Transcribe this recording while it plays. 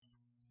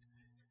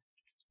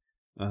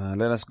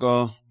Let us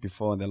go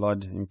before the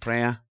Lord in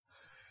prayer.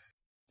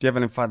 Dear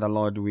Heavenly Father,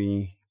 Lord,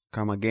 we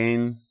come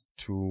again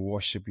to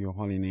worship your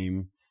holy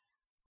name.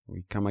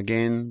 We come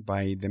again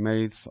by the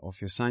merits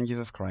of your Son,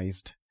 Jesus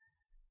Christ,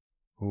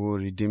 who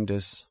redeemed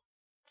us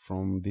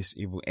from this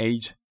evil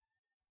age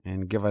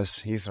and gave us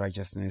his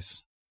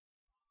righteousness.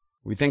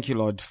 We thank you,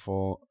 Lord,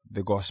 for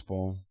the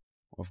gospel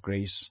of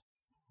grace.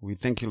 We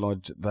thank you,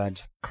 Lord,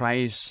 that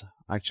Christ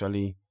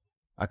actually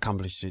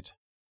accomplished it.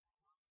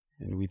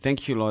 And we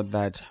thank you, Lord,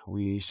 that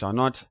we shall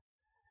not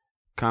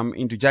come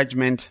into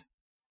judgment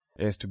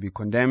as to be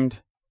condemned,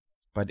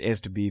 but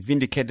as to be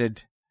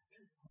vindicated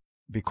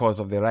because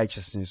of the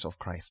righteousness of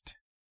Christ.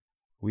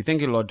 We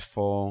thank you, Lord,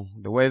 for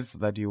the words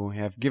that you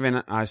have given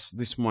us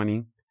this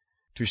morning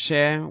to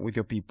share with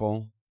your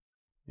people.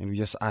 And we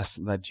just ask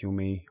that you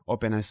may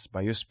open us by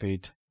your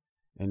Spirit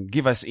and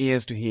give us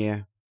ears to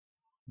hear,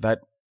 that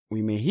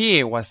we may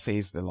hear what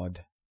says the Lord.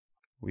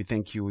 We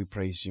thank you, we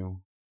praise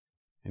you,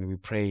 and we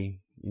pray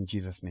in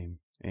Jesus' name.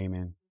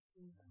 Amen.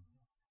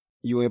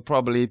 You were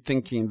probably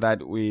thinking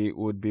that we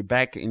would be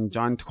back in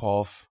John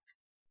 12,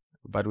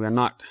 but we are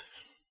not.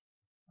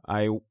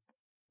 I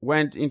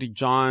went into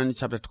John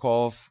chapter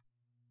 12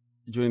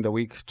 during the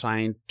week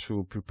trying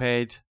to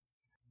prepare it,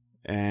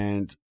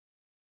 and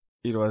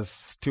it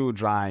was too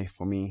dry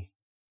for me.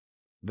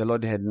 The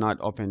Lord had not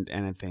opened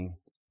anything.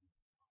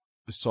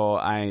 So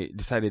I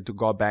decided to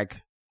go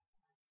back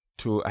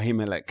to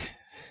Ahimelech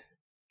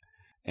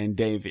and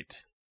David.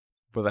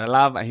 Because I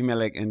love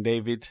Ahimelech and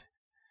David,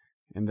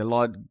 and the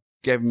Lord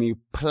gave me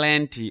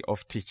plenty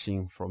of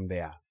teaching from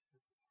there.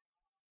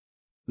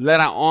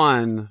 Later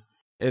on,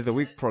 as the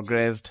week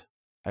progressed,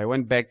 I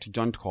went back to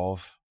John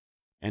 12,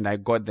 and I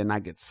got the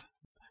nuggets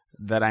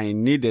that I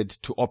needed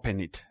to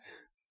open it.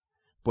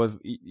 Because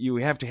you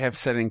have to have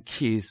certain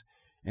keys,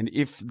 and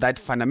if that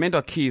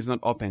fundamental key is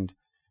not opened,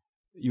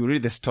 you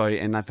read the story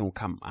and nothing will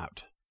come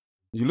out.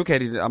 You look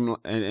at it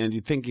and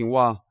you're thinking,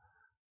 wow,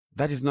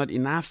 that is not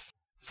enough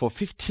for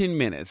 15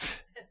 minutes.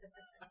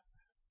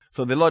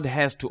 So the Lord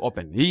has to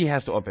open. He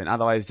has to open.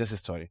 Otherwise, it's just a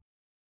story.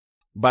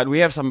 But we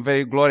have some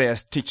very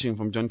glorious teaching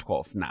from John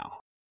 12 now.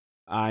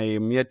 I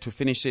am yet to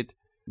finish it,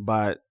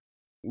 but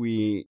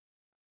we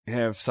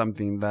have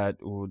something that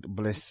would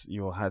bless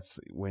your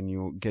hearts when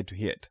you get to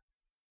hear it.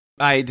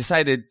 I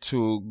decided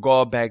to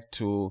go back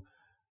to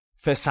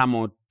 1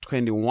 Samuel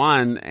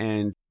 21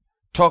 and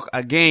talk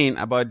again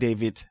about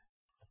David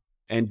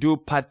and do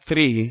part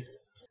 3,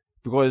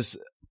 because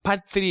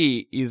part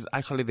 3 is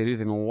actually the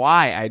reason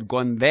why I'd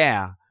gone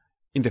there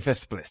in the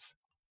first place.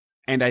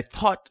 And I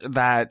thought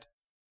that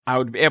I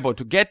would be able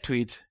to get to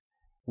it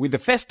with the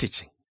first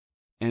teaching.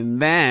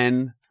 And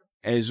then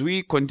as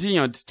we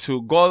continued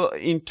to go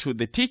into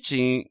the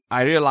teaching,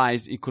 I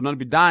realized it could not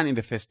be done in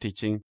the first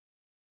teaching.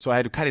 So I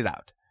had to cut it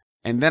out.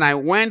 And then I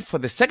went for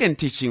the second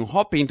teaching,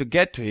 hoping to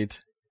get to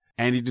it.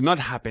 And it did not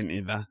happen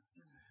either.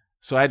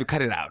 So I had to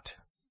cut it out.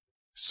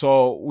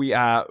 So we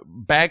are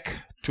back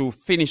to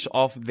finish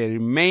off the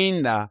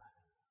remainder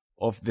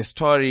of the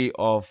story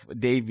of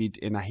David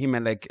and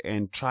Ahimelech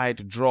and try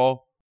to draw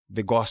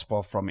the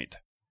gospel from it.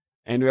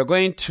 And we are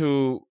going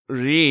to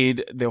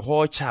read the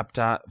whole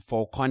chapter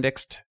for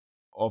context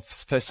of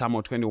 1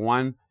 Samuel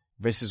 21,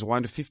 verses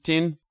 1 to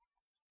 15.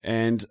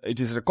 And it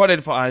is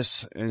recorded for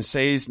us and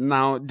says,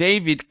 Now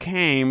David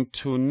came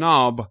to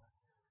Nob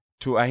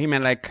to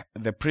Ahimelech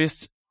the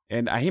priest,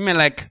 and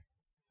Ahimelech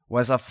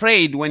was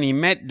afraid when he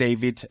met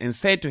David and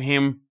said to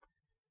him,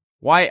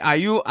 Why are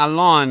you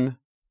alone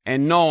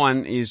and no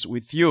one is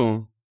with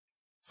you?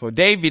 So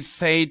David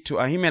said to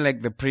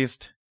Ahimelech the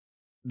priest,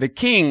 The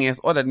king has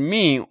ordered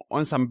me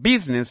on some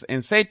business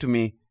and said to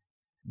me,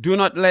 Do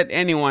not let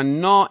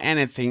anyone know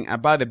anything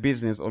about the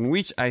business on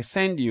which I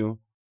send you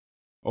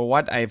or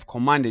what I have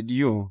commanded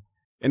you.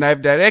 And I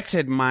have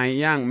directed my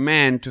young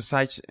man to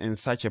such and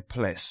such a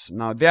place.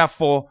 Now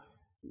therefore,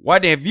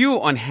 what have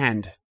you on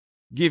hand?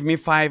 Give me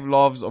 5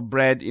 loaves of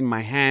bread in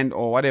my hand,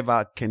 or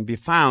whatever can be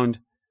found.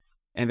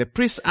 And the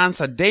priest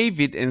answered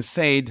David and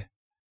said,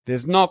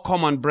 There's no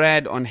common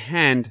bread on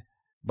hand,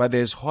 but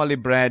there's holy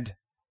bread.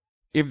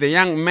 If the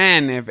young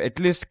men have at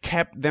least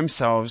kept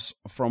themselves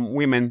from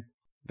women.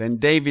 Then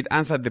David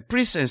answered the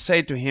priest and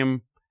said to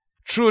him,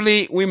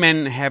 Truly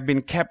women have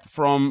been kept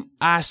from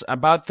us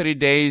about 3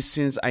 days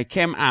since I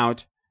came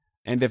out,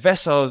 and the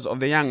vessels of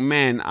the young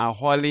men are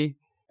holy,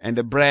 and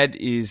the bread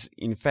is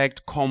in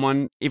fact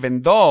common,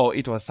 even though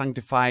it was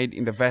sanctified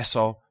in the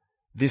vessel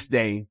this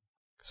day.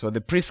 So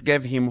the priest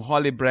gave him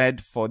holy bread,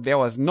 for there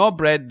was no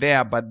bread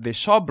there but the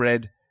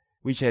showbread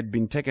which had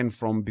been taken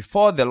from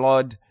before the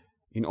Lord,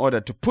 in order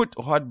to put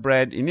hot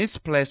bread in its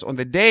place on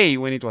the day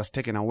when it was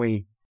taken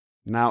away.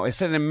 Now a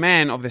certain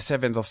man of the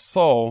servants of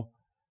Saul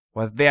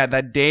was there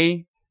that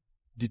day,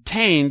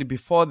 detained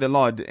before the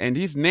Lord, and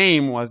his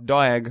name was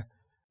Doeg,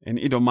 an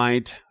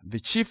Edomite, the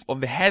chief of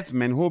the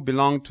headsmen who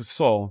belonged to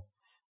Saul.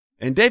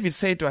 And David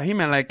said to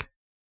Ahimelech,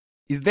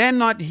 Is there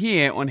not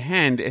here on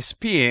hand a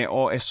spear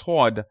or a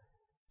sword?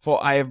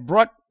 For I have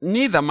brought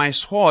neither my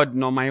sword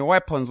nor my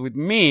weapons with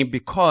me,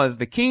 because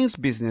the king's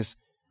business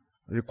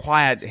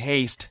required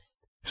haste.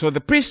 So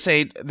the priest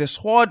said, the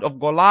sword of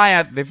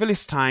Goliath the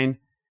Philistine,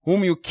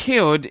 whom you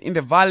killed in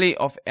the valley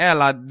of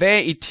Elah, there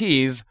it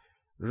is,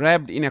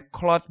 wrapped in a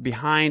cloth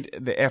behind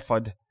the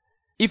ephod.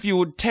 If you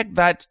would take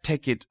that,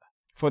 take it,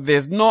 for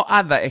there's no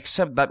other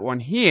except that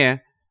one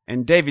here.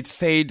 And David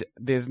said,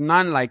 there's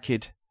none like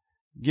it.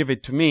 Give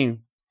it to me.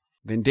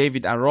 Then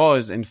David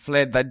arose and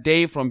fled that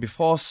day from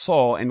before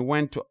Saul and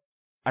went to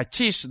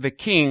Achish the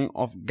king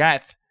of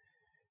Gath.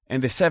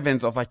 And the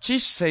servants of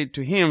Achish said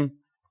to him,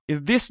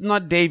 is this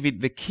not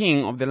David the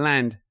king of the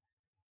land?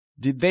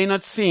 Did they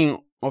not sing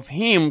of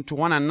him to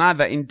one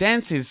another in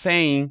dances,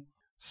 saying,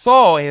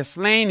 Saul has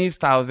slain his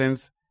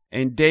thousands,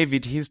 and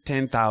David his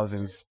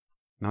 10,000s.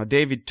 Now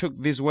David took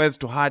these words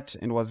to heart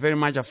and was very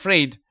much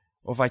afraid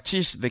of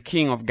Achish the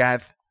king of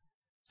Gath.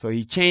 So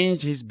he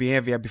changed his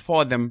behavior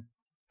before them,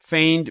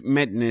 feigned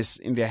madness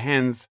in their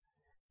hands,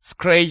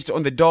 scratched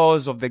on the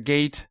doors of the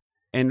gate,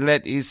 and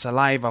let his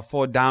saliva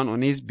fall down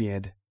on his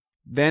beard.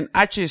 Then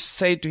Achish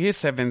said to his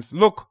servants,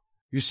 look,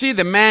 you see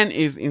the man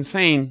is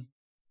insane.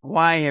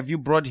 Why have you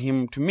brought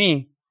him to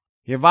me?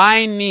 Have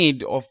I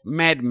need of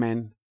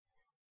madmen,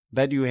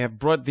 that you have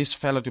brought this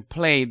fellow to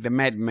play the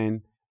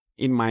madman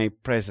in my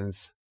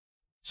presence?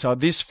 Shall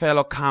this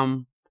fellow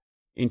come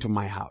into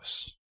my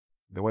house?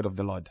 The word of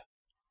the Lord.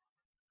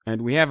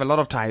 And we have a lot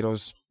of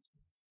titles,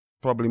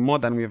 probably more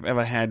than we've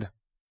ever had.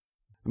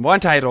 And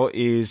one title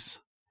is,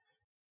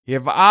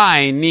 Have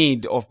I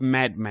need of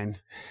madmen?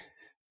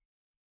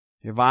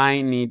 Have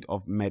I need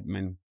of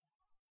madmen?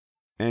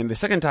 And the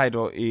second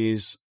title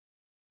is,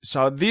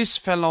 Shall this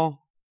fellow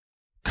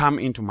come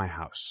into my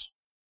house?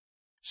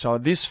 Shall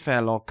this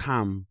fellow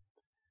come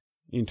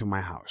into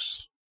my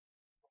house?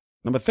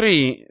 Number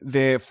 3,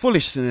 the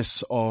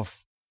foolishness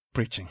of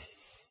preaching.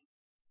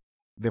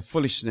 The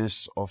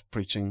foolishness of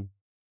preaching.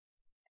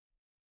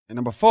 And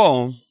number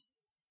 4,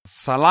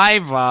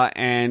 saliva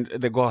and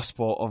the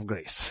gospel of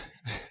grace.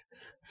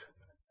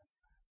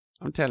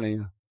 I'm telling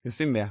you, it's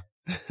in there.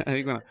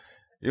 You're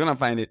gonna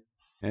find it.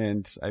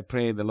 And I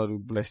pray the Lord will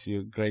bless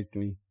you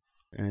greatly,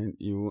 and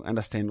you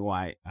understand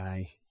why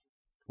I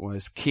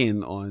was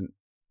keen on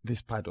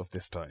this part of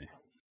the story.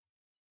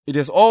 It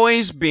has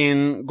always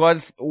been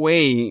God's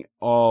way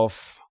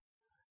of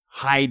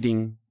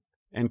hiding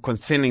and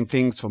concealing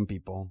things from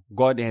people.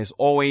 God has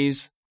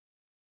always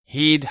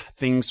hid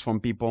things from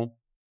people.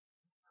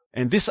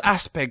 And this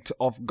aspect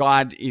of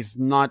God is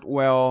not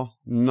well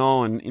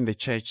known in the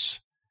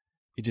church.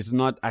 It is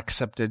not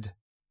accepted.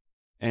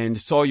 And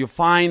so you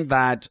find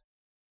that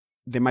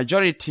the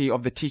majority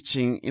of the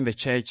teaching in the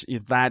church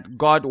is that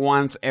God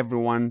wants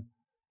everyone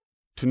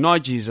to know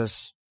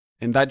Jesus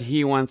and that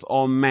he wants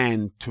all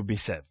men to be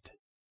saved.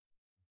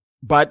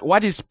 But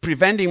what is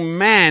preventing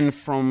man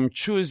from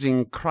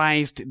choosing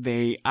Christ,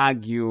 they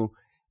argue,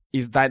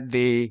 is that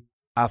they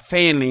are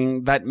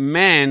failing, that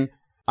men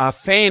are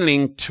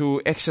failing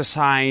to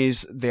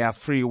exercise their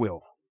free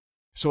will.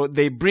 So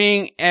they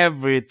bring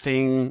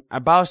everything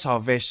about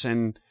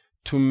salvation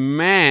to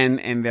man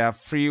and their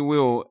free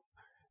will.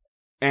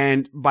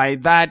 And by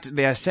that,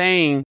 they are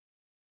saying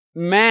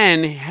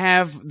men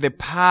have the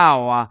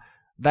power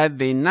that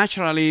they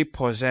naturally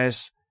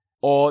possess,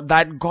 or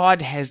that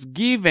God has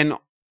given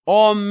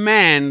all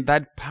men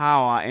that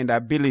power and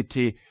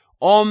ability,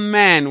 all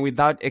men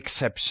without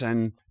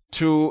exception,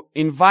 to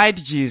invite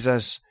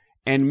Jesus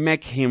and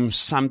make him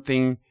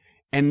something,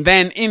 and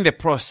then in the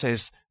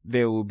process,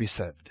 they will be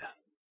saved.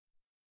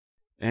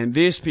 And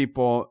these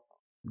people,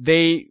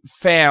 they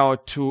fail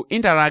to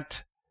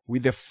interact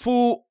with the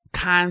full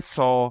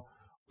counsel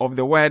of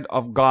the word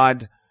of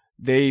God.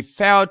 They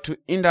fail to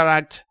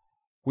interact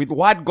with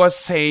what God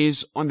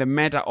says on the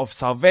matter of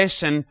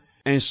salvation,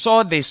 and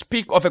so they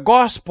speak of a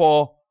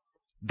gospel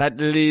that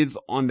leads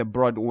on the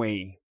broad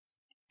way.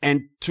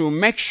 And to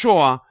make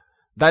sure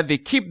that they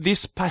keep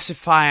this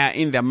pacifier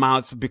in their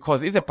mouths,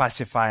 because it's a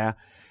pacifier,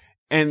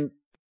 and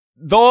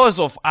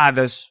those of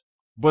others,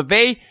 but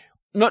they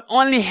not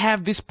only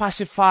have this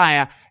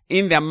pacifier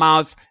in their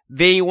mouths,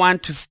 they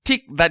want to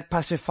stick that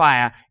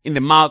pacifier in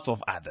the mouths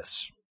of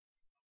others.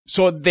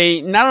 So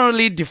they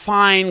narrowly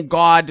define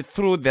God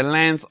through the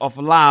lens of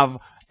love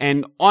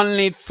and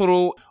only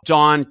through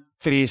John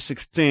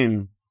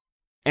 3:16.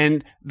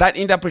 And that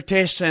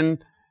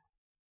interpretation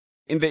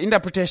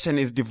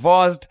is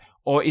divorced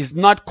or is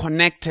not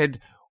connected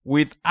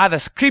with other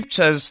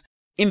scriptures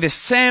in the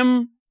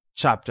same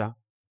chapter,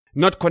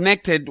 not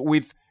connected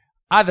with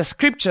other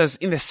scriptures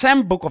in the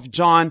same book of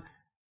John,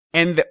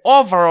 and the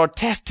overall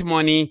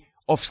testimony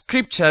of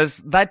scriptures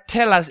that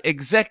tell us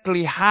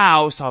exactly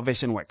how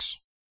salvation works.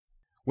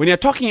 When you're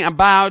talking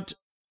about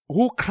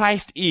who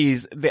Christ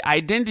is, the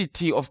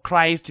identity of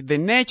Christ, the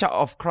nature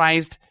of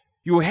Christ,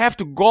 you have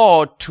to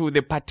go to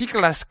the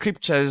particular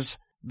scriptures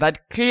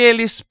that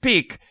clearly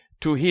speak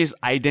to his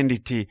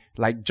identity,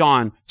 like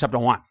John chapter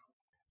 1.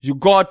 You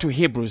go to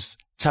Hebrews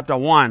chapter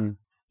 1.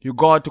 You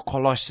go to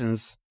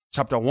Colossians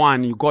chapter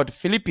 1. You go to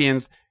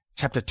Philippians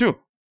chapter 2.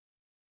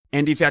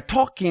 And if you're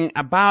talking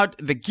about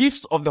the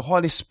gifts of the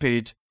Holy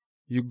Spirit,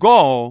 you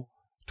go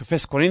to 1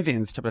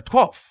 Corinthians chapter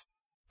 12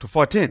 to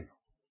 14.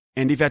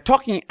 And if you're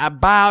talking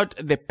about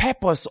the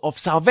purpose of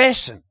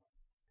salvation,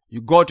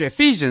 you go to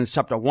Ephesians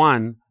chapter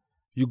 1,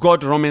 you go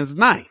to Romans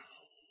 9.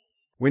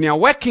 When you're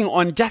working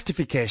on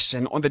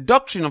justification, on the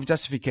doctrine of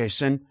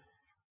justification,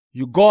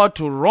 you go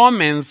to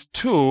Romans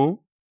 2,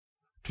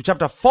 to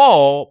chapter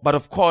 4, but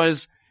of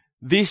course,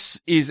 this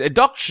is a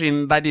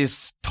doctrine that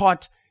is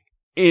taught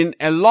in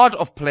a lot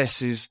of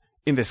places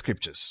in the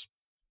scriptures.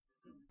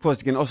 Of course,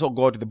 you can also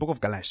go to the book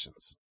of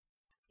Galatians.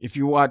 If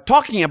you are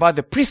talking about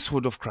the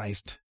priesthood of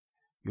Christ,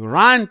 you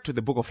run to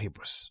the book of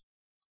Hebrews.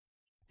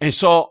 And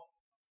so,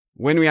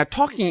 when we are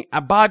talking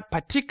about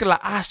particular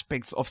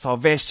aspects of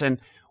salvation,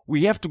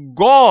 we have to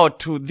go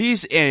to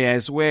these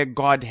areas where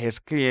God has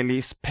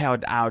clearly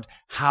spelled out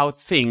how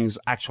things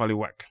actually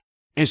work.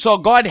 And so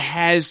God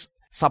has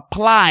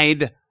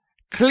supplied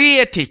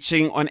clear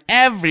teaching on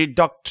every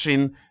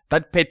doctrine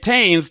that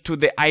pertains to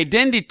the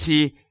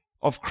identity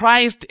of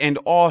Christ and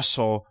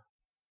also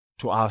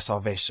to our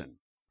salvation.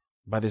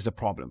 But there's a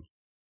problem.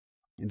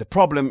 And the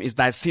problem is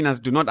that sinners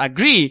do not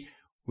agree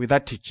with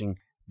that teaching.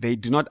 They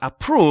do not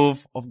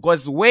approve of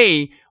God's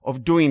way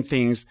of doing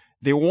things.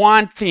 They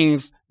want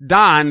things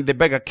done the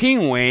Burger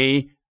King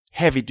way,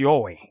 have it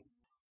your way.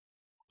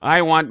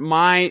 I want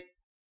my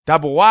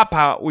double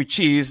whopper, which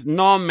is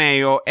no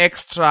mayo,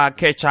 extra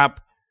ketchup,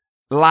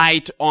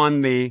 light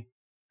on the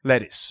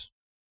lettuce.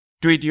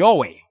 Do it your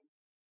way.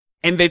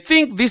 And they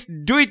think this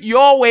do it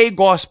your way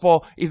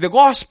gospel is the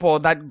gospel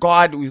that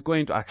God is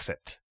going to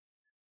accept.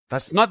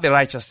 That's not the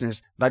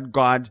righteousness that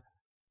God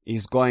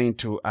is going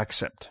to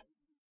accept.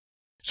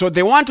 So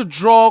they want to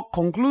draw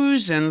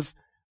conclusions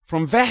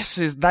from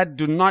verses that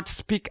do not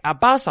speak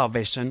about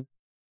salvation,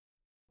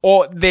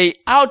 or they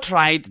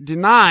outright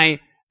deny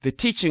the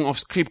teaching of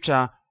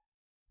Scripture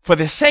for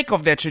the sake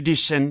of their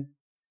tradition,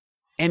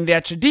 and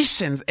their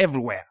traditions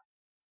everywhere.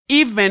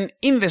 Even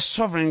in the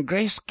sovereign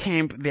grace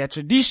camp, there are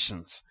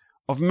traditions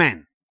of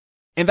men.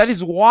 And that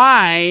is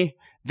why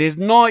there's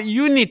no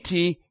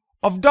unity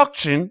of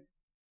doctrine.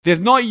 There's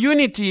no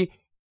unity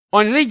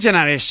on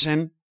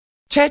regeneration.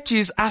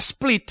 Churches are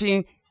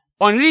splitting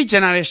on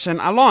regeneration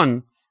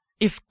alone.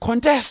 It's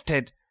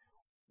contested.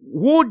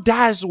 Who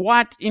does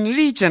what in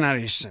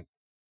regeneration?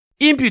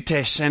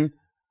 Imputation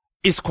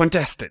is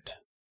contested.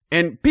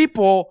 And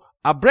people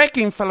are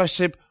breaking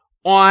fellowship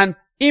on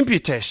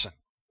imputation.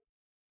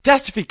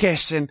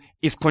 Justification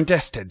is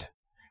contested.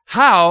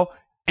 How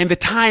and the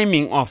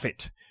timing of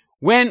it.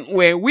 When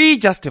were we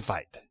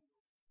justified?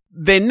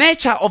 The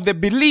nature of the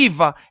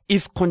believer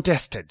is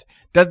contested.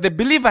 Does the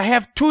believer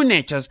have two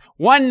natures,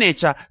 one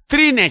nature,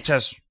 three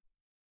natures?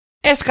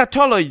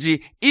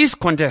 Eschatology is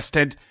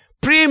contested.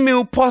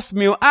 Pre-mill,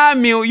 post-mill,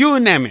 a-mill, you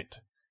name it.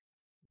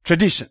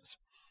 Traditions.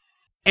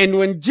 And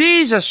when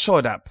Jesus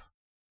showed up,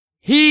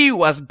 he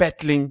was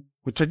battling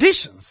with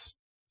traditions.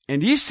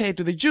 And he said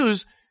to the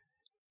Jews,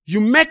 you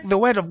make the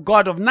word of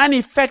God of none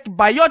effect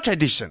by your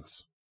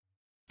traditions.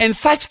 And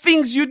such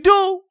things you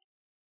do.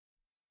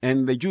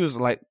 And the Jews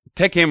like,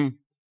 take him,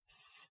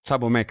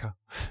 troublemaker.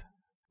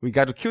 We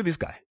got to kill this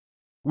guy.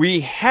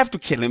 We have to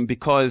kill him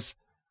because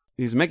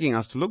he's making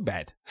us to look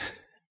bad.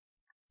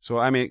 So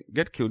I may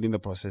get killed in the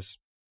process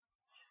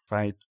if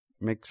I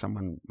make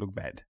someone look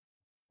bad.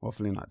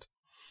 Hopefully not.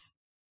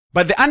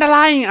 But the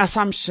underlying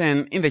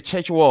assumption in the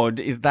church world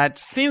is that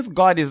since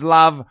God is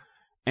love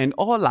and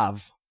all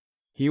love,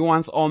 he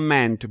wants all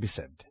men to be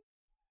saved.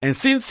 And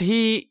since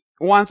he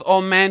wants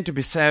all men to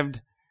be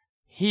saved,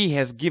 he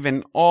has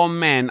given all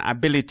men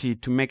ability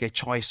to make a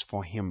choice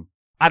for him.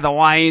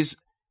 Otherwise,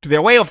 to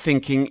their way of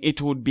thinking,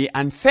 it would be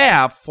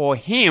unfair for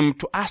him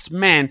to ask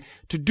men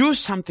to do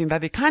something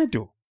that they can't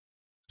do.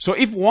 So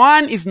if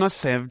one is not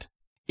saved,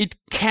 it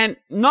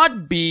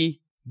cannot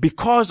be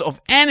because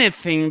of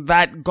anything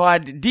that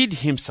God did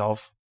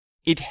himself.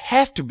 It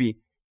has to be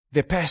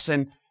the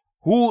person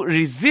who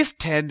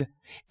resisted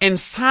and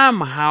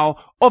somehow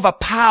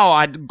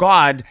overpowered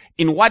God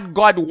in what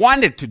God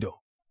wanted to do.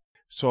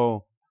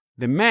 So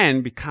the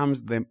man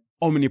becomes the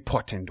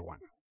omnipotent one.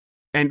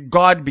 And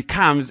God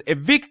becomes a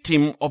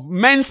victim of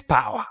man's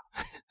power.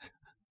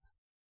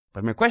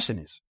 But my question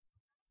is,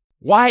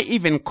 why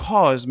even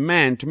cause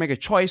man to make a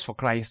choice for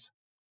Christ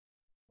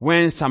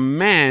when some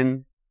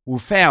men will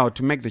fail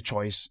to make the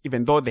choice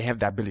even though they have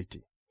the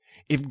ability?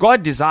 If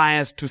God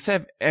desires to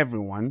save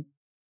everyone,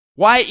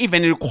 why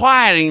even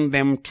requiring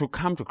them to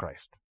come to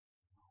Christ?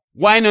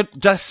 Why not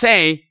just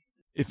say,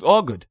 it's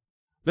all good?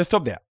 Let's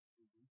stop there.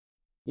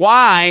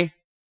 Why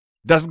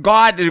does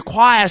God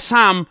require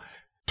some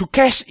to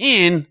cash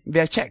in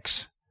their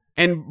checks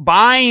and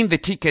buying the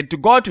ticket to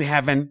go to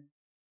heaven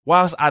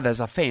whilst others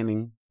are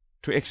failing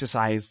to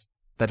exercise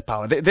that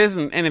power? There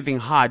isn't anything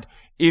hard.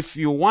 If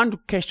you want to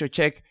cash your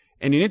check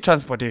and you need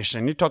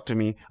transportation, you talk to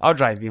me, I'll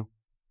drive you.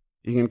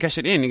 You can cash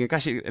it in, you can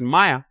cash it in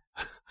Maya.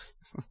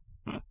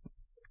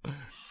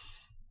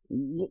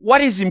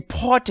 What is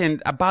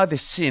important about the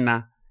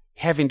sinner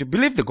having to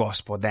believe the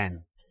gospel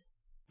then?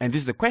 And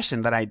this is the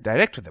question that I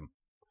direct to them.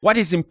 What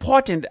is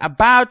important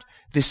about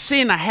the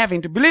sinner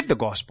having to believe the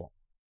gospel?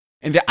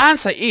 And the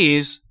answer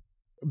is,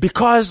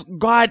 because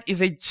God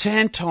is a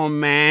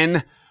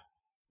gentleman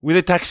with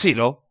a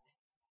tuxedo.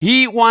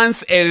 He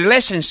wants a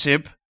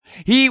relationship.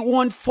 He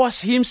won't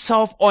force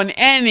himself on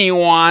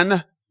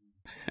anyone.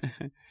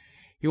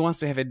 He wants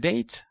to have a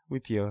date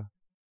with you.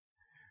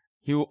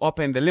 He will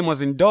open the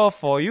limousine door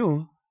for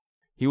you.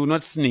 He will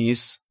not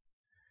sneeze.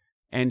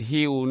 And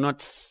he will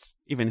not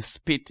even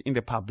spit in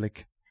the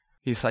public.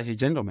 He's such a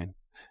gentleman.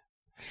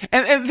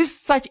 And this is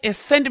such a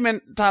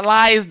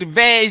sentimentalized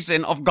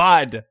version of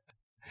God.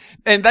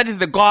 And that is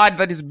the God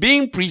that is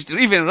being preached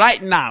even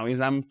right now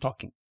as I'm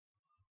talking.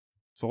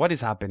 So what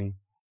is happening?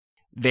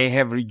 They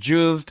have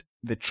reduced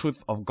the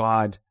truth of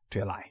God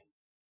to a lie.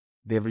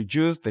 They have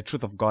reduced the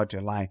truth of God to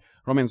a lie.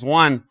 Romans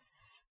 1,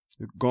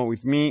 go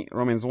with me,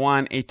 Romans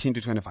 1, 18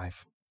 to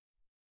 25.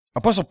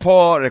 Apostle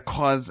Paul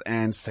records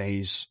and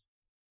says,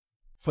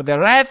 "For the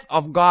wrath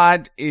of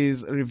God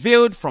is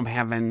revealed from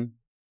heaven."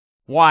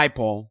 Why,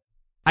 Paul?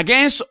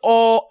 "Against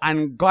all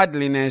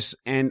ungodliness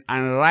and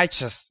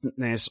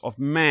unrighteousness of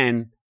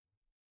men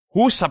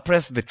who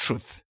suppress the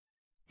truth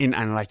in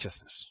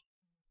unrighteousness."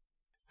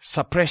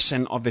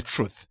 Suppression of the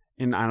truth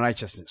in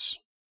unrighteousness.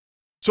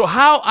 So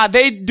how are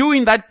they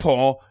doing that,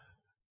 Paul?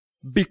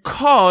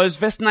 Because,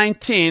 verse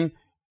 19,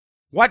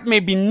 "What may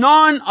be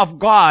known of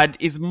God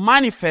is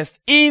manifest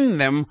in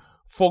them,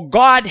 for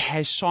God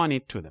has shown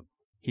it to them."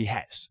 He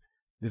has.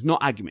 There's no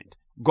argument.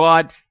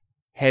 God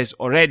has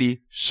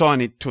already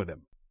shown it to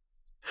them.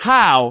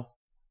 How?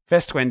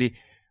 Verse 20,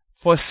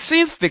 "For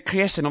since the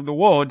creation of the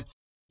world,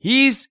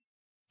 his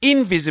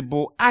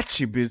invisible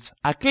attributes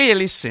are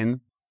clearly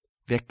seen,"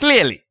 they're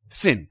clearly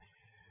seen,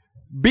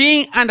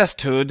 "being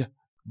understood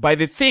by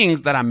the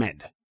things that are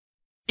made,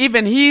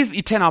 even his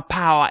eternal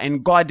power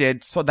and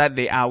Godhead, so that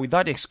they are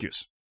without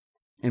excuse."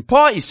 And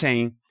Paul is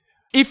saying,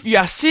 if you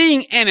are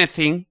seeing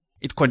anything,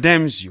 it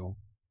condemns you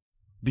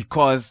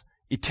because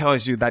it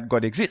tells you that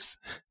God exists.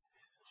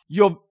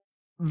 Your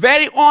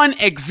very own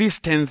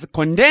existence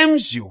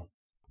condemns you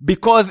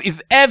because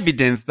it's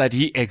evidence that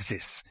he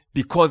exists,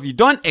 because you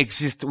don't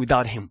exist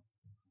without him.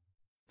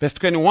 Verse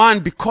 21,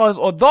 "Because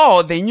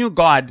although they knew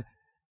God,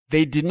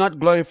 they did not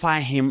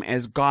glorify him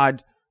as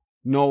God,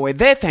 nor were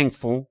they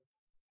thankful,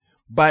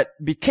 but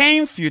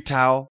became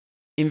futile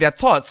in their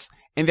thoughts,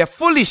 and their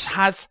foolish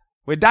hearts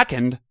were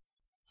darkened."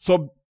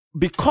 So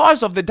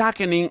because of the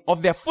darkening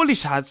of their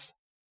foolish hearts,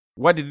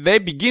 what did they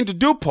begin to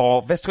do,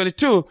 Paul? Verse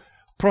 22,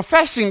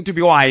 "Professing to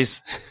be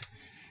wise,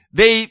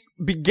 they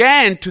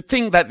began to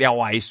think that they are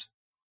wise.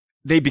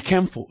 They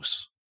became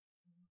fools.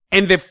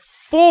 And the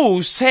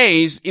fool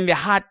says in their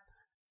heart,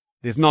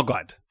 there's no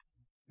God."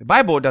 The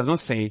Bible does not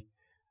say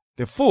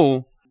the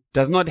fool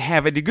does not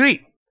have a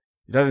degree.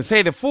 It doesn't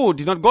say the fool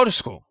did not go to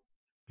school.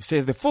 It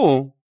says the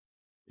fool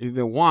is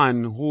the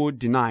one who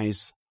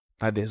denies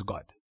that there's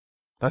God.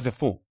 That's a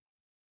fool.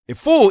 A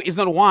fool is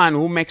not one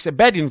who makes a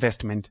bad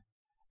investment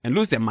and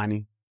lose their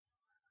money.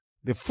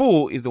 The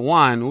fool is the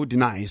one who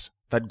denies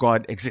that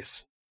God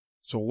exists.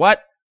 So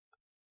what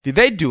did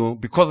they do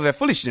because of their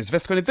foolishness?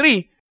 Verse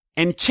 23,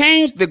 "And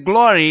changed the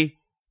glory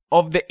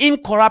of the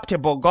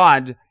incorruptible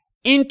God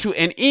into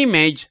an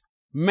image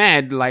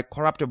made like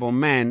corruptible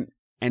men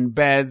and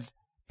birds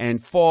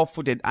and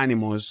four-footed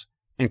animals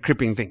and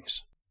creeping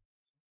things.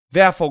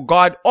 Therefore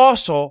God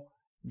also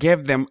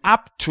gave them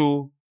up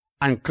to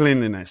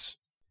uncleanness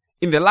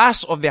in the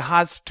lust of their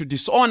hearts, to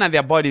dishonor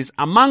their bodies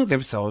among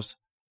themselves,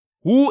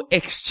 who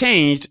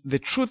exchanged the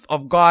truth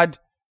of God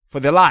for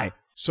the lie."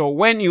 So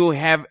when you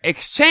have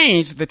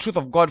exchanged the truth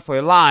of God for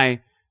a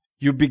lie,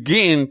 you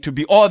begin to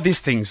be all these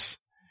things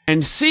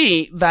and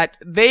see that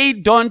they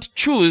don't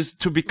choose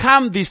to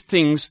become these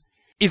things.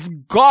 It's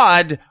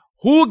God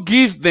who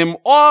gives them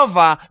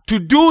over to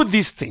do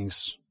these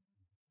things.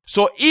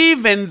 So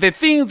even the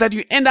things that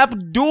you end up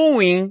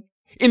doing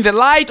in the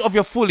light of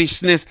your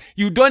foolishness,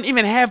 you don't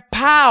even have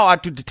power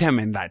to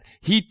determine that.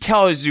 He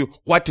tells you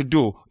what to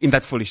do in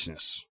that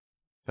foolishness.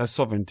 That's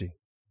sovereignty.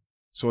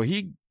 So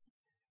he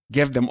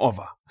gave them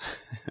over.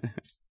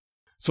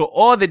 So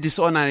all the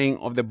dishonoring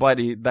of the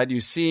body that you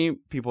see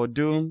people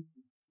do,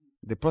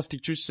 the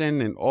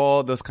prostitution and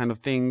all those kind of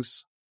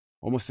things,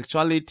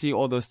 homosexuality,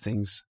 all those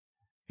things,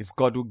 it's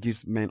God who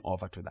gives men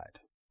over to that.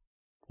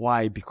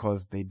 Why?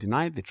 Because they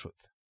denied the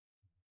truth.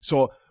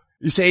 So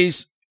he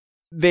says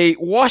they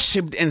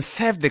worshipped and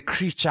served the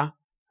creature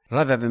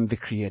rather than the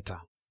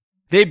creator.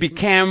 They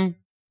became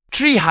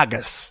tree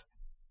huggers.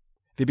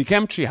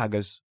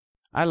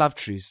 I love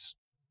trees.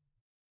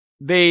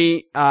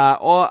 They are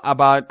all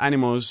about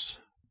animals.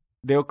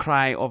 They'll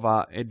cry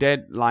over a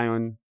dead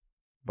lion,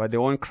 but they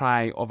won't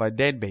cry over a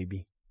dead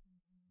baby.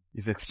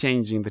 It's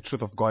exchanging the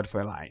truth of God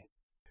for a lie.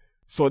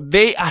 So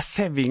they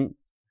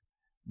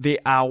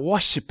are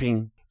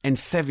worshipping and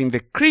serving the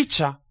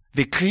creature,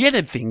 the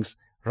created things,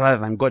 rather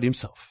than God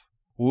himself,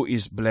 who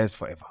is blessed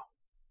forever.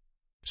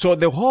 So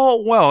the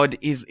whole world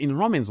is in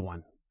Romans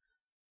 1.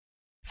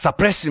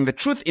 Suppressing the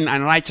truth in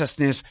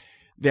unrighteousness.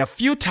 They are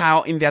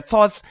futile in their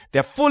thoughts.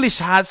 Their foolish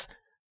hearts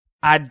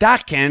are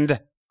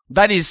darkened.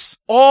 That is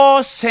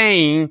all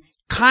saying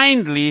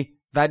kindly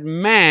that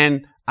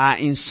men are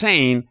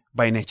insane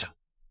by nature.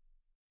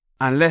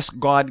 Unless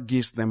God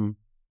gives them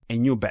a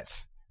new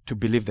birth to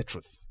believe the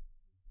truth.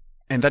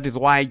 And that is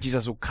why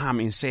Jesus will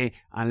come and say,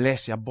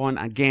 unless you're born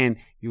again,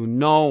 you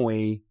no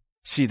way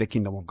see the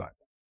kingdom of God.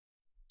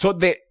 So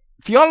the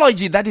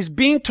theology that is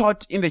being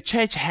taught in the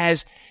church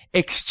has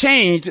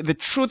exchanged the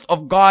truth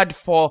of God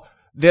for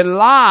the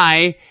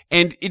lie,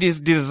 and it is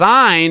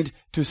designed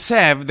to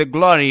serve the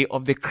glory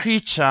of the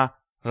creature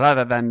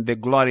rather than the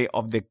glory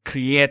of the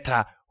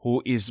Creator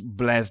who is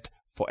blessed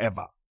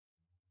forever.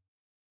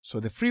 So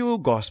the free will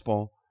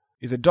gospel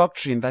is a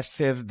doctrine that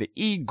serves the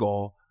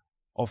ego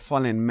of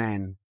fallen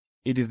man.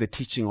 It is the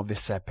teaching of the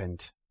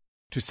serpent.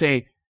 To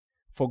say,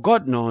 for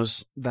God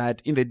knows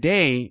that in the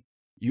day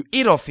you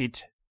eat of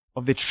it,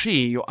 of the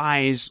tree, your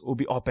eyes will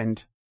be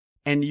opened,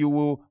 and you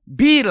will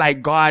be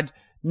like God,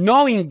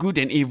 knowing good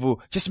and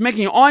evil, just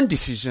making your own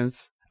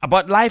decisions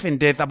about life and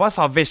death, about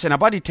salvation,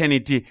 about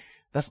eternity.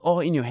 That's all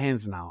in your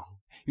hands now.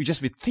 You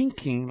just be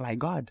thinking like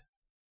God.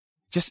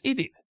 Just eat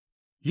it.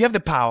 You have the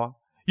power.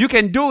 You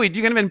can do it.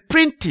 You can even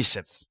print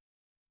t-shirts.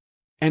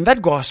 And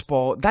that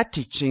gospel, that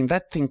teaching,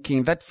 that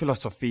thinking, that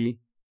philosophy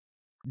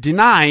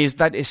denies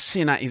that a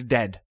sinner is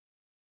dead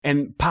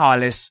and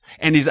powerless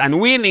and is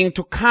unwilling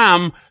to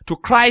come to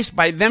Christ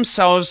by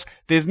themselves.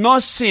 There's no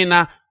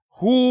sinner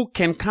who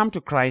can come to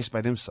Christ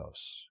by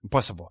themselves.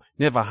 Impossible.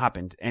 Never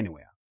happened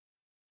anywhere.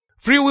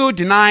 Free will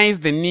denies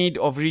the need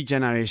of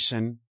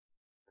regeneration.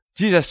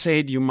 Jesus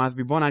said you must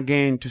be born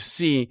again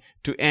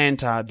to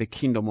enter the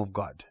kingdom of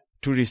God.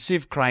 To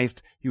receive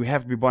Christ, you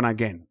have to be born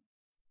again.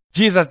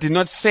 Jesus did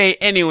not say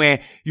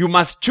anywhere, you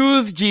must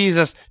choose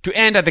Jesus to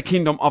enter the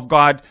kingdom of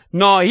God.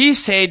 No, he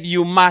said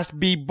you must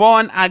be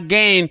born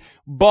again,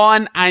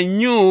 born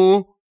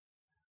anew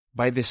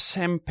by the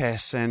same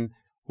person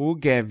who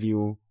gave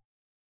you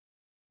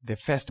the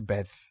first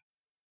birth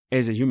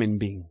as a human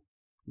being,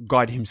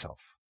 God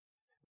himself.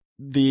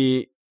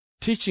 The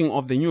teaching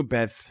of the new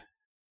birth,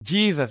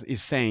 Jesus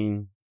is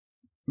saying,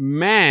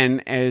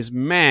 men as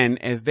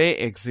they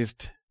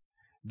exist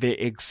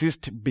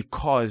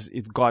because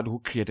it's God who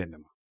created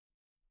them.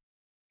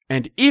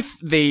 And if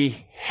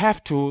they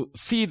have to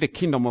see the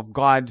kingdom of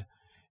God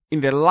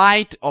in the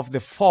light of the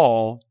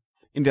fall,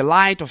 in the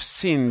light of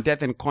sin,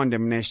 death, and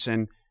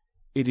condemnation,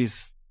 it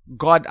is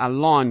God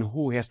alone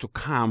who has to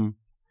come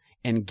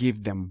and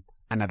give them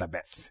another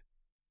birth.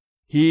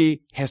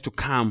 He has to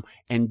come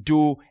and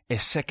do a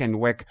second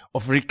work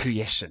of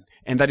recreation.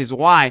 And that is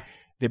why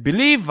the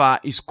believer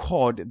is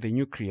called the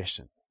new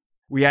creation.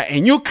 We are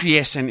a new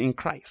creation in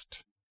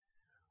Christ.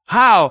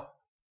 How?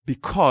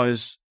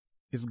 Because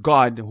it's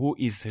God who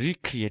is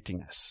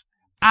recreating us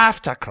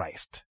after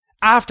Christ,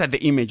 after the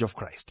image of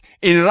Christ,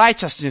 in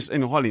righteousness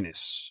and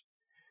holiness.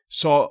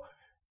 So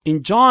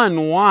in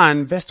John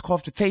 1, verse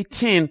 12 to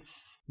 13,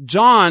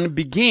 John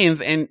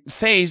begins and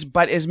says,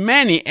 but as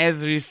many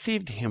as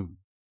received him,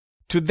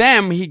 to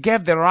them he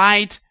gave the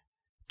right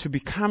to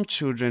become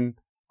children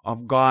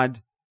of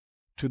God,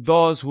 to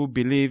those who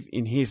believe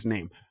in his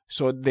name.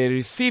 So the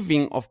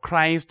receiving of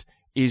Christ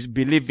is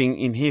believing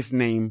in his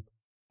name.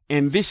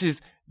 And this is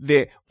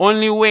the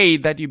only way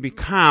that you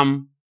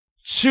become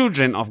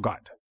children of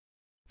God.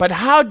 But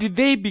how did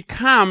they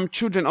become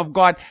children of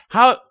God?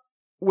 How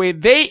were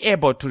they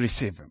able to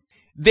receive him?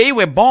 They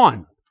were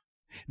born.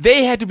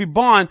 They had to be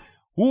born.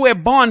 Who were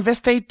born,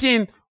 verse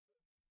 18,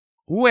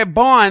 who were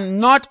born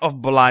not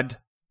of blood,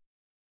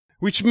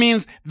 which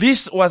means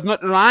this was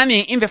not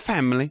running in the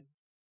family.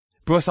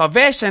 Because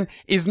salvation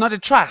is not a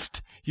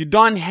trust. You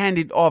don't hand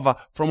it over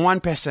from one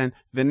person to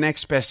the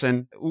next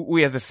person who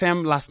has the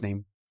same last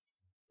name.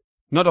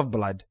 Not of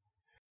blood.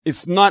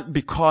 It's not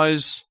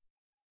because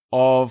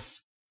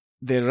of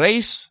the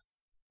race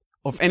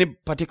of any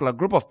particular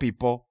group of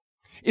people.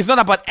 It's not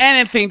about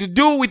anything to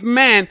do with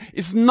man.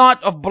 It's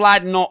not of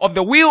blood, nor of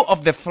the will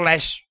of the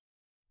flesh,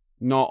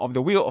 nor of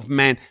the will of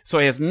man. So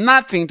it has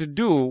nothing to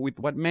do with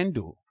what men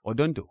do or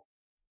don't do,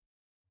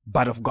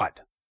 but of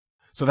God.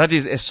 So that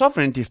is a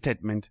sovereignty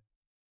statement.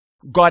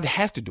 God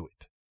has to do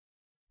it.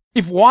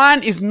 If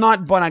one is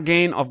not born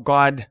again of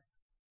God,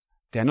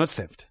 they are not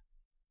saved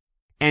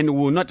and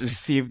will not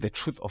receive the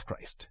truth of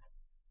Christ.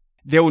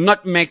 They will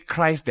not make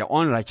Christ their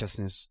own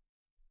righteousness.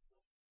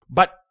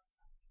 But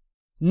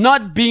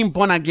not being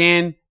born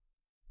again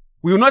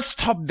will not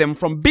stop them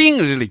from being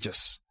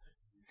religious.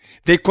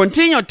 They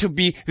continue to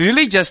be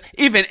religious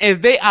even as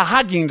they are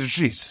hugging the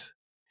trees.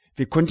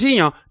 They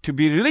continue to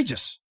be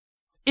religious.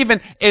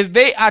 Even as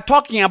they are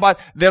talking about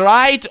the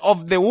right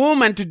of the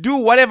woman to do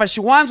whatever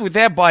she wants with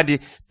her body,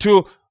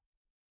 to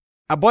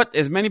abort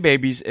as many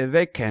babies as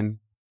they can,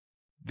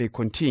 they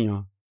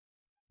continue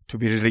to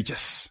be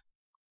religious.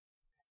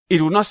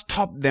 It will not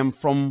stop them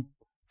from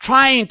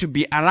trying to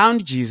be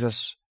around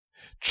Jesus,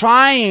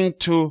 trying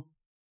to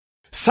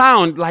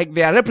sound like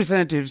they are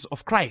representatives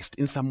of Christ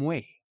in some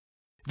way.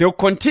 They'll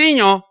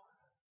continue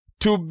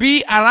to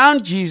be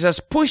around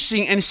Jesus,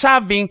 pushing and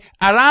shoving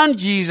around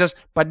Jesus,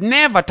 but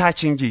never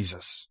touching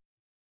Jesus.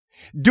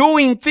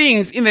 Doing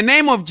things in the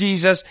name of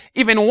Jesus,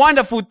 even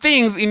wonderful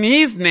things in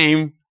his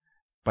name,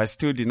 but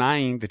still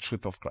denying the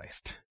truth of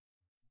Christ.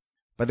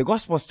 But the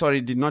gospel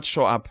story did not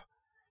show up.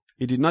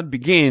 It did not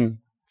begin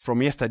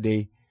from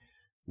yesterday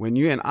when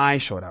you and I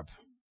showed up.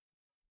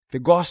 The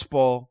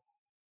gospel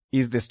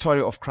is the story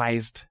of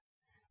Christ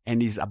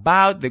and is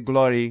about the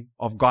glory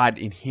of God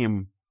in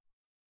him.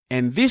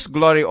 And this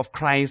glory of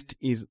Christ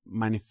is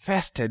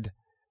manifested.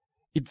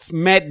 It's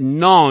made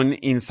known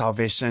in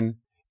salvation.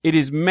 It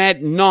is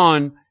made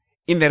known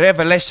in the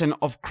revelation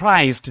of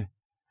Christ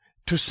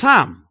to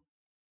some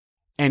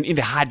and in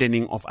the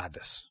hardening of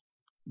others.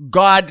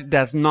 God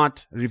does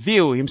not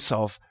reveal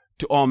himself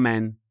to all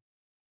men,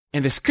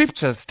 and the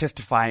scriptures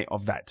testify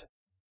of that.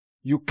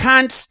 You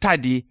can't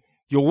study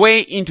your way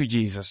into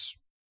Jesus.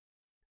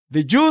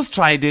 The Jews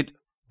tried it,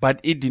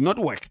 but it did not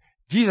work.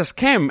 Jesus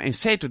came and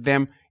said to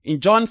them in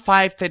John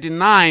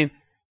 5:39,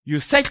 you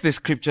search the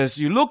scriptures,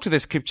 you look to the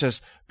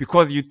scriptures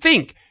because you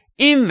think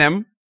in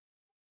them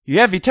you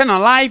have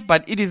eternal life,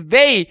 but it is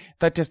they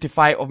that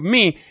testify of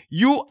me.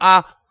 You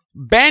are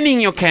burning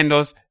your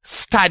candles,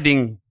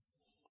 studying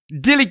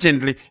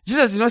diligently.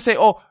 Jesus did not say,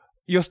 oh,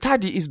 your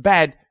study is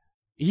bad.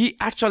 He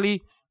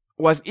actually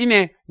was in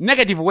a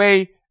negative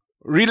way,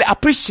 really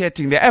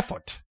appreciating the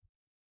effort.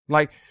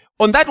 Like,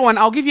 on that one,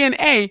 I'll give you an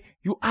A.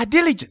 You are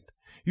diligent.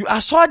 You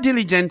are so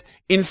diligent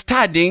in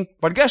studying,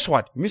 but guess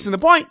what? You're missing the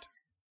point.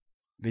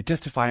 They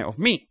testify of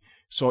me.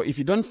 So if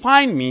you don't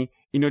find me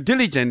in your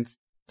diligent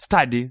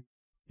study,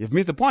 you've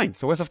missed the point.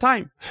 It's a waste of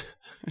time.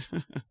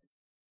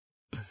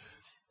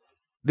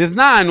 There's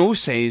none who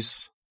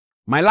says,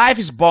 my life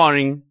is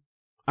boring.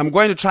 I'm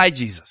going to try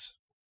Jesus.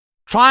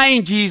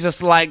 Trying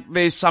Jesus like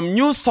there's some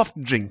new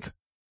soft drink.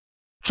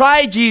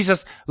 Try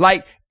Jesus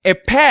like a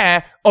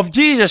pair of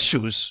Jesus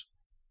shoes.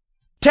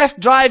 Test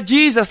drive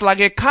Jesus like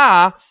a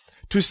car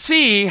to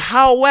see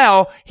how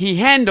well he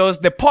handles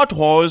the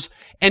potholes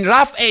and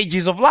rough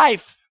edges of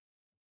life.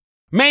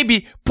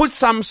 Maybe put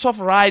some soft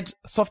ride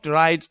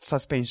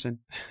suspension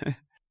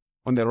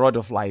on the road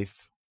of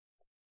life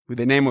with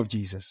the name of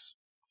Jesus.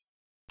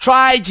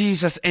 Try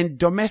Jesus and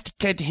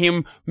domesticate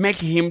him, make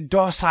him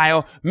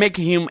docile, make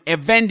him a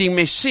vending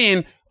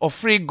machine of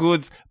free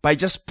goods by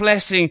just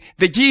placing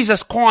the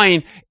Jesus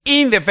coin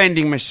in the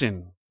vending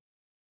machine.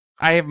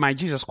 I have my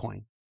Jesus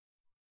coin.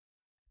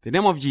 The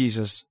name of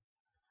Jesus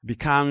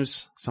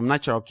becomes some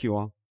natural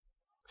cure,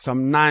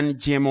 some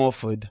non-GMO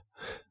food.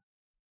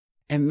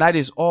 And that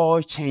is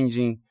all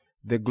changing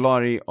the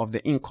glory of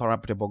the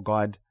incorruptible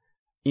God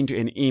into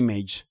an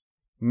image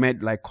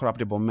made like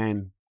corruptible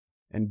men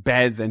and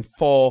birds and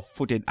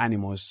four-footed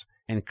animals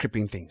and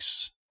creeping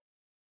things.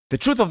 The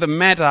truth of the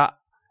matter,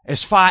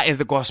 as far as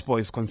the gospel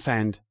is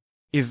concerned,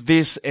 is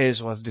this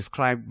as was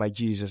described by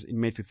Jesus in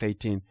Matthew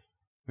 13.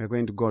 We're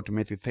going to go to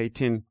Matthew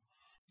 13,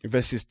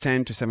 verses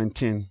 10 to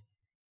 17.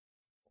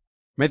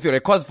 Matthew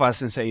records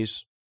verse and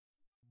says,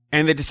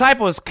 and the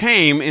disciples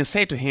came and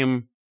said to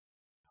him,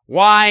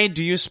 why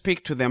do you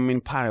speak to them in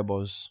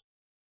parables?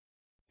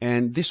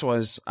 And this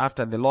was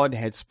after the Lord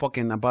had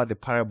spoken about the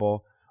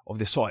parable of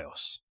the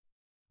soils,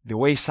 the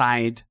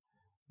wayside,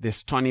 the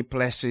stony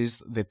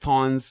places, the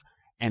thorns,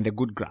 and the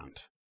good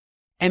ground.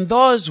 And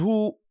those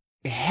who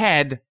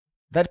heard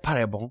that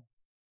parable,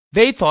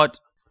 they thought,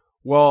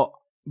 well,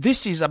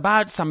 this is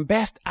about some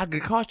best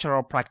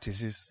agricultural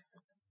practices.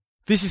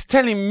 This is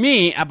telling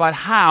me about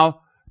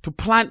how to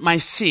plant my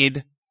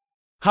seed,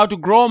 how to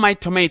grow my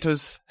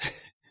tomatoes,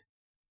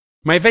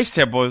 my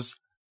vegetables.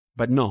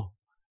 But no,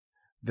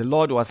 the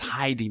Lord was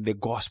hiding the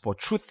gospel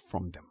truth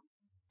from them.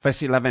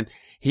 Verse 11,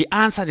 he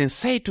answered and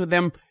said to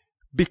them,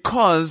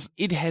 because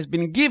it has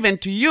been given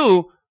to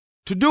you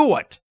to do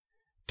what?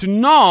 To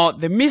know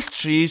the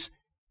mysteries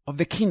of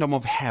the kingdom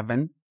of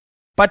heaven.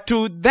 But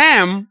to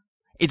them,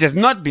 it has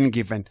not been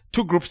given.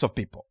 Two groups of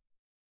people.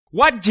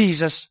 What,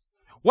 Jesus?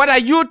 What are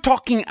you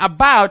talking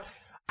about?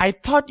 I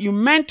thought you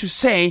meant to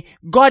say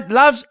God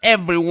loves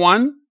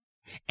everyone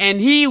and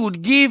he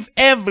would give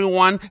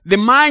everyone the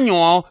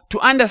manual to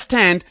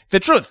understand the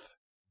truth.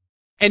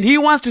 And he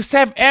wants to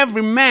save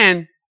every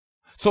man.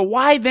 So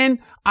why then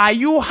are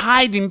you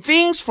hiding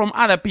things from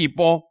other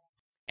people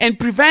and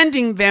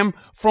preventing them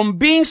from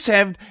being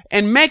saved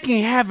and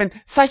making heaven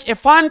such a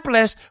fun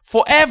place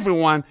for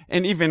everyone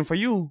and even for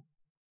you?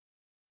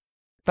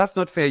 That's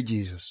not fair,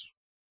 Jesus.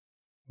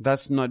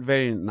 That's not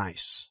very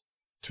nice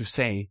to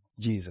say,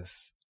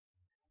 Jesus.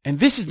 And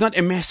this is not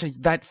a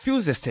message that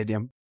fills the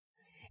stadium.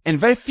 And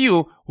very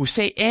few who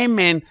say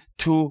amen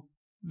to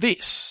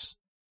this.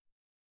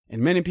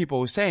 And many people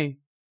will say,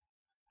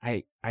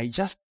 I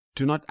just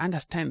do not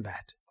understand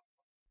that.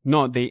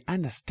 No, they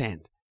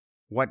understand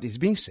what is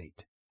being said.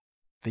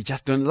 They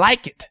just don't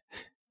like it.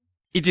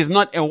 It is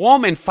not a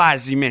warm and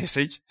fuzzy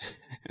message.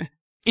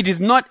 It is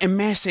not a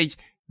message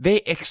they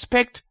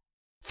expect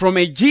from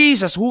a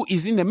Jesus who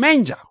is in the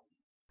manger.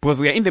 Because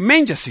we are in the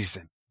manger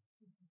season.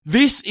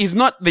 This is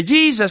not the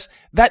Jesus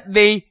that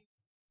they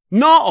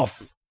know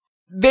of.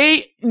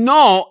 They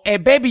know a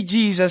baby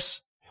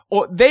Jesus,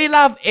 or they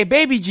love a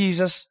baby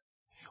Jesus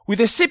with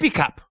a sippy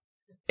cup.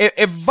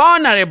 A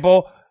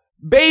vulnerable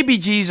baby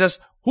Jesus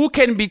who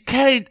can be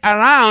carried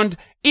around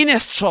in a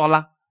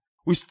stroller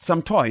with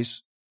some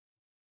toys.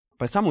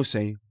 But some will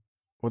say,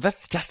 well,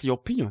 that's just your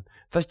opinion.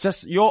 That's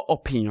just your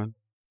opinion.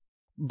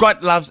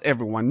 God loves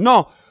everyone.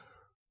 No.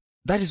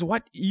 that is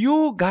what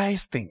you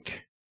guys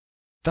think.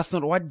 That's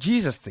not what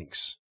Jesus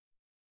thinks.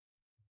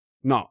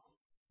 No,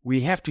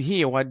 we have to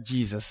hear what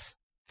Jesus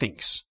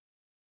thinks.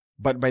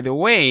 But by the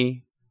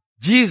way,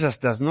 Jesus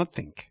does not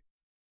think.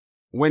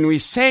 When we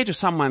say to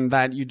someone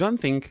that you don't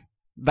think,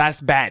 that's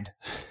bad.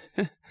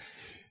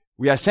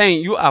 We are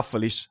saying you are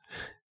foolish.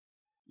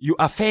 You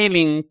are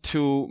failing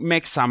to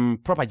make some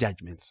proper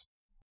judgments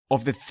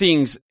of the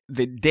things,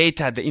 the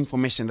data, the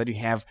information that you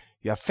have.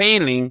 You are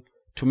failing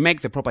to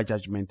make the proper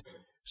judgment.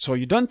 So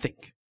you don't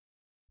think.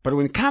 But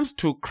when it comes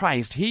to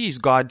Christ, He is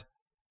God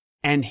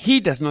and He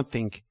does not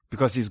think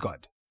because He's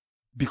God.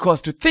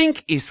 Because to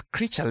think is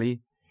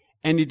creaturely,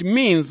 and it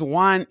means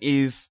one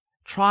is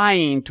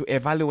trying to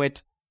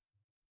evaluate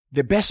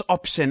the best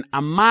option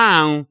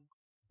among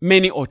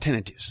many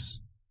alternatives.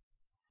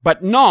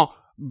 But no,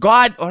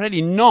 God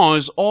already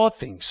knows all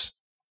things.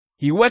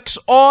 He works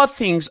all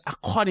things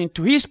according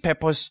to His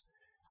purpose,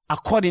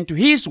 according to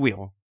His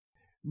will.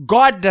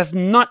 God does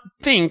not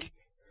think.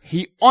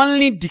 He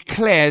only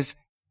declares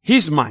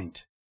His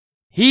mind,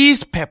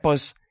 His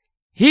purpose,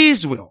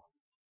 His will.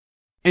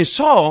 And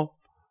so,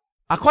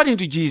 according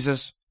to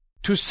Jesus,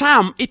 to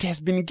some it has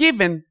been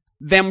given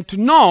them to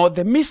know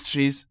the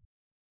mysteries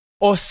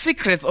or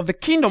secrets of the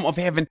kingdom of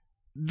heaven.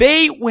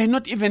 They were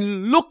not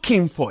even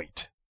looking for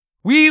it.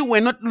 We were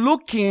not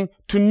looking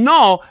to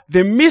know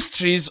the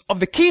mysteries of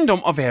the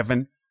kingdom of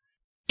heaven.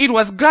 It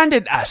was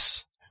granted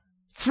us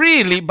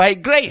freely by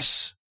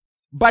grace.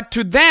 But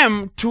to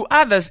them, to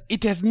others,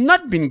 it has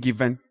not been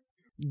given.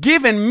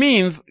 Given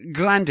means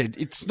granted.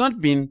 It's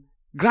not been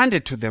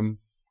granted to them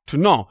to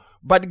know.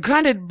 But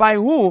granted by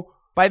who?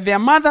 By their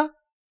mother?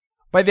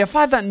 By their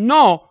father?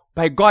 No,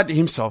 by God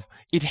Himself.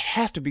 It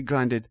has to be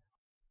granted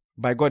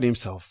by God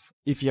Himself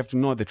if you have to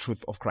know the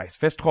truth of Christ.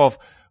 Verse 12,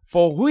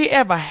 for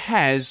whoever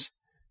has,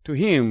 to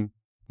him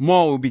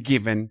more will be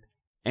given,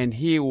 and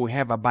he will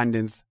have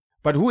abundance.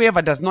 But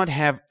whoever does not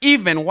have,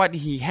 even what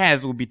he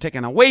has will be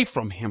taken away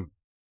from him.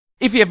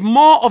 If you have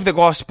more of the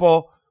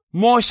gospel,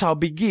 more shall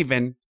be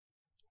given.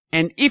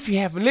 And if you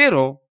have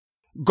little,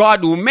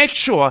 God will make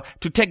sure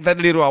to take that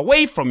little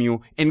away from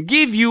you and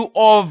give you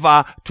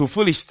over to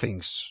foolish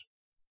things.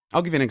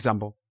 I'll give you an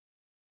example.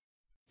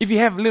 If you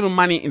have little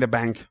money in the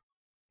bank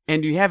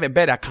and you have a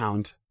bad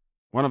account,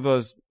 one of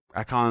those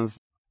accounts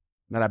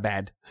that are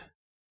bad,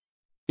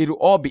 it will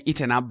all be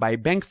eaten up by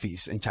bank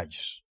fees and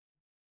charges.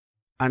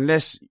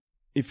 Unless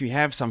if you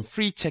have some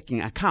free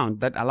checking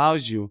account that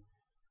allows you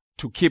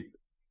to keep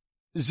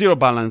zero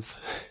balance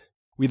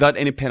without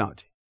any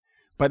penalty.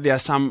 But there are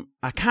some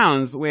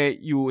accounts where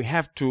you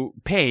have to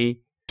pay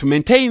to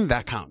maintain the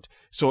account.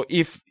 So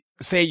if,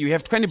 say, you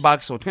have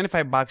 $20 or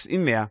 $25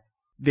 in there,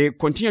 they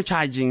continue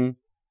charging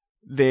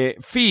the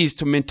fees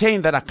to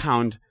maintain that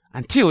account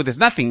until there's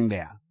nothing in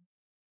there.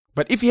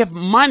 But if you have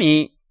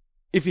money,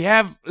 if you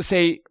have,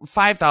 say,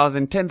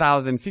 5,000,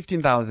 10,000,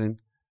 15,000,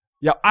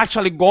 you're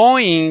actually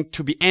going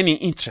to be earning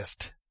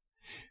interest.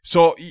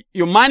 So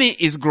your money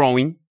is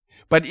growing.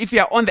 But if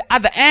you're on the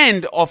other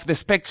end of the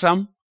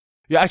spectrum,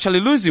 you're actually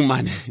losing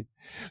money.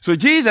 So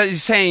Jesus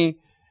is saying,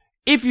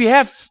 if you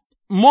have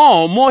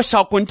more, more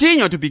shall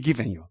continue to be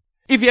given you.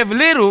 If you have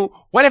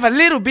little, whatever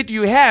little bit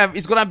you have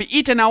is going to be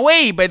eaten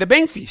away by the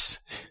bank fees.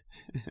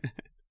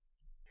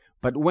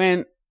 But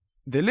when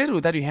the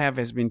little that you have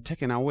has been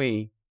taken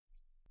away,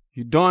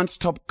 you don't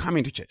stop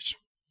coming to church.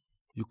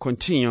 You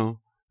continue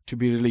to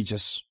be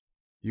religious.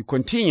 You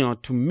continue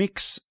to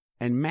mix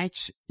and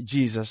match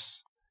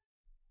Jesus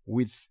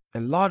with a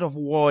lot of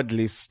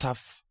worldly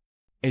stuff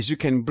as you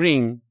can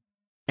bring,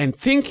 and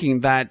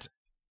thinking that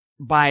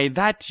by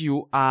that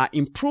you are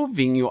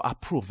improving your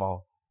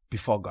approval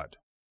before God.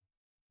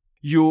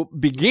 You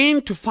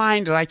begin to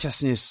find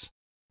righteousness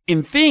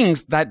in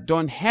things that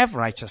don't have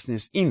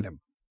righteousness in them.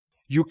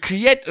 You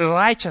create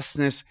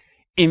righteousness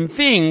in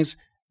things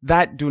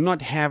that do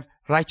not have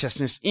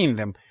righteousness in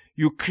them.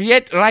 You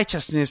create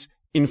righteousness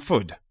in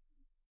food.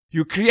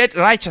 You create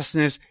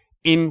righteousness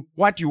in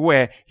what you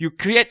wear. You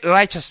create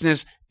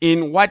righteousness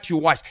in what you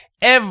watch.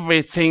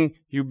 Everything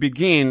you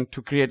begin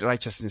to create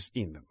righteousness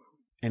in them.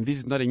 And this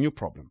is not a new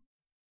problem.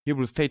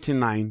 Hebrews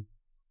 13:9,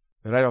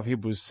 the writer of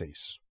Hebrews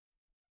says,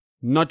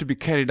 not to be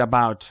carried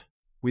about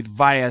with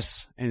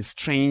various and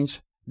strange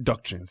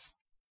doctrines.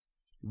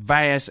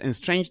 Various and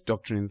strange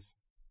doctrines.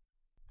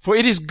 For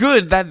it is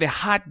good that the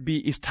heart be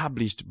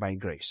established by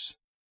grace.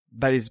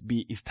 That is,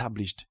 be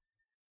established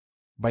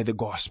by the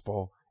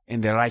gospel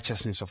and the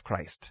righteousness of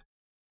Christ.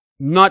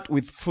 Not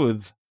with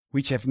foods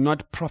which have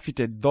not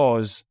profited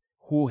those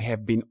who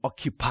have been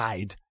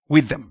occupied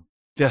with them.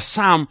 There are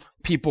some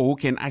people who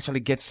can actually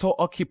get so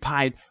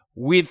occupied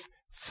with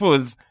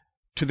foods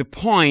to the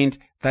point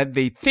that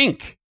they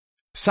think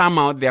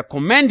somehow they are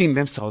commending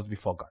themselves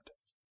before God.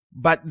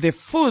 But the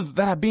foods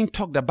that are being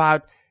talked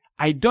about,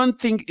 I don't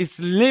think it's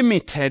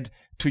limited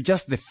to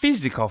just the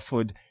physical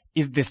food.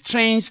 It's the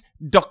strange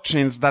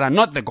doctrines that are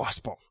not the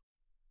gospel.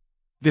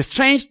 The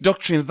strange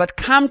doctrines that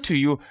come to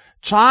you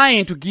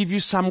trying to give you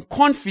some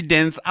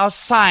confidence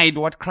outside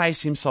what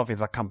Christ Himself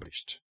has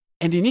accomplished.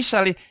 And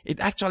initially, it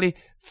actually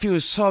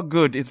feels so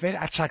good. It's very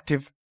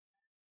attractive.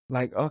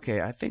 Like, okay,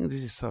 I think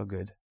this is so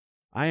good.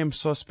 I am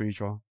so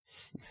spiritual.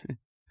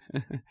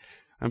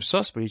 I'm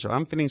so spiritual.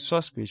 I'm feeling so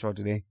spiritual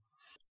today.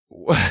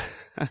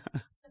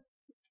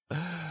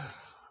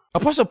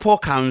 Apostle Paul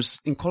comes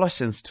in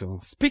Colossians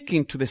 2,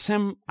 speaking to the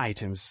same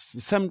items,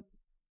 the same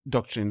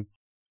doctrine.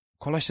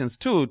 Colossians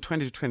 2,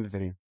 20 to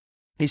 23.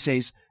 He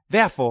says,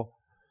 therefore,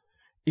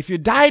 if you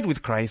died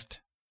with Christ,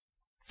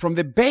 from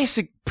the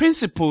basic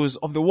principles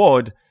of the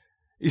world,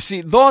 you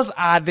see, those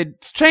are the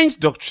strange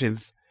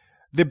doctrines,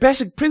 the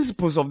basic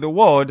principles of the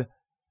world.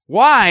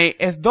 Why,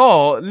 as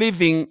though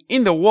living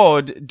in the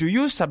world, do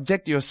you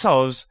subject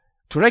yourselves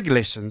to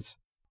regulations?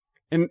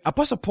 And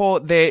Apostle Paul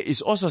there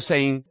is also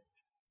saying,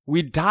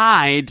 we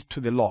died to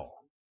the law.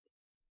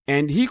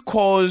 And he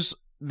calls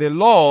the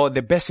law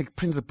the basic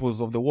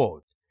principles of the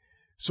world.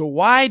 So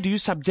why do you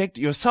subject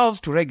yourselves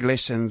to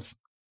regulations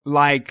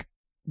like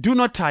do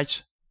not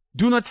touch,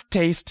 do not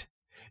taste,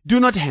 do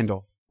not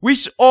handle,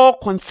 which all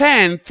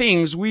concern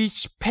things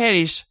which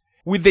perish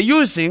with the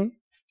using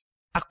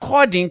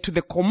according to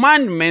the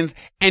commandments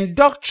and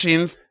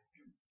doctrines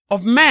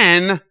of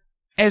man,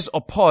 as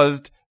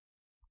opposed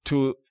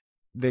to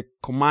the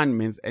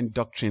commandments and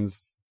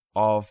doctrines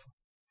of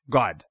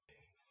God.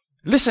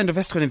 Listen to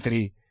verse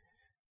 23.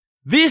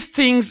 These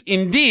things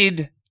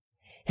indeed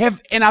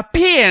have an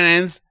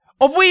appearance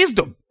of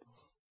wisdom.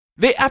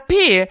 They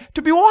appear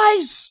to be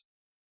wise.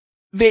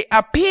 They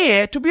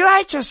appear to be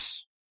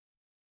righteous.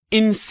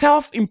 In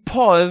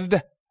self-imposed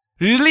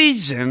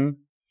religion,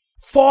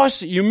 false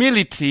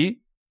humility,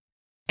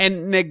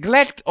 and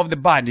neglect of the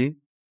body,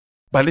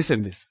 but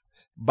listen to this,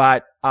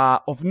 but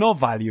are of no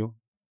value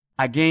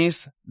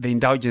against the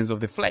indulgence of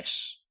the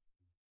flesh.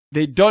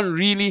 They don't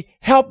really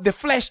help the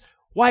flesh.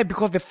 Why?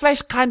 Because the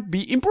flesh can't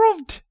be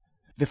improved.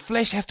 The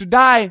flesh has to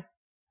die.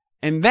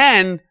 And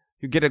then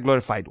you get a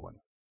glorified one.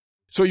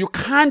 So you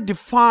can't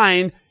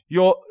define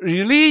your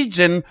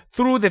religion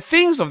through the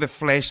things of the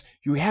flesh.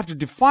 You have to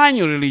define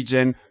your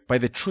religion by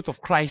the truth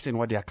of Christ and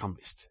what He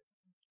accomplished.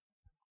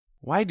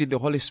 Why did the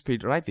Holy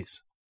Spirit write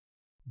this?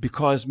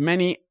 Because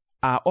many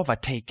are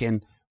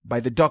overtaken by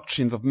the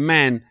doctrines of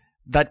men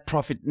that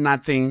profit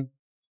nothing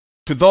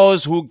to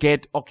those who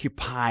get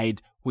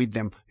occupied with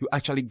them. You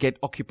actually get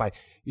occupied.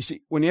 You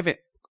see, when you have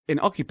an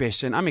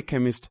occupation, I'm a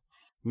chemist.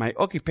 My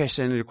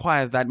occupation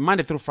requires that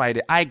Monday through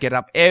Friday, I get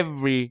up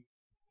every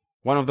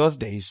one of those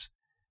days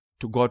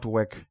to go to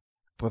work,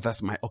 because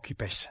that's my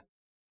occupation.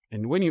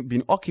 And when you've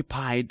been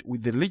occupied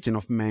with the religion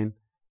of men,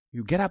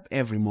 you get up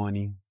every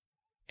morning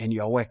and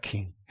you are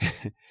working.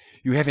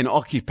 You have an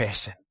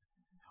occupation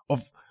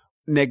of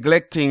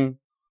neglecting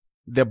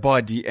the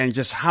body and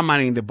just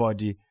hammering the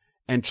body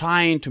and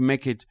trying to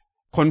make it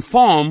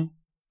conform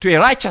to a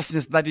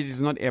righteousness that it is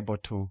not able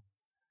to,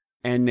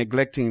 and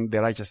neglecting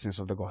the righteousness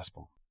of the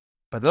gospel.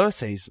 But the Lord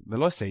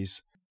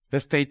says,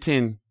 verse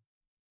 18,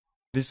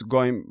 this is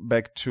going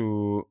back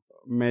to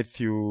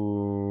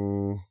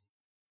Matthew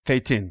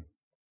 13.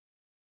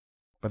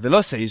 But the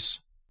Lord says,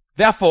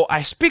 therefore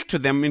I speak to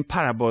them in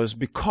parables,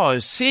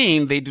 because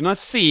seeing they do not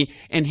see,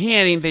 and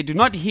hearing they do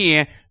not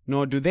hear,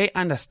 nor do they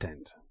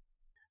understand.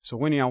 So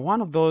when you are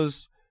one of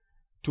those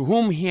to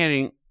whom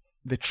hearing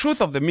the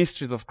truth of the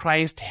mysteries of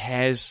Christ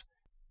has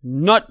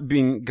not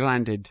been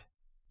granted,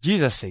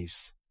 Jesus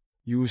says,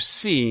 you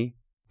see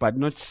but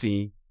not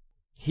see,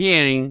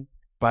 hearing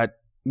but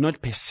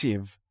not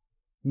perceive,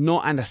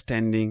 no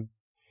understanding.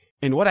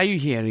 And what are you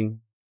hearing?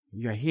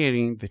 You are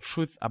hearing the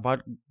truth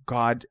about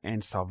God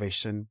and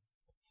salvation,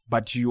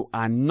 but you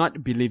are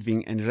not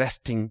believing and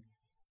resting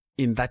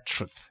in that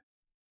truth.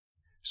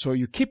 So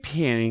you keep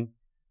hearing,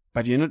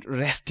 but you're not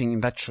resting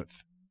in that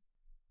truth.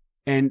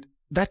 And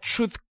that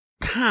truth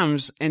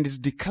comes and is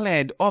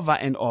declared over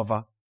and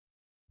over,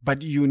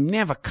 but you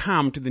never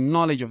come to the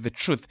knowledge of the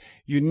truth.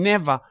 You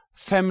never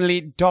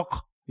firmly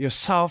dock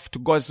yourself to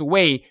God's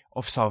way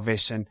of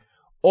salvation,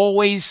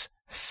 always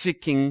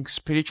seeking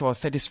spiritual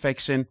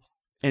satisfaction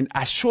and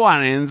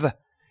assurance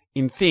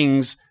in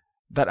things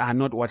that are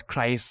not what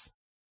Christ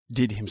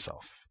did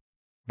Himself.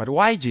 But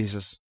why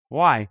Jesus?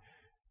 Why?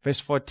 Verse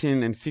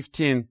 14 and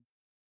 15.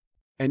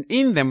 And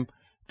in them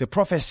the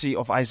prophecy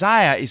of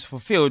Isaiah is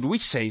fulfilled,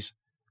 which says,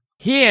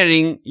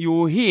 hearing you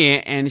will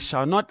hear and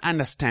shall not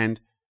understand,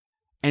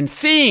 and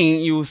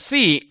seeing you will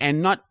see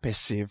and not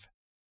perceive.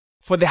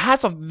 For the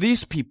hearts of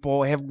these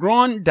people have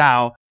grown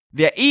dull,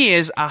 their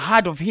ears are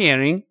hard of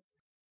hearing,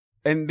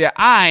 and their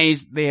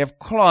eyes they have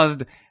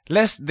closed,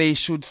 lest they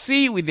should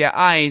see with their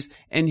eyes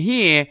and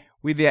hear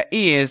with their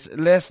ears,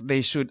 lest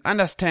they should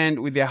understand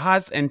with their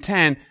hearts and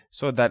turn,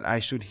 so that I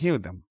should heal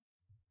them.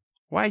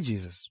 Why,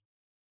 Jesus?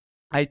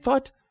 I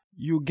thought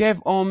you gave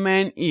all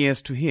men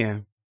ears to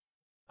hear.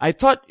 I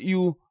thought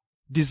you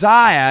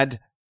desired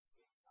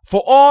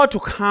for all to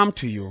come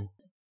to you.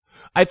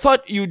 I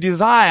thought you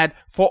desired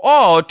for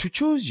all to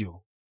choose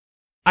you.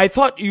 I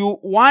thought you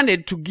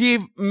wanted to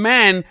give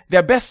men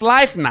their best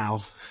life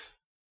now.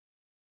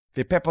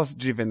 The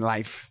purpose-driven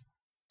life.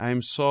 I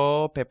am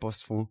so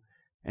purposeful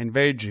and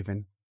very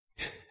driven.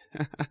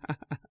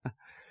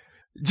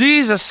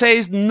 Jesus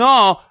says,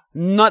 no,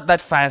 not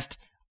that fast.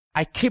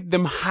 I keep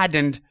them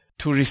hardened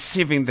to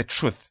receiving the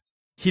truth.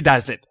 He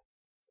does it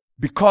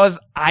because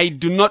I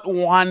do not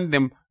want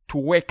them to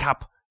wake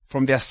up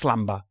from their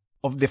slumber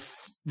of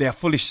their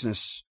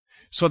foolishness,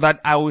 so that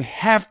I will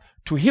have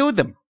to heal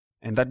them,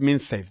 and that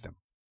means save them.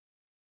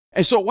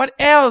 And so what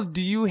else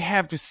do you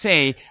have to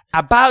say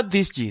about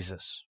this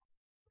Jesus?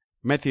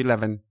 Matthew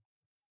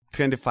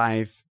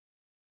 11:25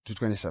 to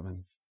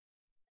 27.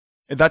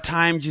 At that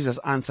time, Jesus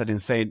answered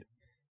and said,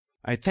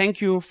 I thank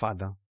you,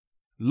 Father,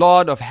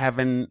 Lord of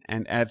heaven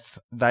and earth,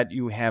 that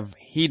you have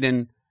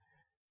hidden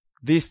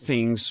these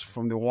things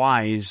from the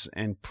wise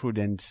and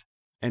prudent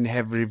and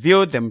have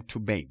revealed them to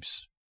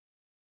babes.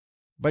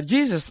 But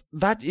Jesus,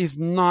 that is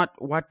not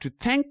what to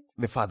thank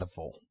the Father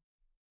for.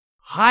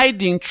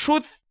 Hiding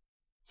truth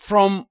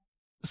from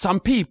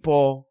some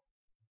people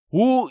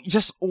who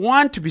just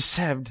want to be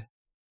saved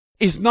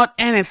is not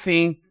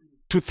anything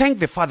to thank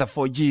the Father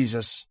for,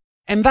 Jesus.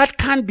 And that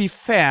can't be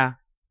fair.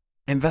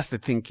 And that's the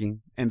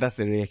thinking, and that's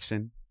the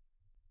reaction.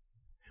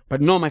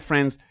 But no, my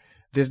friends,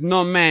 there's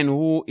no man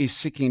who is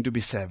seeking to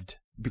be saved.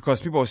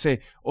 Because people will say,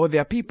 oh,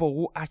 there are people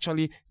who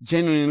actually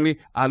genuinely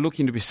are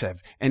looking to be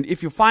saved. And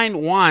if you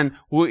find one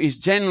who is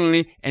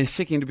genuinely and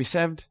seeking to be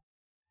saved,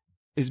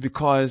 it's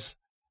because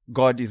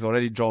God is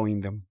already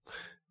drawing them.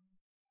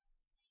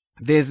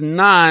 There's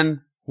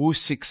none who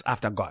seeks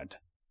after God.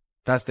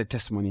 That's the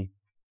testimony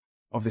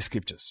of the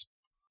scriptures.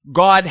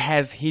 God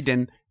has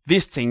hidden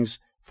these things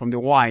from the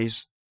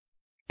wise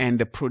and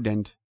the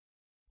prudent.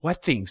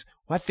 What things?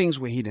 What things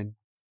were hidden?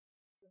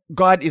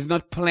 God is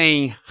not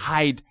playing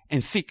hide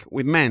and seek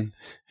with men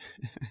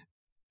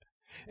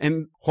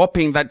and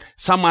hoping that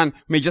someone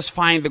may just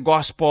find the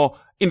gospel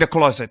in the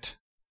closet.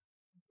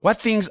 What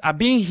things are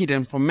being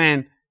hidden from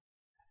men?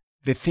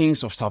 The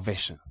things of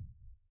salvation.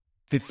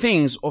 The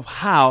things of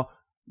how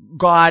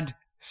God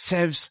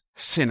saves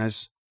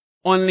sinners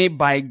only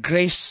by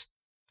grace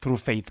through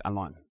faith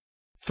alone,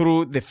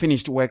 through the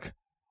finished work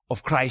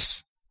of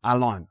Christ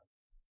alone.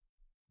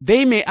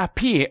 They may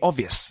appear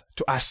obvious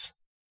to us,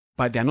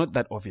 but they are not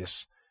that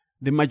obvious.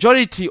 The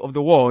majority of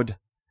the world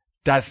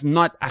does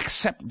not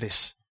accept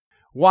this.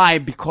 Why?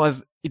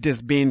 Because it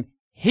has been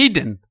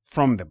hidden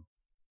from them.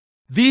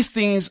 These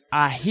things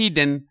are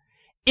hidden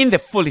in the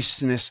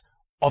foolishness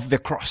of the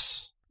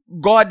cross.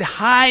 God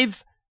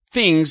hides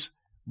things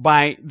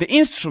by the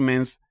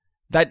instruments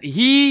that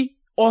He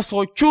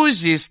also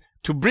chooses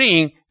to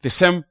bring the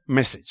same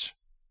message.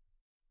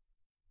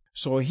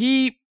 So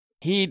He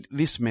hid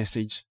this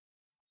message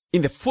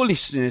in the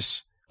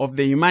foolishness of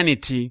the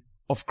humanity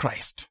of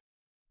Christ.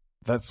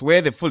 That's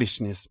where the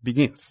foolishness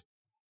begins.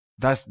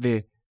 That's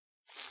the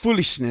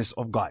foolishness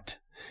of God.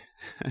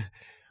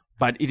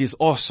 But it is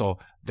also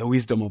the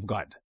wisdom of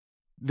God.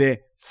 The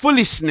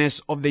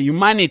foolishness of the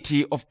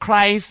humanity of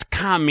Christ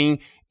coming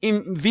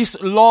in this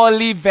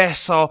lowly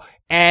vessel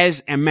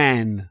as a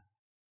man.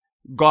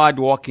 God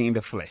walking in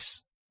the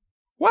flesh.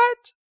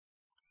 What?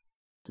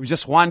 With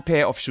just one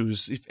pair of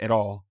shoes, if at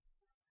all.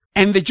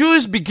 And the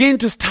Jews begin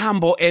to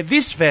stumble at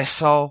this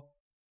vessel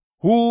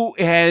who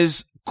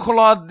has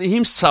clothed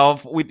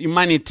himself with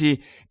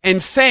humanity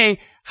and say,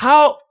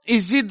 how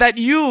is it that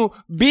you,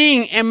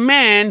 being a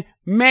man,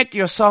 make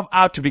yourself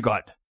out to be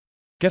God?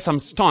 Get some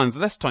stones,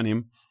 let's stone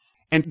him,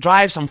 and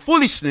drive some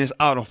foolishness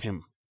out of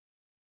him.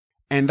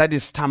 And that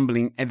is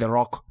stumbling at the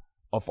rock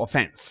of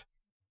offense.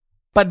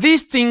 But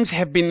these things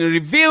have been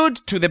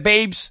revealed to the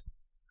babes.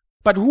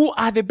 But who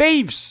are the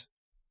babes?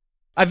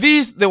 Are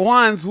these the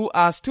ones who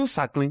are still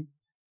suckling?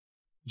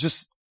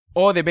 Just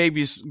all the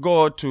babies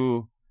go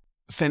to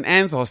St.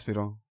 Anne's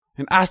Hospital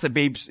and ask the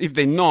babes if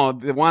they know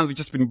the ones who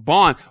just been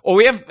born. Or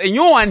we have a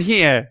new one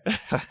here.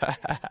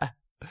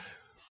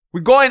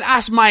 We go and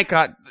ask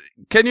Micah,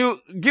 can you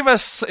give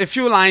us a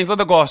few lines of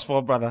the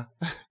gospel, brother?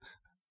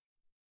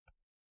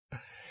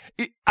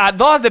 Are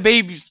those the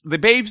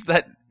babes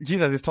that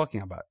Jesus is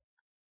talking about?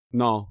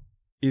 No.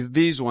 It's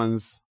these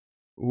ones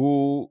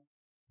who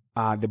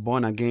are the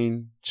born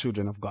again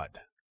children of God.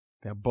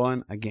 They are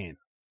born again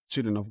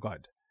children of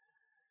God.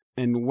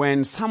 And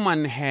when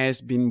someone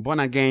has been born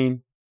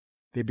again,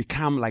 they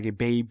become like a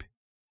babe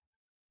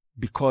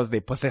because they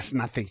possess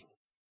nothing.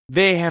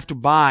 They have to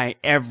buy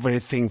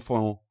everything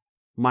for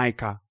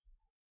Micah.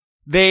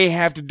 They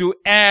have to do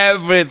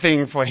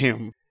everything for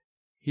him.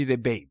 He's a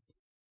babe.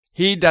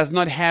 He does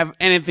not have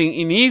anything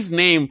in his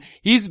name.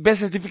 His birth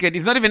certificate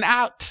is not even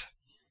out.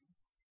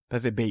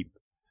 That's a babe.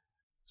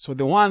 So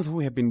the ones who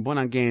have been born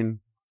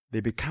again,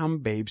 they become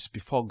babes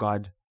before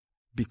God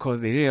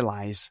because they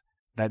realize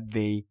that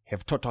they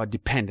have total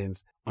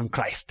dependence on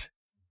Christ.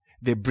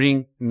 They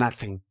bring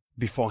nothing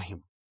before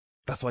Him.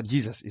 That's what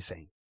Jesus is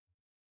saying.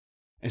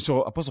 And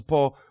so Apostle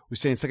Paul will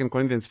say in 2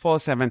 Corinthians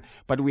 4:7,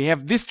 but we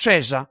have this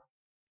treasure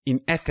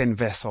in earthen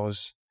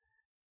vessels,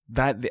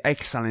 that the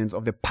excellence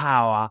of the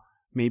power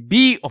may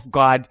be of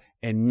God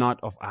and not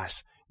of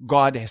us.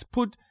 God has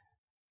put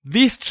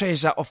this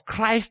treasure of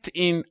Christ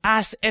in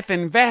us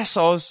earthen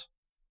vessels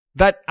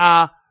that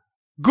are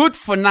good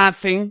for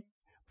nothing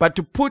but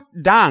to put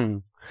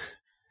down.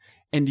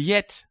 And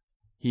yet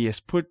He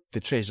has put the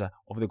treasure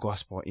of the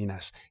gospel in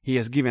us. He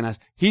has given us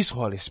His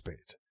Holy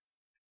Spirit.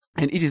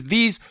 And it is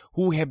these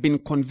who have been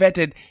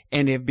converted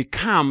and have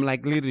become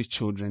like little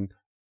children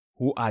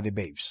who are the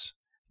babes,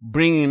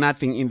 bringing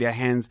nothing in their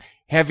hands,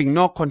 having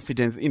no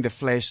confidence in the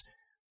flesh.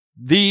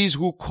 These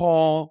who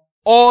call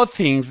all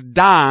things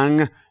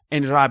dung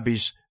and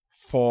rubbish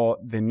for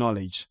the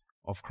knowledge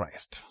of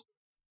Christ.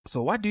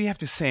 So what do you have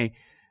to say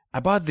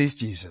about this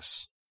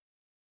Jesus?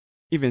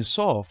 Even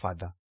so,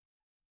 Father,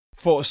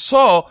 for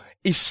so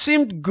it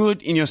seemed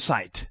good in your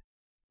sight.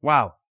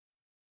 Wow.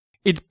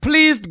 It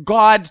pleased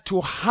God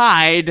to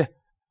hide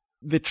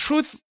the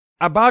truth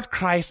about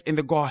Christ in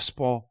the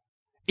gospel.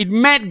 It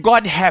made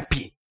God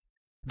happy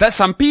that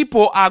some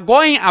people are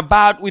going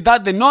about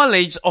without the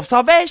knowledge of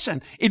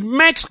salvation. It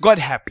makes God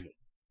happy.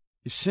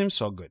 It seems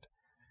so good.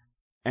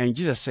 And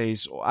Jesus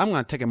says, I'm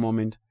going to take a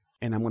moment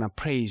and I'm going to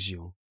praise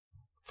you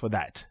for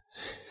that.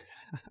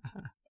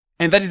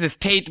 And that is a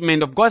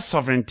statement of God's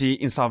sovereignty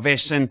in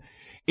salvation.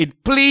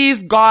 It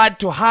pleased God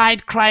to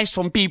hide Christ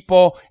from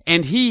people,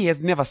 and He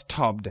has never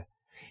stopped.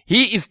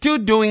 He is still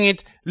doing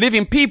it,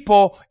 leaving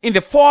people in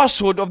the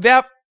falsehood of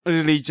their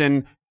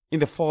religion,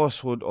 in the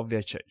falsehood of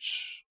their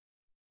church.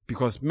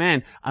 Because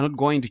men are not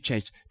going to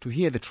church to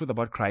hear the truth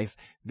about Christ.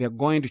 They are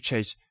going to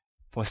church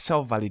for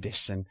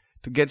self-validation,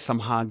 to get some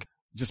hug,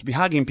 just be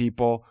hugging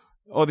people,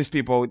 all these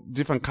people,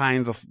 different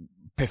kinds of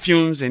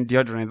perfumes and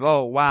deodorants.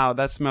 Oh, wow,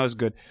 that smells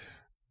good.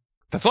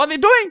 That's what they're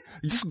doing.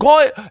 You just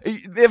go,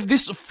 they have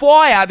this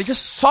foyer, there's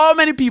just so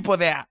many people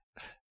there.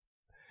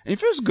 And it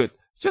feels good.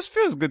 It just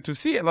feels good to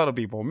see a lot of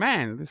people.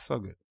 Man, this is so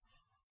good.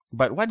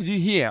 But what did you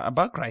hear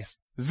about Christ?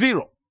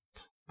 Zero.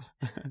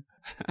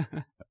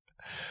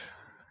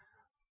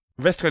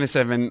 Verse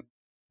 27,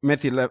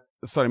 Matthew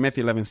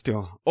 11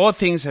 still. All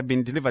things have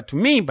been delivered to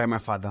me by my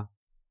Father.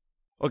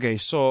 Okay,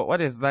 so what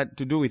has that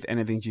to do with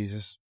anything,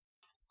 Jesus?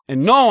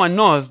 And no one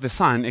knows the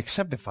Son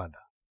except the Father.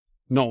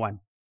 No one.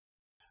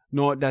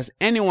 Nor does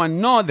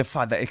anyone know the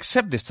Father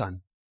except the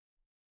Son,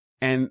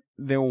 and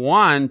the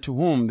one to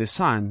whom the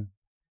Son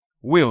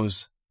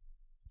wills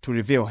to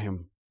reveal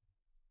Him.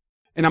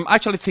 And I'm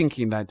actually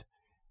thinking that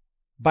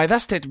by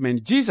that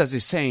statement, Jesus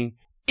is saying,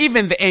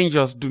 even the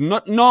angels do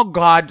not know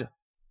God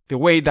the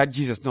way that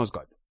Jesus knows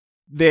God.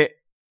 The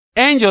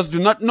angels do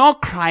not know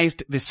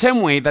Christ the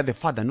same way that the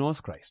Father knows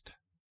Christ.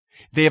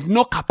 They have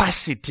no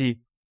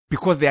capacity,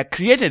 because they are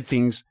created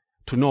things,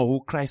 to know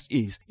who Christ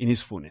is in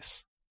His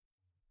fullness.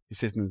 He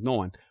says there's no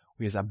one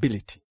who has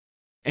ability.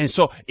 And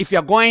so if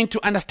you're going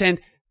to understand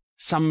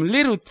some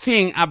little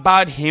thing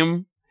about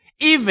Him,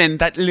 even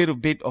that little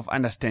bit of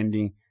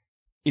understanding,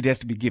 it has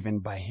to be given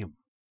by Him.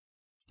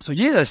 So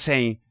Jesus is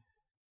saying,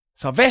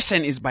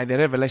 salvation is by the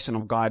revelation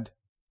of God.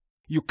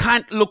 You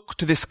can't look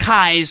to the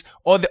skies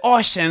or the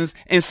oceans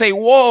and say,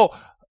 whoa,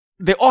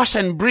 the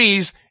ocean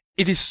breeze,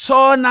 it is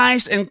so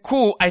nice and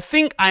cool. I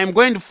think I am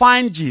going to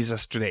find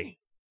Jesus today.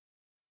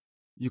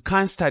 You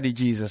can't study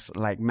Jesus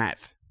like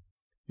math.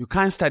 You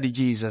can't study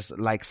Jesus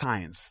like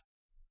science.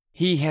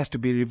 He has to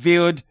be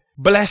revealed.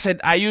 Blessed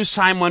are you,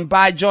 Simon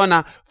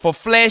Bar-Jonah, for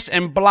flesh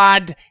and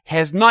blood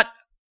has not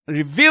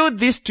revealed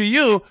this to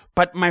you,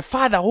 but my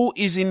Father who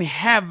is in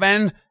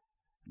heaven.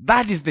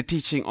 That is the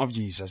teaching of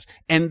Jesus.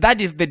 And that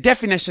is the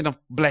definition of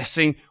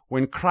blessing,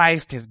 when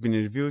Christ has been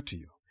revealed to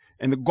you.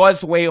 And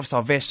God's way of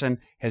salvation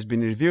has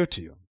been revealed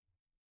to you.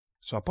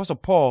 So Apostle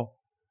Paul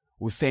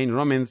will say in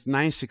Romans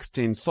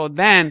 9:16, so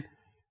then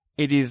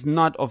it is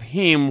not of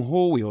him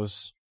who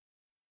wills,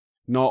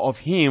 nor of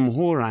him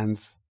who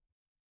runs,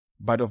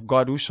 but of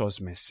God who shows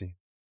mercy.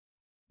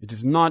 It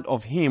is not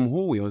of him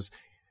who wills.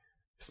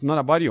 It's not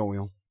about your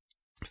will.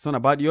 It's not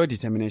about your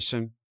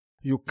determination.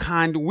 You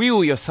can't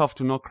will yourself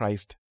to know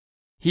Christ.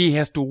 He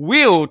has to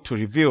will to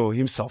reveal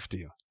Himself to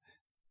you.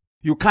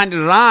 You can't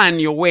run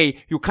your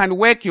way. You can't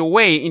work your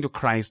way into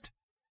Christ.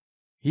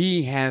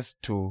 He has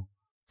to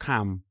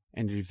come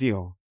and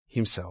reveal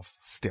Himself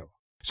still.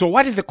 So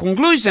what is the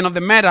conclusion of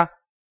the matter?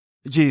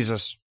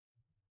 Jesus,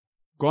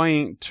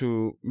 going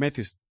to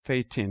Matthew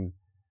 13,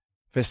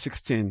 verse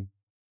 16.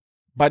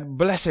 But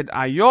blessed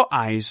are your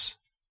eyes,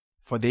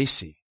 for they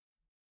see,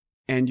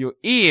 and your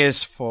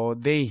ears, for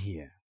they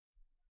hear.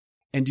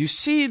 And you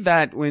see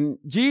that when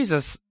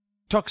Jesus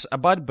talks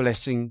about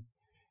blessing,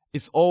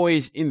 it's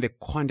always in the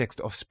context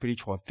of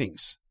spiritual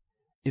things.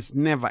 It's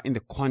never in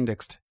the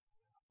context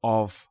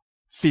of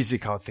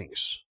physical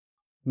things.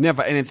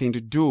 Never anything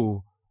to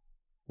do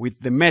with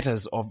the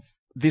matters of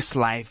this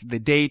life, the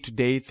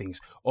day-to-day things.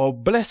 Or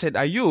blessed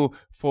are you,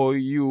 for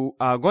you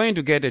are going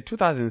to get a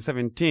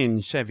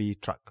 2017 Chevy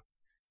truck.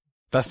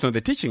 That's not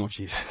the teaching of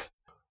Jesus.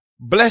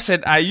 Blessed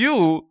are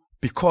you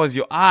because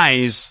your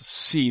eyes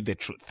see the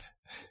truth.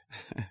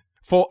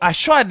 For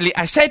assuredly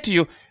I say to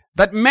you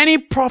that many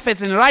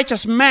prophets and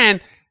righteous men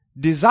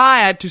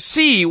desired to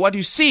see what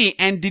you see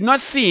and did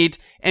not see it,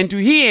 and to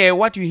hear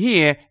what you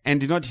hear and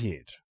did not hear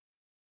it.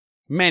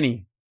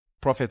 Many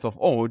prophets of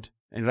old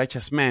and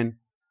righteous men,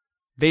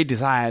 they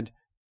desired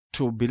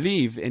to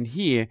believe and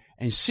hear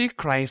and see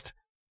Christ,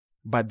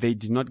 but they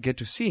did not get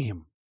to see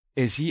Him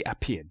as He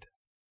appeared.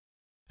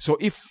 So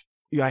if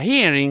you are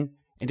hearing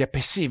and you're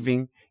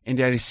perceiving and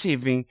you're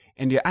receiving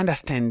and you're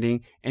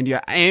understanding and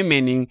you're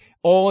amening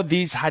all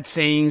these hard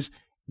sayings.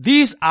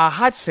 These are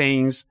hard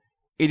sayings.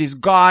 It is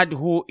God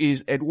who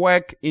is at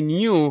work in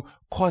you,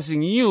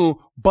 causing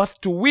you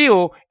both to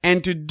will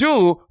and to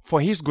do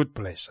for His good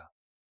pleasure.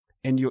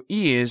 And your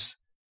ears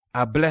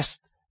are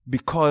blessed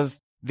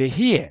because they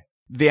hear.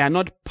 They are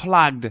not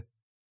plugged.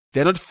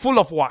 They're not full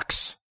of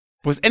wax.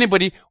 Because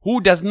anybody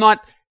who does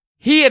not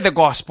hear the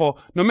gospel,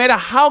 no matter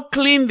how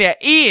clean their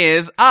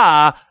ears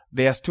are,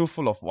 they are still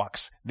full of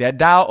wax. They are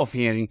dull of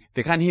hearing.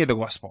 They can't hear the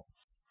gospel.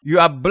 You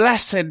are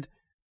blessed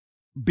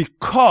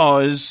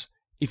because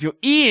if your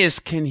ears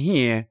can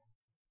hear,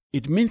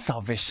 it means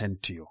salvation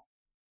to you.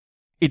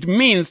 It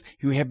means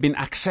you have been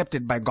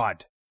accepted by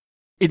God.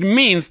 It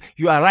means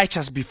you are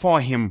righteous before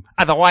Him.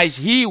 Otherwise,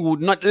 He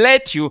would not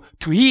let you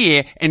to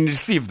hear and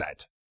receive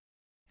that.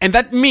 And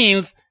that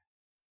means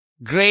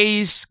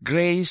grace,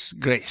 grace,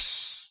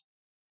 grace.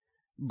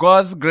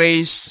 God's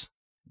grace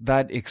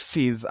that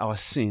exceeds our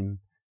sin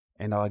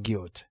and our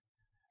guilt.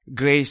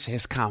 Grace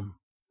has come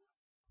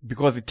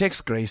because it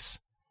takes grace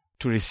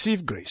to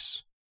receive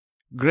grace.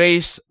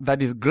 Grace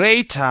that is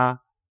greater,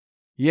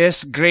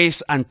 yes,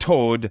 grace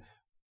untold,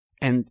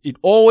 and it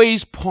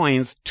always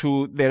points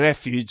to the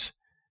refuge,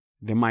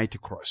 the mighty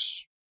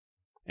cross.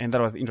 And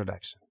that was the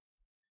introduction.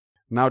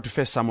 Now to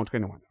 1 Samuel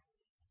 21.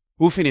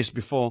 We'll finish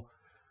before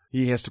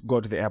he has to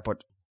go to the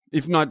airport.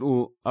 If not,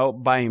 I'll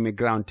buy him a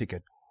ground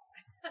ticket.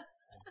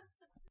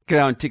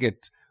 Ground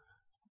ticket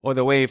all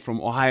the way from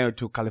Ohio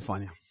to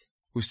California.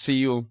 We'll see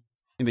you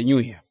in the new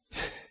year.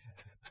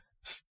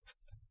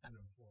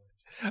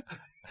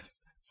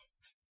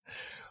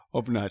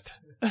 Hope not.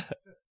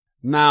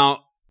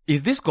 Now,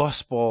 is this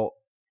gospel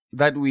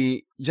that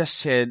we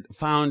just shared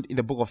found in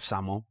the book of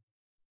Samuel,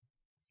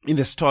 in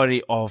the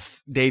story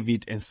of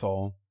David and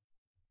Saul?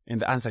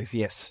 And the answer is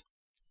yes.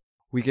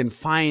 We can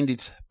find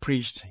it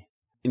preached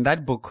in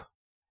that book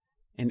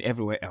and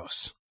everywhere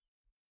else.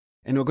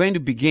 And we're going to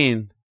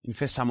begin in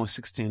 1 Samuel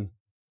 16.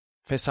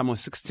 1 Samuel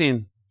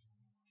 16,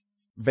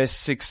 verse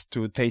 6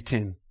 to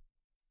 13.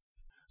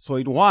 So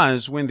it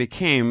was when they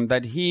came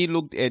that he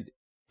looked at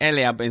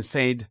Eliab and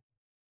said,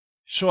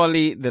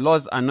 "Surely the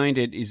Lord's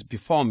anointed is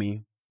before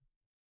me."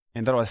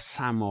 And that was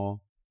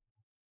Samuel.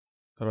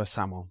 That was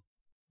Samuel.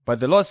 But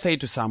the Lord said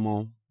to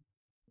Samuel,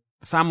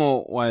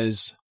 Samuel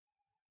was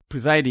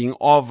presiding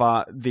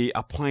over the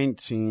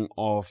appointing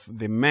of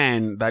the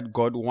man that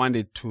God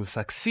wanted to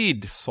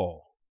succeed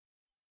Saul.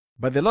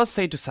 But the Lord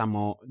said to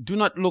Samuel, "Do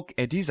not look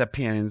at his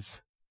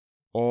appearance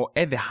or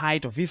at the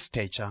height of his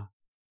stature,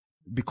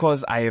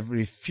 because I have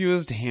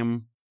refused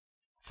him.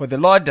 For the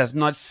Lord does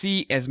not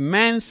see as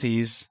man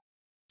sees,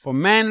 for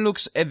man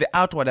looks at the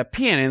outward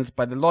appearance,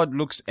 but the Lord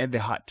looks at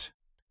the heart."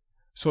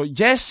 So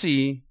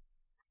Jesse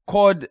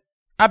called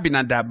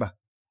Abinadab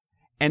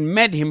and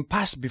made him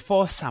pass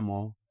before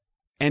Samuel.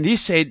 And he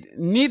said,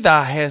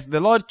 "Neither has the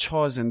Lord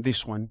chosen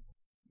this one."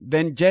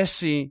 Then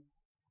Jesse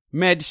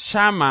made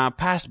Shammah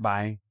pass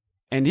by,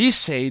 and he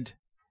said,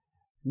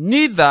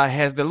 "Neither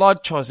has the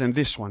Lord chosen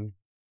this one."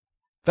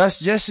 Thus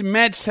Jesse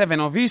made 7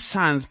 of his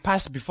sons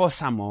pass before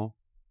Samuel.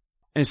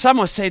 And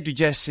Samuel said to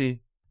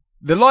Jesse,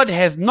 "The Lord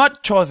has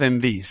not chosen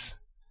these."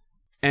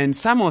 And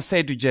Samuel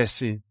said to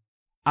Jesse,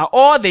 "Are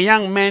all the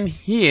young men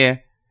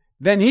here?"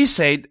 Then he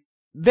said,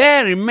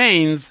 "There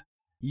remains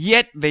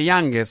yet the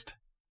youngest,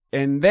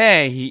 and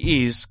there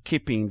he is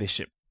keeping the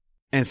sheep."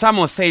 And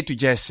Samuel said to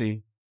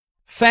Jesse,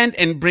 "Send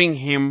and bring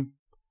him,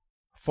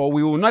 for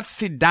we will not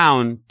sit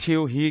down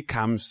till he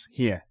comes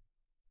here."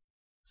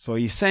 So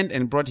he sent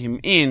and brought him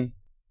in.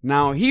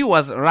 Now he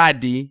was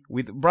ruddy,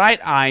 with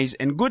bright eyes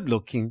and good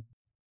looking.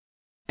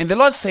 And the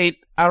Lord said,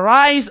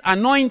 "Arise,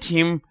 anoint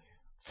him,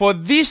 for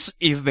this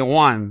is the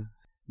one."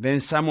 Then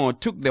Samuel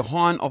took the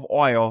horn of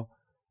oil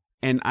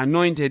and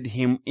anointed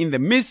him in the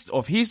midst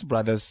of his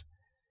brothers.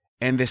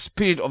 And the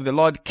Spirit of the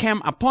Lord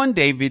came upon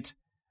David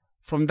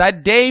from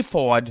that day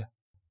forward.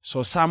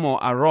 So Samuel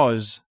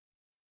arose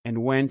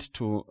and went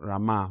to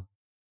Ramah.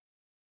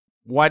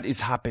 What is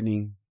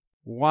happening?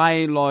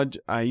 Why, Lord,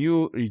 are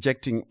you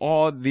rejecting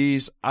all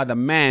these other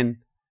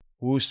men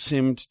who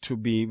seemed to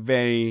be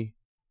very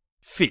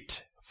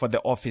fit for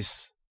the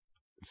office,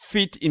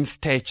 fit in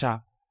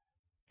stature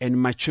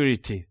and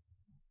maturity,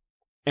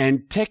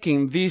 and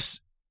taking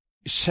this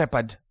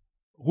shepherd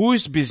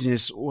whose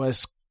business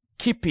was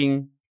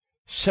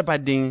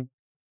shepherding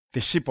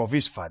the sheep of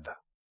his father?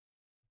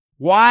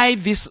 Why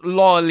this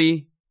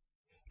lowly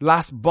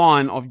last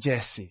born of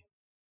Jesse?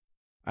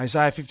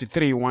 Isaiah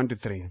 53,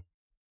 1-3.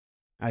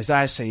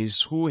 Isaiah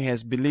says, "Who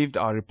has believed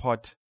our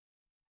report?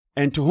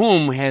 And to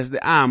whom has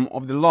the arm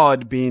of the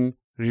Lord been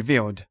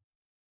revealed?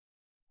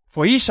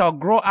 For he shall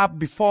grow up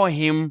before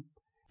him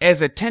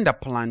as a tender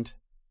plant,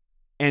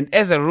 and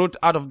as a root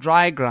out of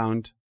dry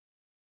ground.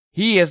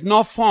 He has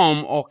no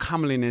form or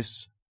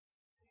comeliness,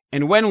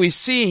 and when we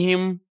see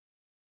him,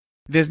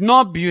 there's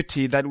no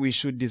beauty that we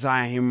should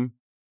desire him."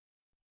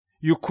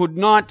 You could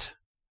not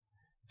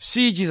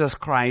see Jesus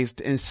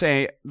Christ and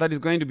say, "That is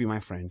going to be my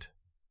friend."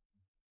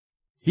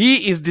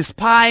 He is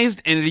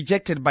despised and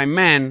rejected by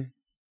men,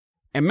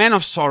 a man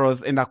of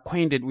sorrows and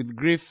acquainted with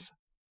grief.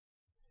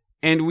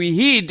 And we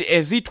hid,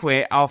 as it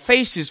were, our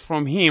faces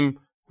from him.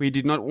 We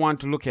did not want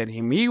to look at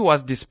him. He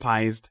was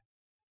despised,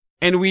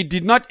 and we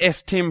did not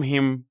esteem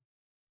him.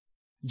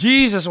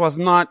 Jesus was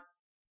not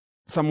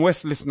some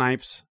Wesley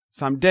Snipes,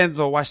 some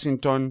Denzel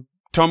Washington,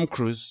 Tom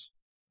Cruise.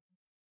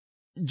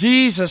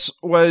 Jesus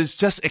was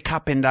just a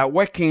carpenter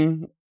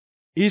working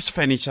his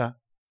furniture.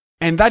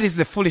 And that is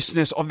the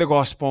foolishness of the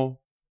gospel.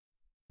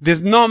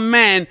 There's no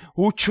man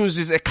who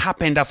chooses a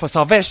carpenter for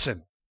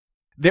salvation.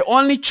 They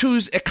only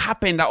choose a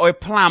carpenter or a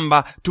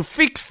plumber to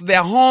fix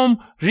their home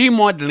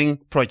remodeling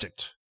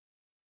project.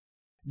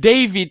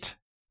 David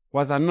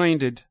was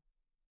anointed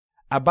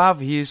above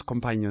his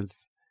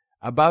companions,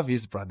 above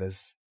his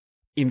brothers,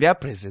 in their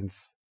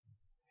presence.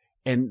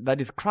 And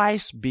that is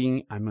Christ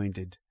being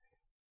anointed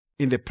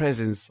in the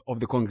presence of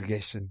the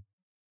congregation.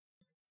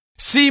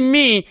 See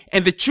me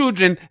and the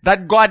children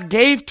that God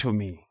gave to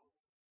me.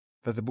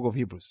 That's the book of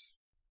Hebrews.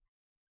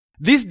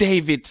 This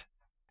David,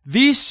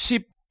 this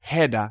sheep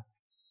herder,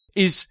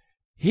 is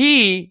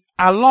he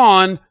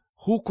alone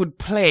who could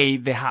play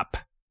the harp.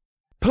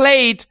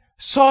 Play it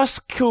so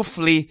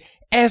skillfully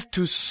as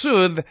to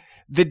soothe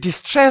the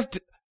distressed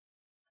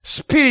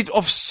spirit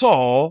of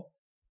Saul,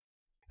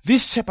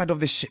 this shepherd of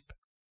the sheep.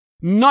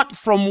 Not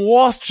from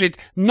Wall Street,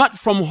 not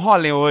from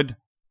Hollywood.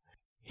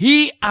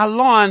 He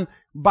alone,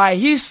 by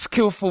his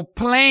skillful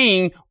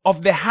playing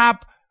of the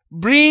harp,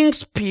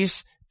 brings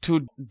peace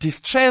to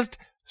distressed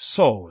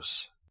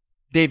souls.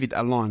 David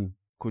alone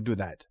could do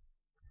that.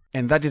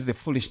 And that is the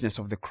foolishness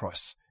of the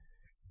cross.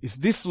 It's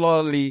this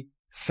lowly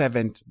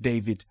servant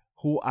David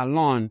who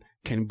alone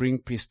can bring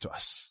peace to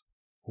us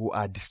who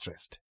are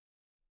distressed.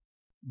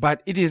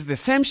 But it is the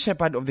same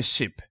shepherd of the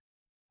sheep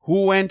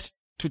who went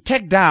to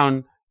take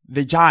down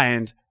the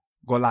giant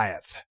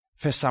Goliath.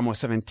 1 Samuel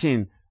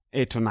 17,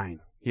 8-9.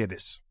 Hear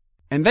this.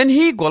 And then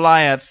he,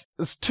 Goliath,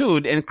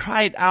 stood and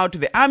cried out to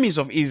the armies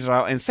of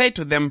Israel and said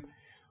to them,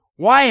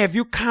 why have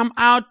you come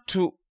out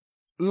to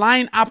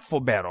line up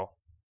for battle?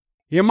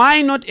 Am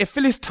I not a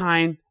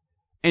Philistine?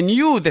 And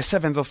you, the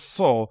servants of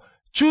Saul,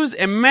 choose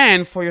a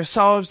man for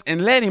yourselves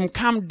and let him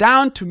come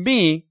down to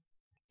me.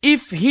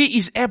 If he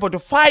is able to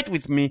fight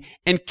with me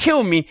and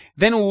kill me,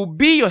 then we will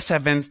be your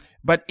servants.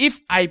 But if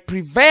I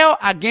prevail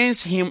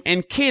against him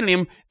and kill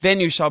him, then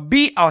you shall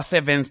be our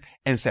servants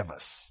and serve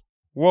us.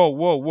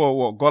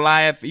 Whoa.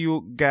 Goliath,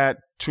 you got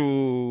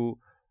to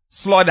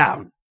slow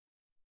down.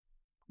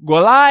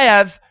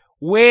 Goliath,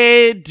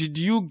 where did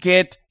you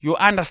get your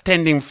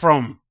understanding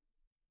from?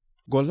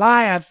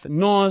 Goliath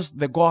knows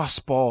the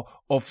gospel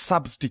of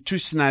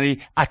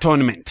substitutionary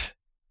atonement.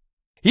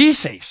 He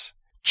says,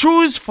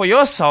 choose for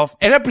yourself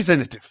a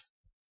representative,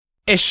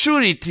 a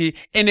surety,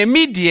 and a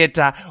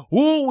mediator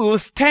who will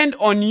stand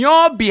on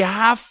your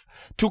behalf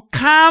to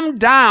come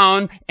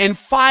down and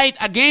fight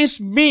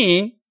against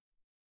me,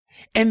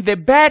 and the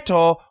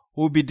battle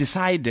will be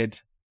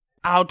decided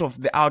out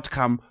of the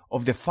outcome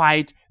of the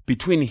fight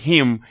between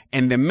him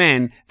and the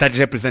men that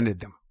represented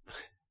them.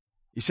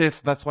 He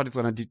says that's what is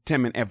going to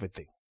determine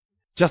everything.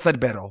 Just that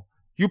battle.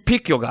 You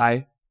pick your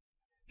guy,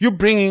 you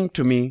bring him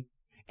to me,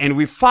 and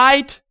we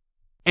fight,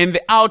 and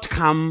the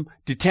outcome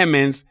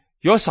determines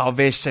your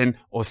salvation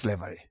or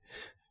slavery.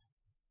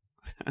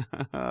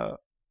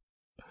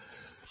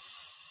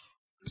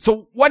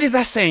 So what is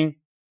that saying?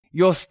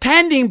 Your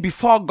standing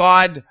before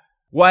God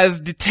was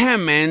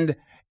determined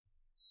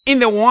in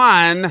the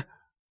one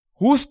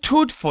who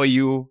stood for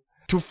you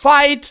to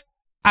fight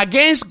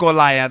against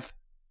Goliath,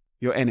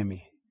 your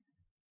enemy.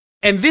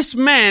 And this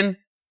man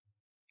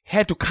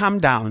had to come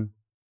down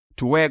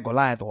to where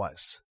Goliath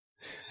was.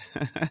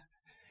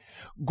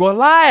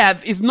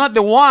 Goliath is not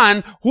the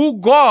one who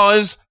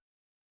goes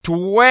to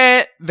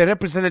where the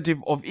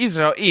representative of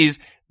Israel is.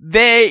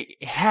 They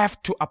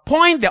have to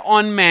appoint their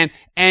own man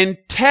and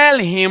tell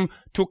him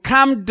to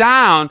come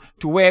down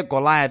to where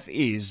Goliath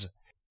is.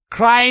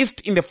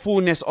 Christ, in the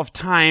fullness of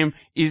time,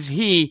 is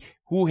he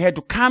who had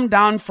to come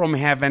down from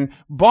heaven,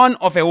 born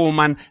of a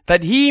woman,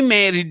 that he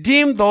may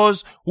redeem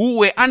those who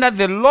were under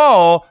the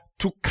law,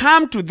 to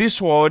come to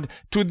this world,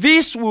 to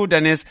this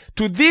wilderness,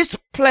 to this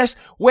place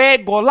where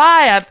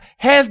Goliath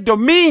has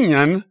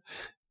dominion,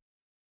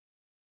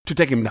 to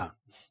take him down.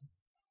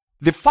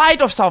 The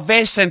fight of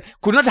salvation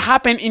could not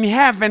happen in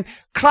heaven.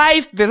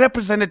 Christ, the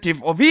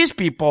representative of his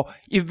people,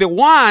 is the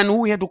one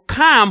who had to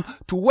come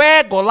to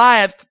where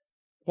Goliath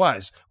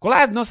was.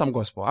 Goliath knows some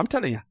gospel, I'm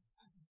telling you.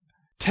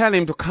 Tell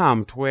him to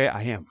come to where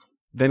I am.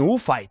 Then we'll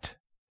fight.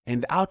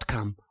 And the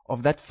outcome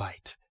of that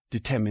fight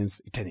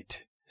determines eternity.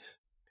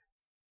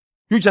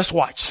 You just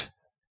watch.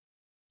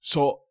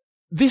 So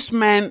this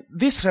man,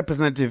 this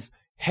representative,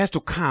 has to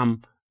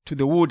come to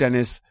the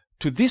wilderness,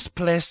 to this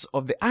place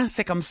of the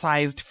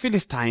uncircumcised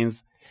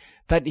Philistines,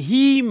 that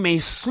he may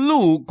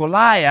slew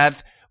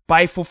Goliath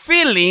by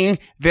fulfilling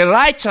the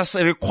righteous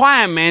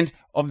requirement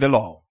of the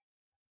law.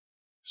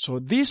 So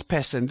this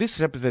person, this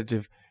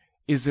representative,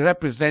 is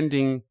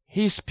representing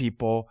his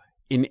people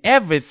in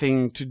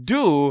everything to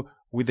do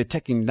with the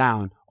taking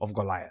down of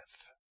Goliath.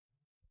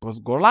 Because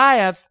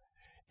Goliath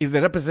is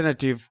the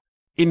representative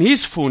in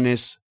his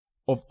fullness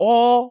of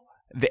all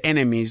the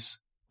enemies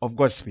of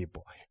God's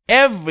people.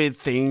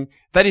 Everything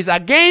that is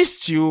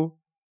against you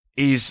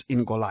is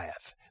in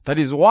Goliath. That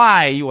is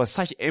why he was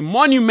such a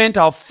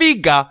monumental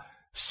figure,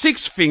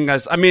 6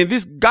 fingers. I mean,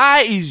 this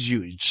guy is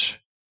huge.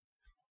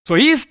 So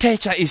his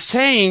stature is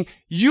saying,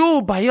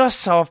 you by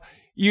yourself,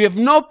 you have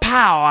no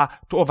power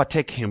to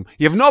overtake him.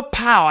 You have no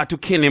power to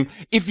kill him.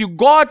 If you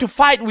go to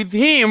fight with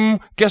him,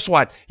 guess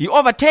what? He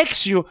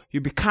overtakes you,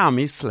 you become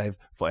his slave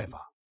forever.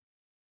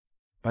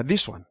 But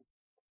this one,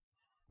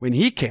 when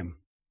he came,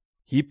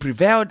 he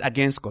prevailed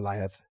against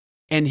Goliath,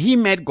 and he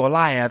made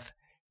Goliath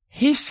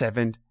his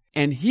servant,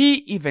 and he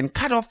even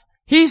cut off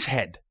his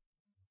head.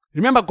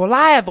 Remember,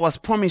 Goliath was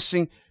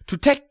promising to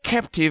take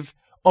captive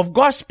of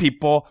God's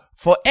people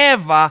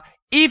forever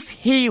if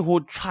he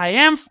would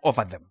triumph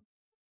over them.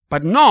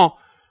 But no,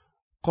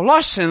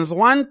 Colossians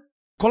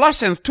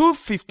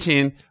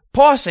 2:15,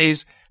 Paul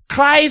says,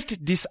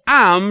 Christ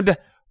disarmed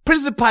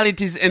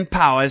principalities and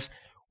powers.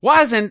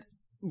 Wasn't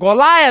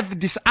Goliath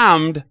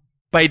disarmed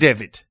by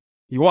David?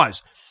 He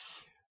was.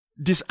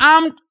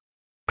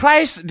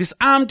 Christ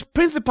disarmed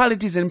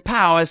principalities and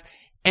powers,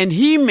 and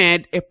he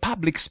made a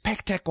public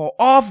spectacle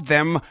of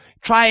them,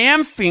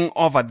 triumphing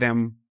over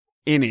them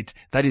in it.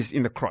 That is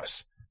in the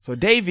cross. So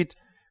David,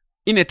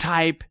 in a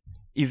type,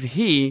 is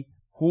he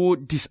who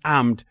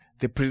disarmed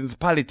the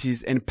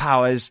principalities and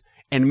powers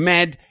and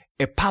made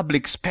a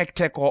public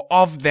spectacle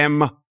of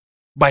them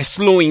by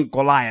slewing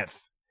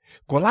Goliath.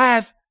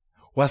 Goliath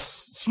was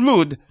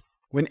slewed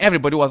when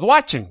everybody was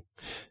watching.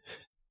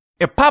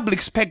 A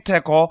public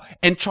spectacle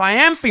and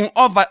triumphing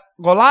over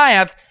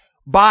Goliath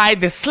by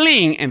the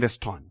sling and the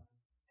stone.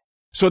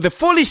 So the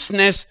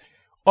foolishness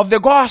of the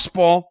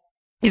gospel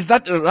is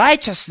that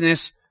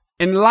righteousness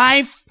and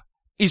life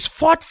is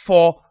fought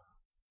for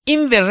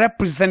in the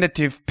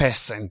representative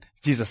person,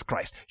 Jesus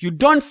Christ. You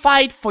don't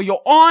fight for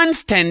your own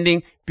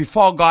standing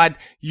before God.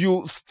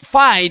 You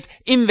fight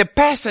in the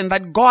person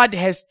that God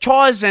has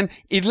chosen,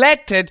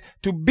 elected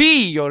to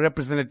be your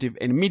representative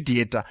and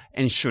mediator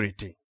and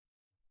surety.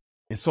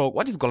 And so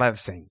what is Goliath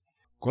saying?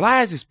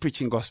 Goliath is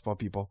preaching gospel,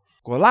 people.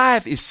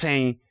 Goliath is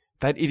saying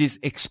that it is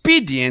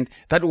expedient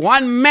that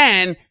one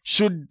man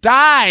should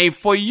die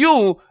for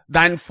you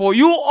than for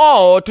you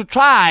all to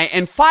try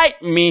and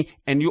fight me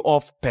and you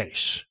all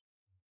perish.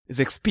 It's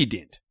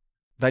expedient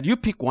that you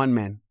pick one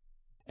man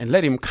and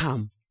let him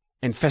come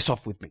and face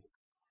off with me.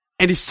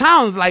 And it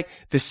sounds like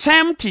the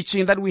same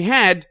teaching that we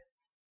had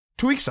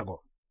 2 weeks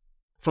ago.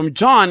 From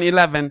John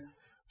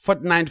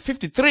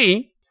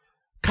 11:49-53,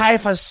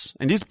 Caiaphas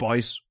and his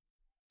boys,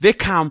 they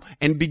come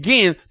and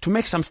begin to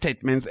make some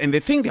statements and they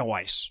think they're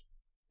wise.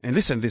 And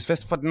listen to this,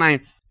 verse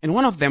 49. And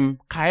one of them,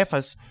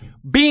 Caiaphas,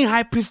 being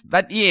high priest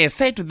that year,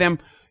 said to them,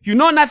 you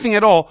know nothing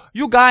at all.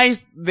 You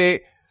guys,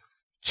 the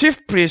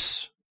chief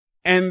priests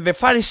and the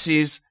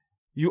Pharisees,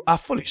 you are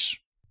foolish.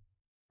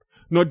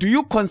 Nor do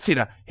you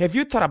consider, have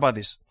you thought about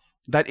this,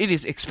 that it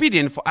is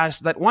expedient for us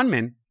that one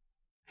man,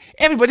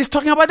 everybody's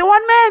talking about the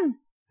one man,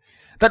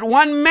 that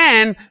one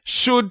man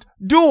should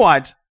do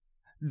what?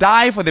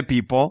 Die for the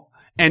people,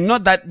 and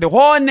not that the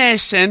whole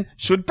nation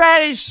should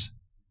perish.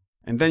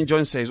 And then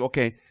John says,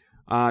 okay,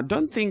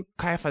 don't think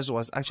Caiaphas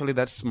was actually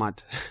that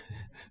smart.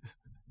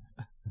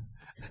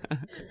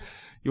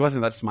 He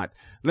wasn't that smart.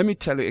 Let me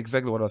tell you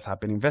exactly what was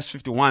happening. Verse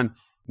 51,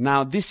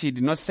 now this he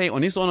did not say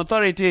on his own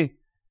authority,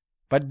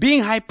 but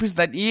being high priest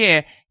that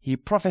year, he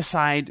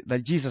prophesied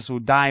that Jesus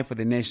would die for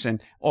the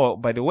nation. Oh,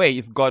 by the way,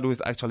 it's God who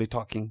is actually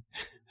talking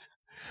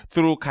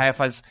through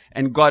Caiaphas,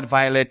 and God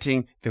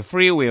violating the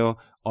free will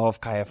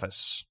of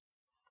Caiaphas.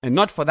 And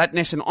not for that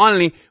nation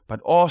only, but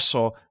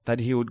also that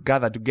he would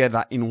gather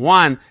together in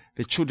one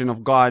the children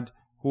of God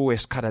who were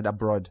scattered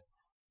abroad.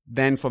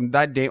 Then from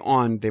that day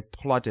on, they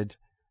plotted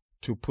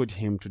to put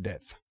him to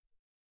death.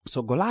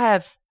 So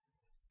Goliath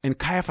and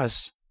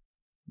Caiaphas,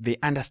 they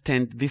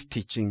understand this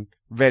teaching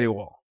very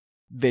well.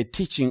 The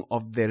teaching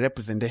of the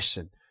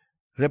representation.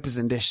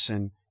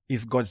 Representation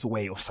is God's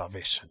way of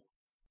salvation.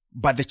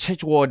 But the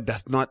church world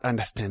does not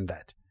understand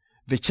that.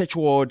 The church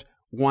world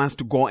wants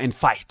to go and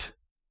fight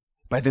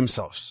by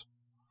themselves.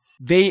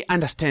 They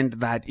understand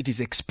that it is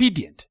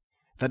expedient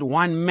that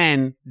one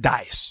man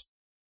dies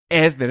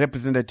as the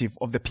representative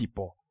of the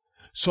people,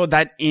 so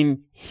that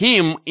in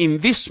him, in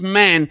this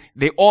man,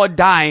 they all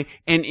die,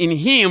 and in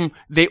him,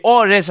 they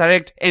all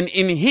resurrect, and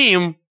in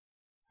him,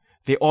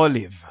 they all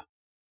live.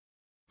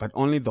 But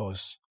only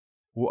those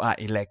who are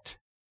elect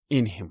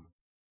in him.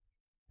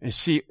 And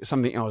see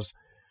something else.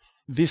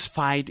 This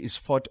fight is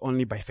fought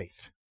only by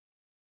faith.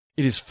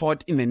 It is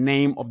fought in the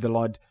name of the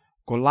Lord.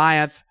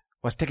 Goliath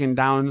was taken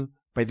down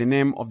by the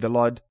name of the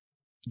Lord.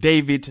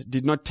 David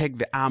did not take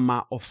the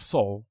armor of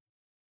Saul.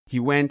 He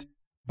went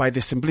by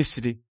the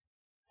simplicity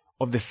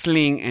of the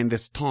sling and the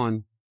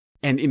stone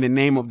and in the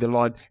name of the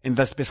Lord. And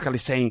that's basically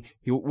saying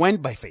he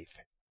went by faith.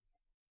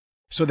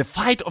 So the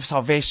fight of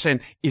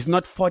salvation is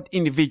not fought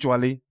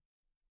individually.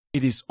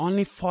 It is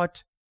only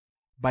fought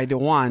by the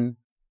one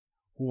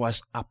who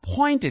was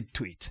appointed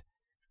to it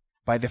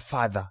by the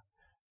Father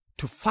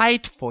to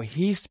fight for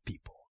his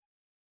people.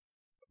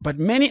 But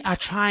many are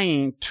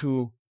trying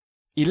to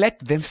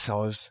elect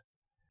themselves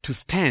to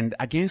stand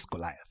against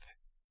Goliath,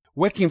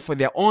 working for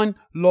their own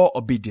law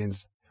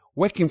obedience,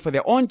 working for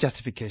their own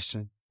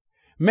justification,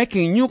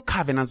 making new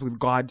covenants with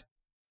God.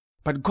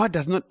 But God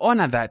does not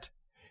honor that.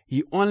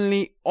 He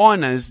only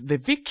honors the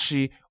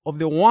victory of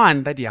the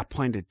one that he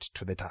appointed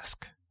to the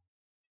task.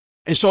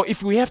 And so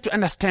if we have to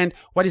understand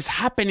what is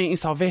happening in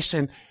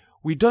salvation,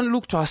 we don't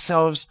look to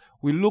ourselves,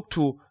 we look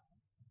to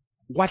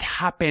what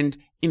happened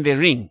in the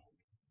ring,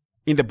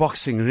 in the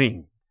boxing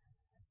ring.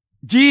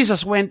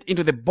 Jesus went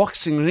into the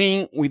boxing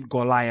ring with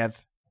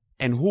Goliath,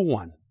 and who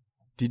won?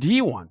 Did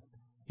he win?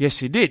 Yes,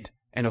 he did.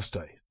 End of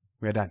story.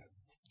 We're done.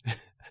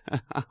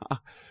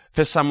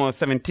 1 Samuel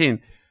 17,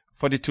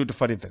 42 to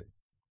 43.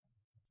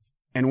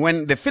 And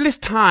when the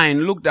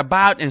Philistine looked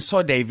about and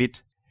saw David,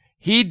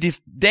 he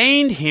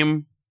disdained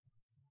him.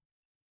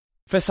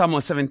 1 Samuel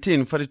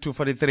 17, 42,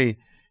 43.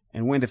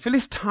 And when the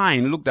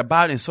Philistine looked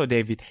about and saw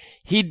David,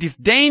 he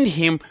disdained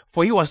him,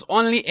 for he was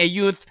only a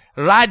youth,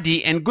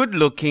 ruddy and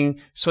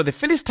good-looking. So the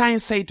Philistine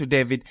said to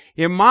David,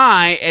 am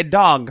I a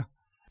dog,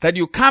 that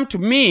you come to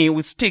me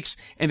with sticks?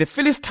 And the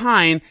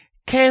Philistine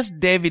cursed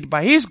David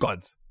by his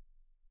gods.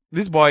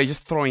 This boy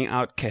just throwing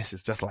out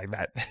curses just like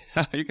that.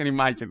 You can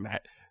imagine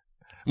that.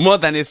 More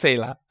than a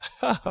sailor.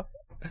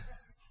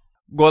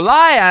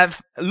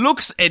 Goliath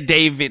looks at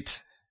David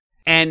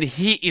and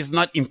he is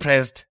not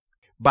impressed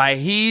by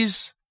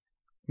his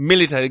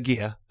military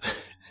gear.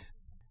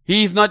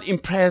 He is not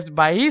impressed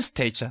by his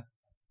stature.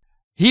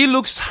 He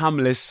looks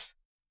harmless.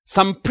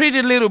 Some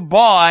pretty little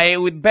boy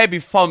with baby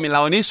formula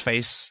on his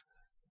face.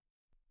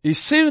 He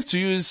seems to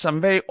use some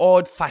very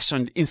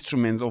old-fashioned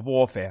instruments of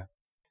warfare.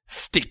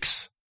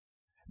 Sticks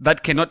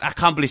that cannot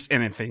accomplish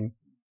anything.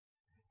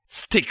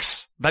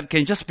 Sticks that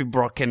can just be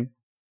broken.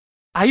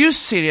 Are you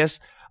serious?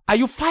 Are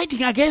you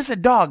fighting against a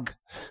dog?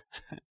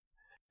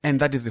 And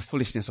that is the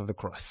foolishness of the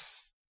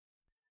cross.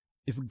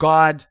 It's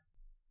God,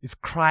 it's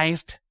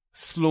Christ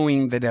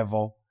slowing the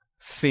devil,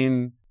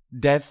 sin,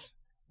 death,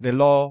 the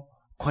law,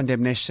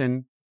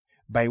 condemnation,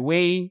 by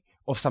way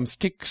of some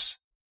sticks.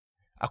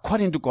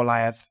 According to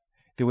Goliath,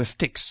 they were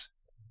sticks,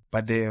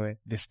 but they were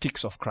the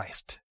sticks of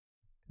Christ.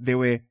 They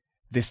were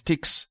the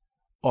sticks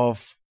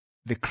of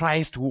the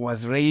Christ who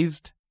was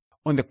raised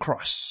on the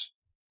cross.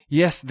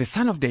 Yes, the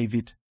Son of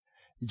David,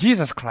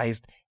 Jesus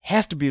Christ,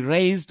 has to be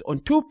raised on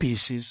two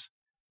pieces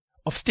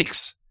of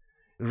sticks,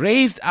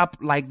 raised up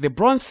like the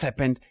bronze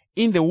serpent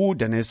in the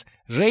wilderness,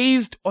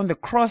 raised on the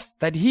cross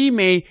that he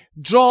may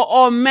draw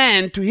all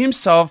men to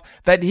himself,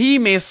 that he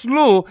may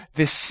slew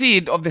the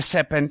seed of the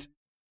serpent,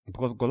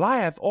 because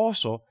Goliath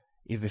also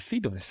is the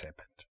seed of the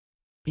serpent.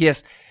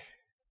 Yes,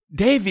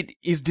 David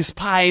is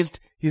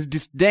despised, he's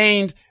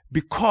disdained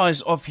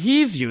because of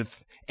his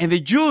youth. And the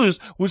Jews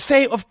would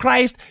say of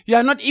Christ, you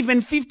are not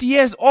even 50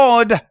 years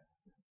old.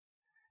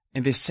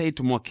 And they say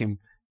to mock him,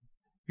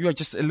 you are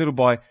just a little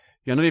boy.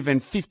 You're not even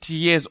 50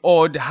 years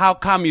old. How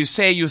come you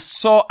say you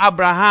saw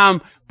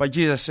Abraham? But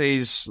Jesus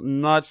says,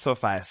 not so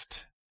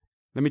fast.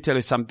 Let me tell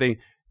you something.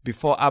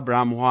 Before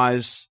Abraham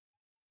was,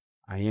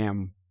 I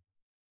am.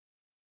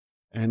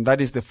 And that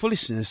is the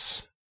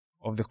foolishness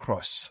of the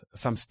cross.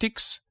 Some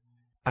sticks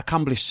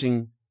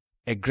accomplishing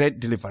a great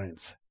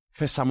deliverance.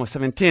 1 Samuel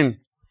 17,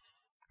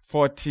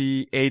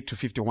 48 to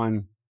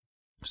 51.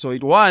 So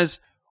it was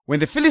when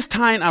the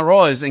Philistine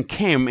arose and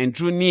came and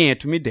drew near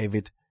to meet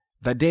David,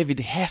 that David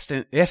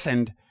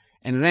hastened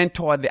and ran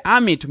toward the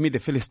army to meet the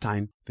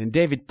Philistine. Then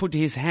David put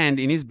his hand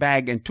in his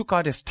bag and took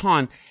out a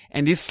stone,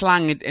 and he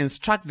slung it and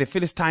struck the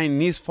Philistine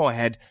in his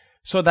forehead,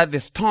 so that the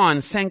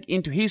stone sank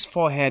into his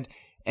forehead,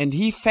 and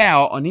he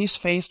fell on his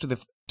face to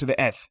the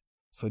earth.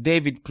 So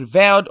David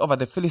prevailed over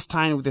the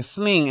Philistine with a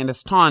sling and a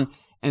stone,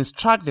 and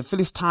struck the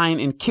Philistine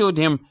and killed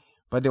him,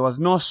 but there was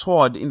no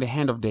sword in the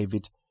hand of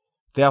David.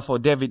 Therefore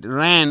David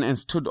ran and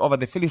stood over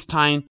the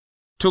Philistine,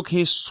 took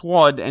his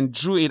sword and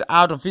drew it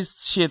out of his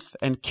sheath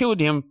and killed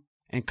him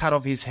and cut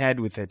off his head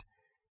with it.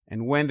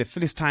 And when the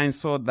Philistines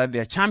saw that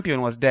their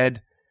champion was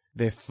dead,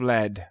 they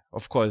fled.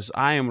 Of course,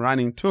 I am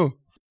running too.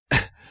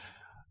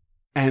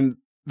 And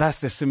that's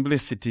the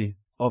simplicity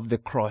of the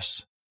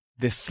cross.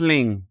 The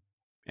sling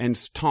and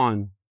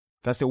stone,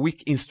 that's a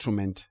weak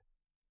instrument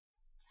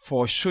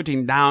for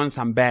shooting down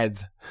some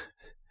birds,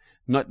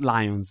 not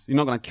lions. You're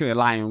not going to kill a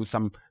lion with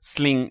some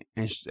sling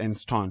and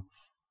stone.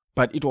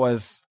 But it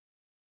was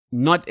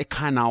not a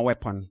carnal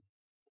weapon.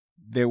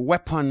 The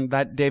weapon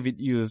that David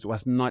used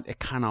was not a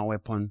carnal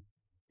weapon.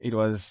 It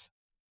was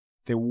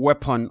the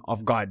weapon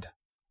of God,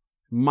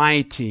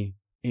 mighty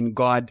in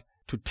God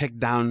to take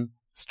down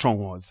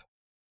strongholds.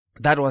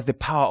 That was the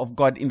power of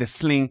God in the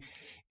sling.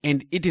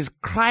 And it is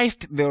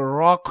Christ the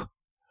rock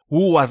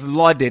who was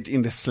loaded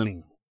in the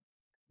sling.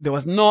 There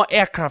was no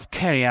aircraft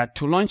carrier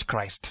to launch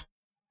Christ.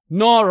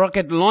 No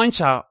rocket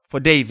launcher for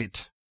David.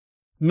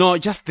 No,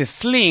 just the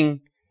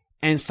sling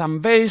and some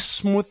very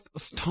smooth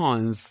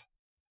stones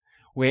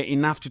were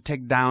enough to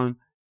take down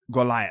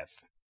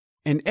Goliath.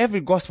 And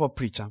every gospel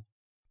preacher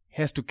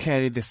has to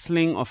carry the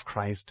sling of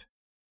Christ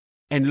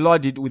and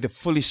loaded with the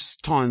foolish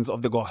stones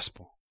of the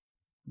gospel.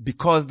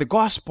 Because the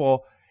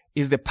gospel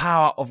is the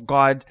power of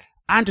God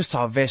unto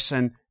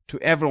salvation to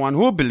everyone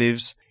who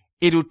believes,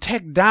 it will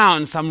take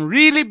down some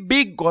really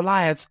big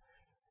Goliaths.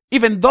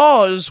 Even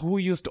those who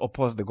used to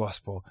oppose the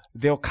gospel,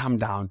 they'll come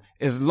down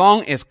as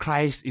long as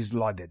Christ is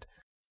loaded.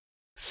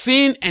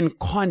 Sin and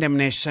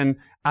condemnation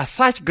are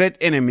such great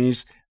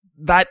enemies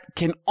that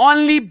can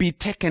only be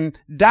taken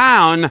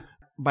down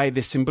by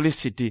the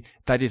simplicity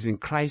that is in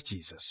Christ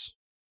Jesus.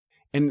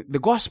 And the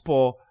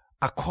gospel,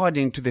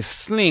 according to the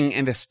sling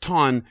and the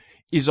stone,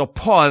 is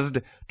opposed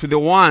to the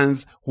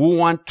ones who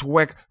want to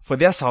work for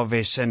their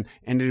salvation.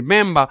 And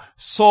remember,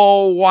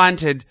 Saul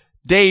wanted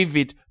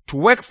David to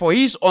work for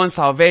his own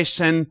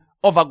salvation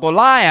over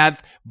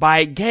Goliath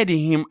by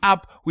getting him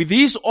up with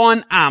his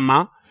own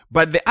armor.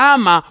 But the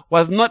armor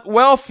was not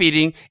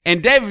well-fitting,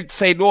 and David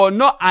said, "Oh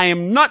no, I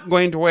am not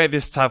going to wear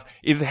this stuff.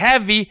 It's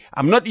heavy.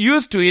 I'm not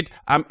used to it.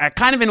 I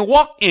can't even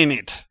walk in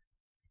it."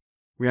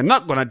 We are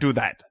not going to do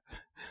that.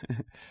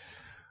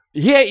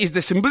 Here is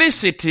the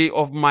simplicity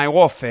of my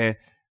warfare.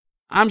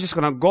 I'm just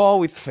going to go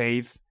with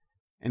faith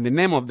in the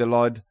name of the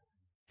Lord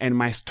and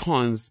my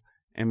stones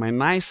and my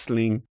nice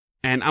sling,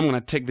 and I'm going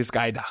to take this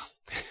guy down.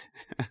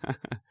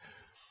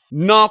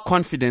 No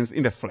confidence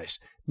in the flesh.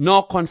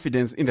 No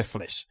confidence in the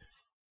flesh.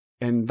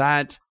 And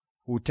that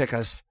will take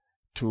us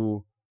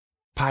to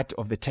part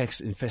of the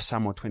text in 1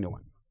 Samuel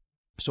 21.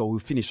 So we'll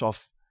finish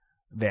off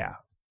there.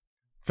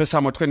 1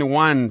 Samuel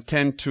 21,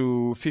 10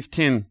 to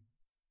 15.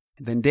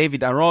 Then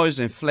David arose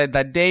and fled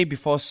that day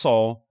before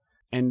Saul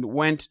and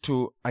went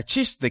to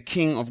Achish the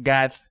king of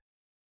Gath.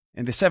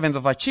 And the servants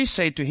of Achish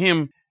said to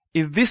him,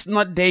 "Is this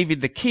not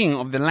David the king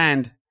of the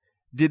land?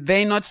 Did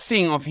they not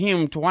sing of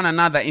him to one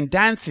another in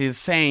dances,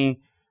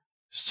 saying,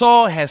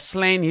 Saul has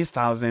slain his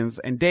thousands,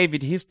 and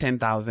David his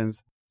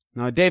 10,000s.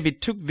 Now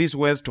David took these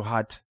words to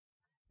heart,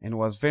 and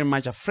was very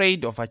much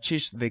afraid of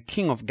Achish the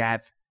king of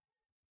Gath.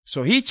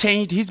 So he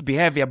changed his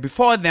behavior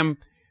before them,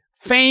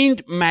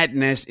 feigned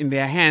madness in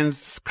their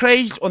hands,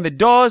 scratched on the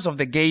doors of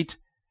the gate,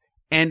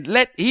 and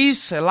let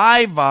his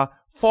saliva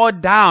fall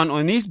down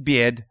on his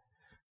beard.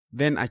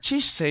 Then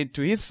Achish said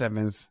to his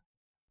servants,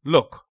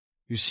 Look,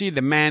 you see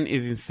the man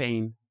is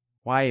insane.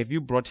 Why have you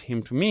brought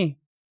him to me?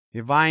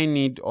 Have I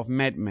need of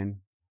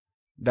madmen,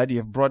 that you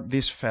have brought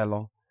this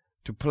fellow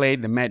to play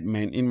the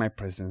madman in my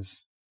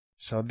presence?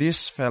 Shall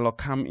this fellow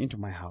come into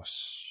my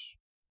house?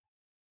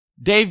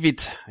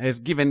 David has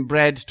given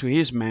bread to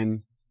his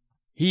men.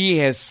 He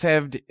has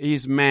served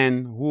his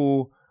men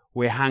who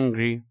were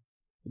hungry.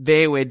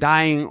 They were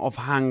dying of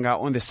hunger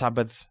on the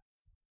Sabbath.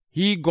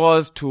 He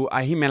goes to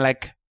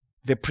Ahimelech,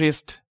 the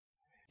priest,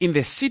 in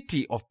the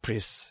city of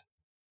priests.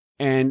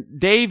 And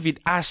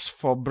David asks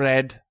for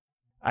bread.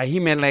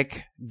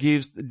 Ahimelech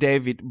gives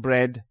David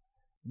bread.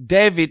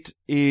 David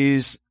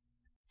is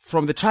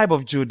from the tribe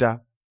of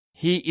Judah.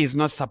 He is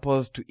not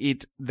supposed to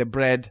eat the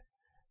bread,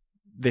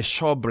 the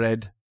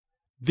showbread.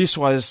 This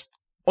was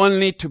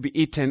only to be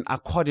eaten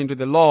according to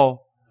the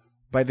law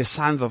by the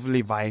sons of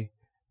Levi,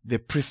 the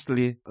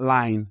priestly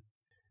line.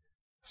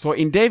 So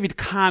in David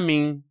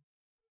coming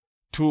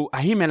to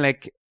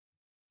Ahimelech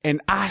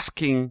and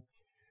asking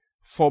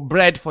for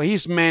bread for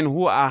his men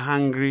who are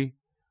hungry,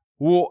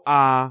 who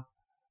are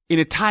in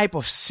a type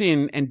of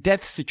sin and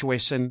death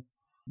situation,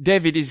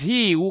 David is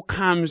he who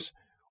comes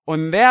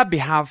on their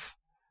behalf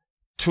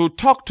to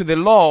talk to the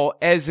law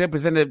as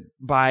represented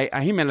by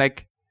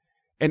Ahimelech,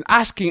 and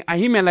asking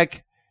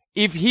Ahimelech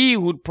if he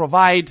would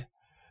provide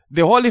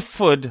the holy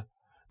food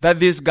that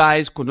these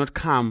guys could not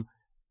come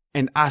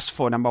and ask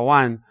for, number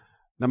one.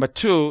 Number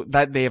two,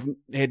 that they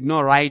had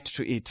no right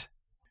to eat.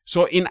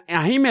 So in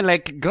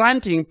Ahimelech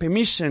granting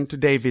permission to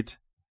David,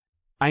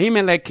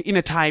 Ahimelech in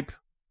a type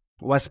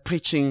was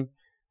preaching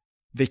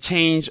the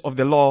change of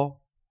the law,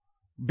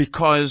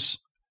 because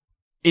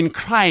in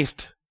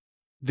Christ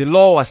the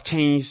law was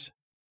changed,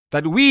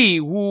 that we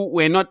who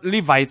were not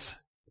Levites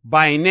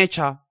by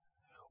nature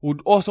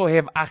would also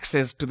have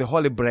access to the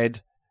holy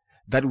bread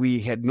that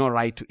we had no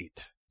right to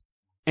eat.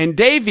 And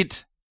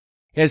David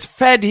has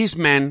fed his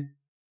men,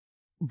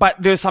 but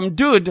there's some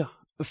dude,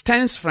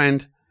 Stan's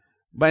friend,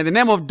 by the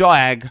name of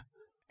Doeg,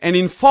 an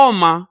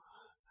informer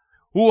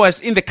who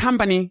was in the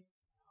company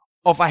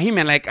of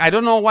Ahimelech. I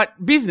don't know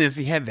what business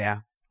he had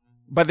there,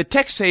 but the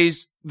text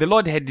says the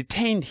Lord had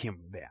detained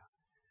him there.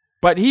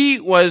 But he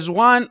was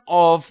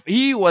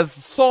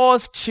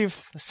Saul's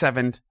chief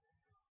servant,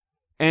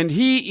 and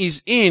he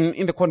is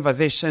in the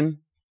conversation,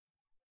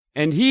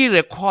 and he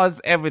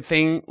records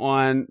everything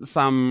on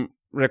some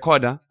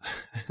recorder,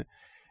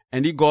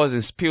 and he goes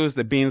and spills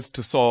the beans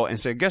to Saul and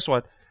says, guess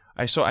what?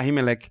 I saw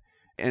Ahimelech,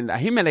 and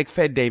Ahimelech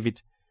fed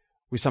David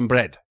with some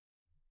bread.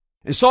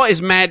 And Saul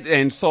is mad,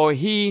 and so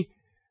he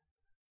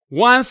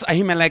wants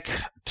Ahimelech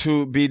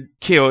to be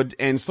killed,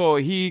 and so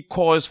he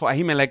calls for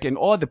Ahimelech and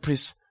all the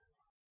priests,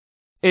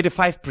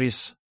 85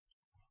 priests,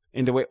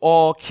 and they were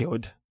all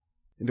killed.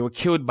 And they were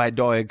killed by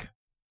Doeg.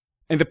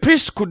 And the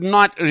priests could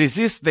not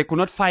resist, they could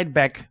not fight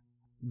back,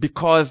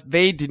 because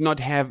they did not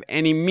have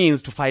any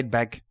means to fight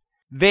back.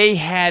 They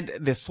had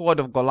the sword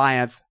of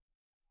Goliath,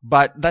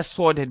 but that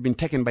sword had been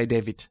taken by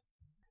David.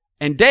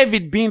 And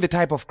David, being the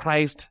type of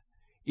Christ,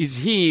 is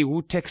he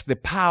who takes the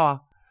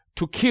power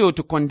to kill,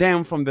 to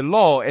condemn from the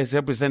law as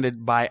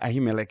represented by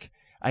Ahimelech.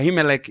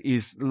 Ahimelech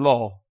is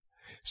law.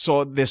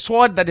 So the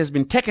sword that has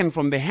been taken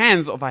from the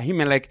hands of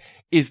Ahimelech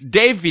is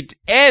David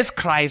as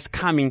Christ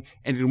coming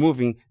and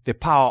removing the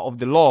power of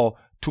the law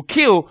to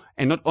kill,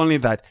 and not only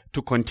that,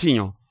 to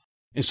continue.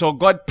 And so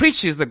God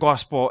preaches the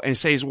gospel and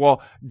says,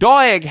 well,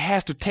 Doeg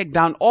has to take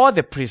down all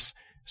the priests.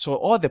 So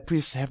all the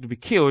priests have to be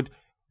killed,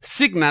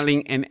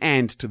 signaling an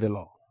end to the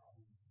law.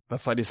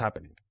 That's what is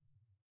happening.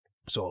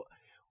 So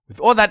with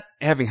all that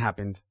having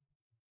happened,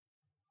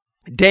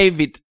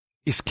 David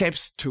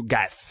escapes to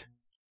Gath,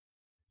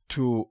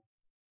 to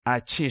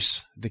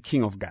Achish, the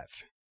king of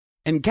Gath.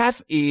 And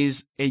Gath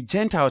is a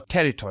Gentile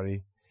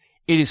territory.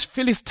 It is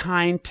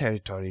Philistine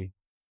territory.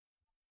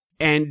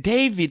 And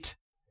David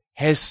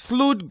has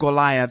slew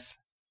Goliath.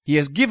 He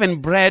has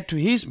given bread to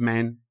his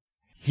men.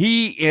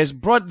 He has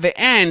brought the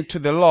end to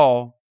the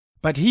law,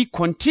 but he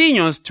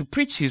continues to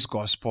preach his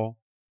gospel.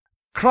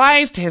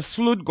 Christ has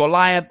slew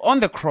Goliath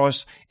on the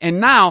cross, and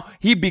now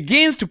he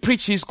begins to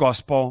preach his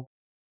gospel,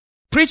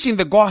 preaching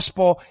the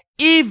gospel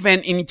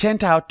even in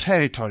Gentile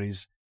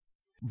territories.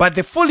 But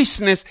the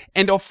foolishness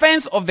and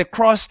offense of the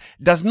cross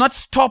does not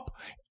stop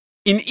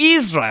in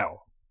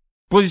Israel.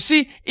 Because you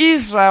see,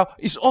 Israel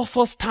is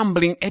also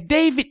stumbling at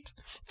David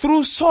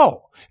through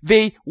Saul.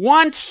 They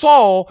want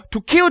Saul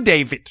to kill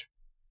David.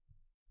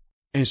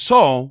 And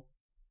so,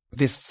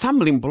 the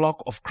stumbling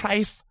block of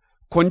Christ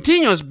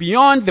continues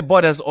beyond the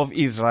borders of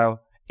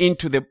Israel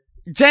into the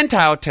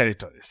Gentile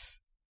territories.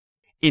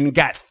 In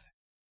Gath,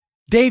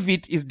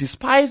 David is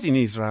despised in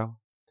Israel,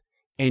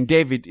 and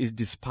David is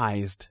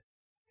despised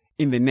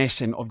in the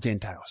nation of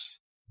Gentiles,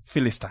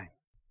 Philistine.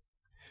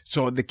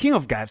 So the king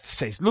of Gath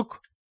says, look,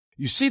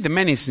 you see the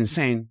man is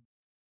insane.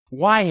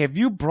 Why have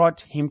you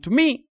brought him to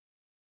me?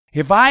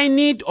 Have I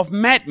need of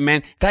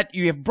madmen that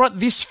you have brought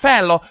this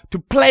fellow to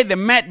play the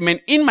madman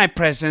in my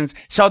presence?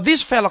 Shall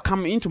this fellow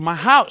come into my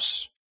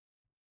house?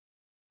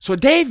 So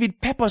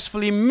David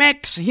purposefully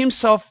makes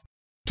himself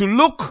to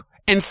look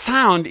and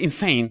sound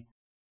insane.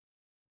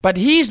 But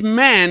his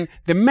men,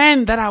 the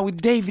men that are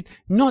with David,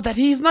 know that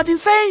he is not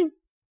insane.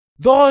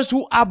 Those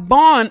who are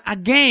born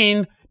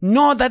again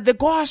know that the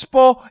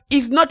gospel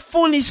is not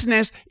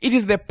foolishness. It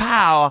is the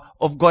power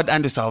of God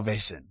unto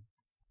salvation.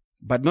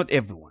 But not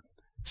everyone.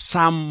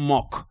 Some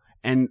mock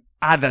and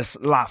others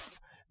laugh.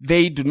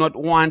 They do not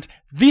want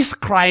this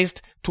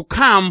Christ to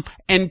come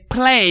and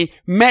play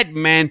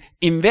madman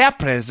in their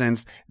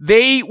presence.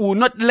 They will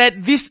not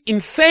let this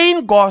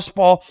insane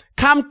gospel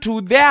come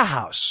to their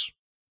house.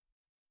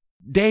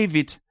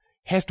 David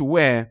has to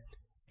wear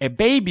a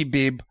baby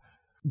bib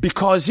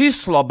because he's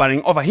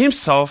slobbering over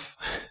himself.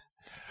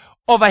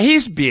 Over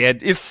his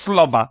beard is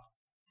slobber.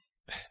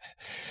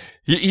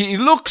 He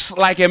looks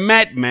like a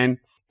madman,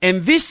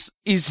 and this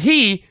is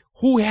he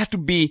who has to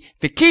be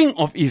the king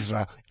of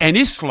Israel, and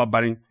is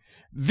slobbering.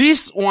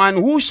 This one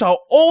who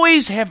shall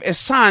always have a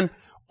son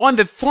on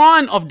the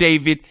throne of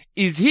David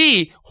is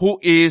he who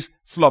is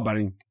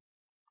slobbering.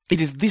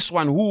 It is this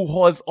one who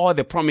holds all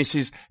the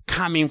promises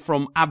coming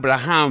from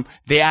Abraham.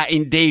 They are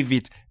in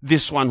David,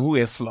 this one who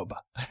is slobber.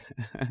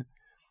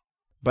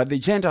 But the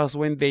Gentiles,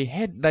 when they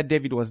heard that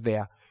David was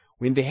there,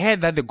 when they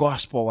heard that the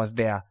gospel was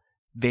there,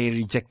 they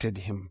rejected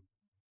him.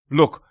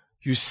 Look,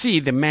 you see,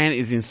 the man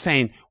is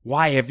insane.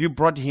 Why have you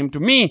brought him to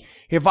me?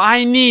 Have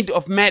I need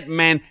of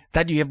madmen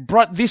that you have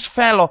brought this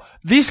fellow,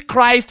 this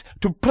Christ,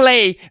 to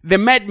play the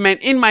madman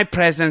in my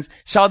presence?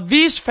 Shall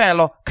this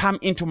fellow come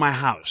into my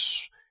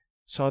house?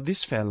 Shall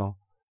this fellow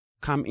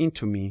come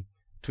into me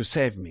to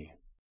save me?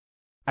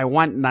 I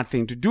want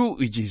nothing to do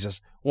with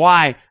Jesus.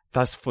 Why?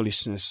 That's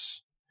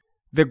foolishness.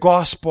 The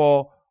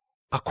gospel,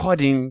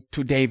 according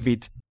to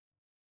David,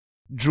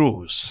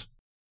 draws.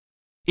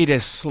 It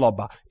is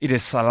slobber. It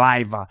is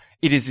saliva.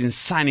 It is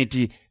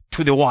insanity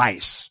to the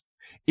wise.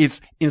 It's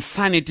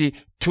insanity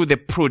to the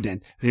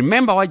prudent.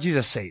 Remember what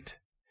Jesus said.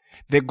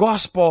 The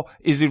gospel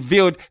is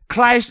revealed.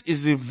 Christ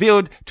is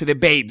revealed to the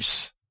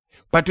babes.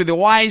 But to the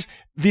wise,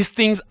 these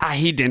things are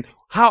hidden.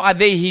 How are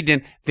they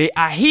hidden? They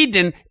are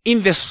hidden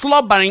in the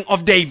slobbering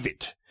of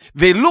David.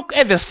 They look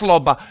at the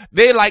slobber.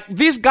 They're like,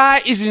 this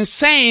guy is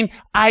insane.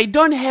 I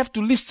don't have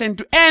to listen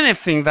to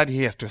anything that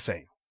he has to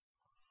say.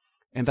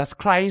 And that's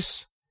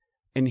Christ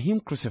and him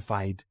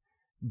crucified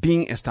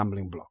being a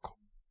stumbling block.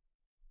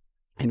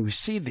 And we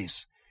see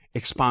this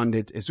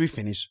expounded as we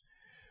finish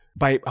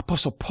by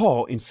Apostle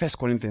Paul in 1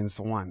 Corinthians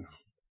 1.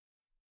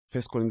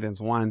 1 Corinthians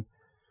 1,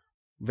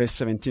 verse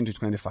 17 to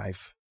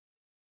 25.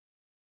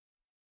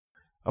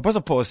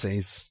 Apostle Paul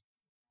says,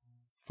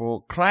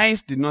 "For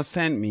Christ did not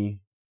send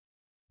me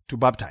to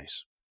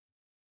baptize,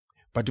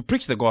 but to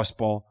preach the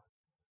gospel,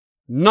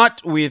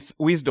 not with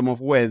wisdom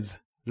of words,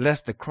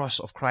 lest the cross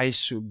of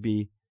Christ should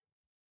be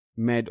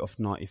made of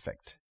no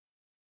effect.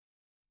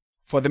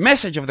 For the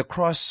message of the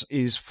cross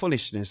is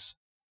foolishness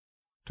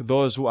to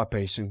those who are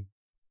perishing."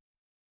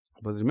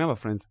 But remember,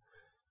 friends,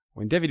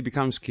 when David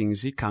becomes king,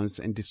 he comes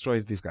and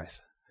destroys these guys.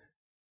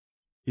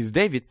 It's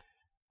David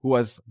who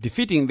was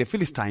defeating the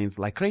Philistines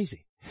like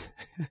crazy.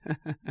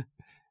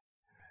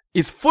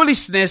 It's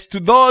foolishness to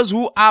those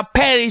who are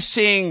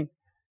perishing.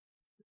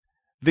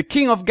 The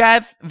king of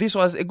Gath, this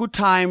was a good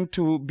time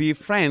to be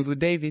friends with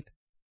David.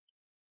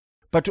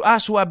 But to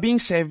us who are being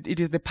saved, it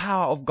is the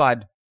power of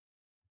God.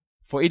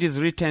 For it is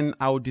written,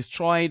 I will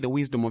destroy the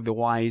wisdom of the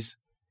wise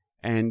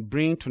and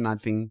bring to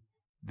nothing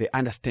the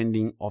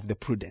understanding of the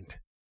prudent.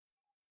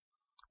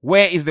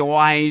 Where is the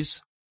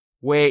wise?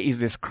 Where is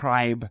the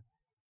scribe?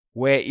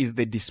 Where is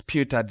the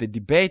disputer, the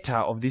debater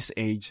of this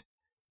age?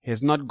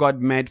 Has not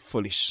God made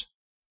foolish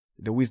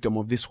the wisdom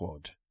of this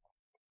world?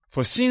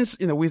 For since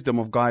in the wisdom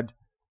of God,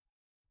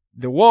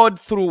 the world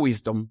through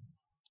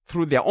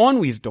their own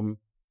wisdom,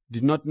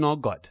 did not know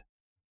God.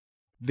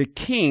 The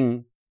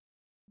king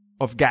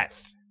of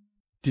Gath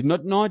did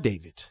not know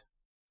David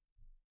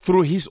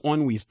through his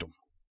own wisdom.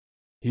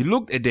 He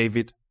looked at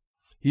David.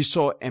 He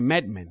saw a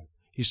madman.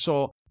 He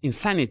saw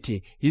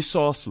insanity. He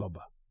saw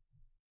slobber.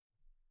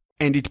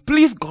 And it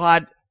pleased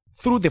God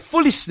through the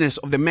foolishness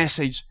of the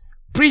message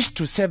preached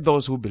to save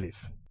those who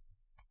believe.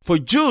 For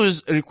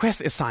Jews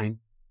request a sign,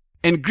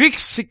 and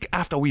Greeks seek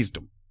after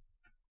wisdom.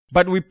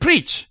 But we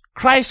preach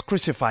Christ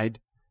crucified,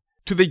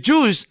 to the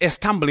Jews a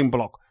stumbling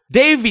block.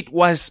 David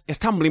was a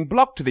stumbling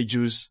block to the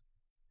Jews,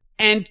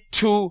 and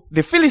to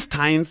the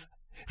Philistines,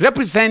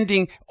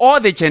 representing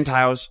all the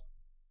Gentiles,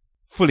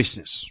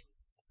 foolishness.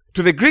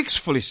 To the Greeks,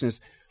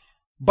 foolishness.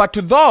 But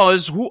to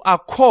those who are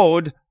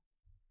called,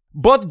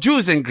 both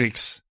Jews and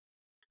Greeks,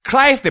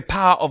 Christ the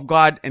power of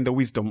God and the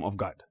wisdom of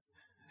God.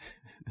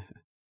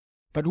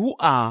 But who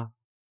are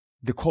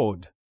the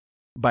called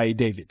by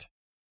David?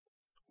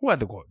 Who are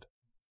the called?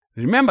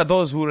 Remember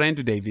those who ran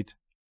to David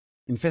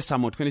in 1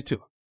 Samuel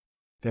 22.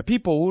 There are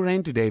people who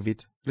ran to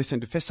David. Listen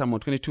to 1 Samuel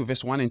 22,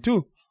 verse 1 and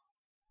 2.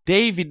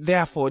 David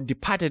therefore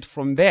departed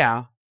from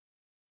there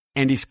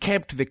and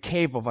escaped to the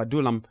cave of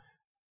Adullam.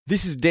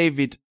 This is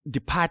David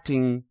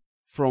departing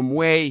from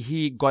where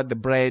he got the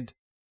bread,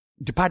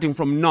 departing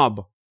from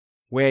Nob,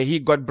 where he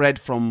got bread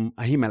from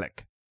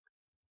Ahimelech.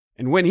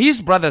 And when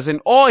his brothers and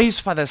all his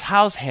father's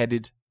house heard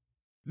it,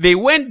 they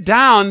went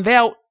down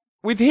there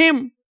with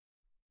him.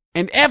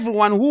 And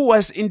everyone who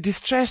was in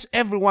distress,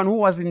 everyone who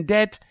was in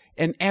debt,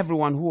 and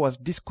everyone who was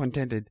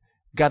discontented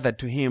gathered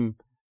to him.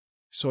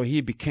 So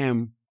he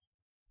became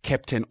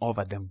captain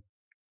over them.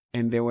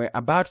 And there were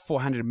about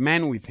 400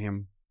 men with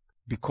him,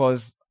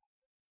 because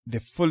the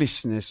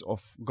foolishness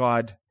of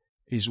God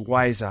is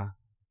wiser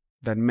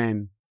than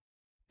men,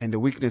 and the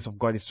weakness of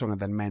God is stronger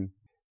than men.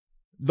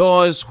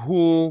 Those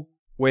who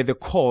were the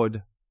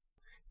called,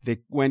 they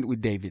went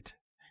with David.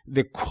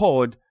 The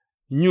called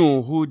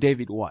knew who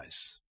David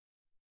was,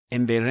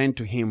 and they ran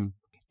to him,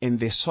 and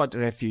they sought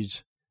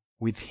refuge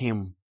with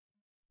him.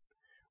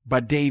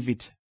 But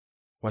David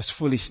was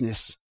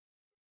foolishness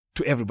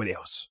to everybody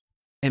else.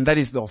 And that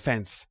is the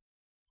offense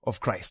of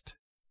Christ.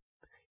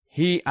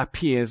 He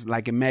appears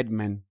like a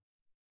madman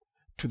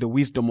to the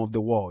wisdom of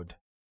the world.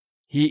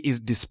 He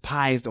is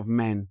despised of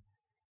men.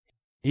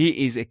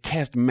 He is a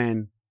cursed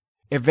man,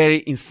 a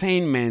very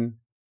insane man.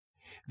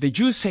 The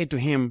Jews say to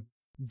him,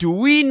 do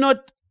we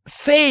not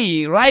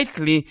say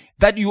rightly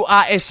that you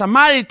are a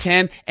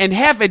Samaritan and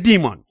have a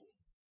demon?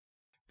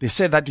 They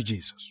said that to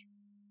Jesus.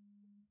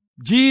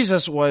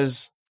 Jesus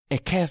was a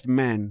cursed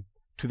man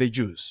to the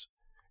Jews.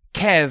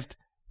 Cursed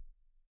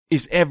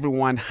is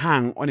everyone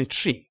hung on a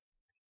tree.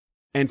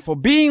 And for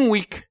being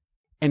weak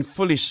and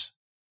foolish,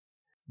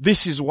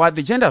 this is what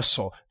the Gentiles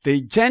saw.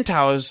 The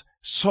Gentiles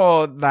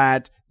saw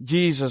that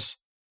Jesus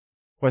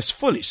was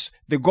foolish.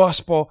 The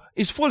gospel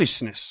is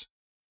foolishness.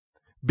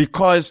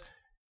 Because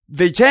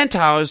the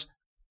Gentiles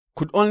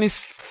could only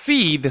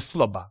see the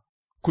slobber,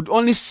 could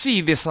only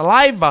see the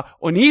saliva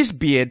on his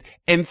beard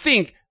and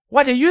think,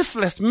 what a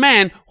useless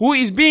man who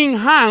is being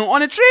hung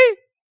on a tree.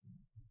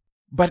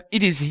 But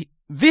it is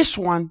this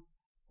one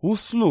who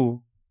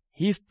slew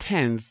his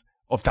tens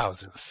of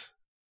thousands.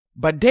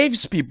 But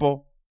David's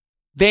people,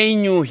 they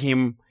knew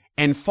him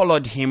and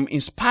followed him in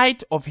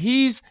spite of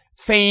his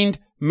feigned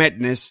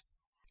madness.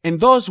 And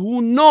those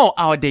who know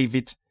our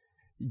David,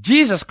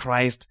 Jesus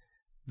Christ,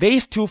 they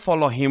still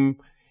follow him,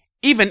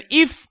 even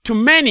if to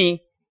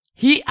many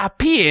he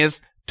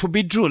appears to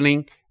be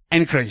drooling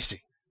and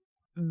crazy.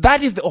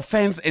 That is the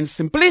offense and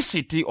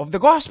simplicity of the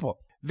gospel.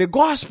 The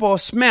gospel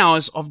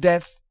smells of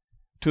death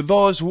to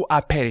those who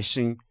are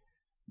perishing,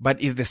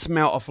 but is the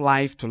smell of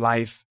life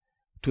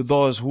to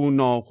those who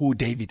know who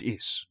David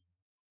is.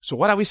 So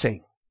what are we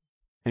saying?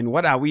 And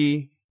what are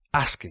we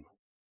asking?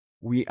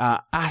 We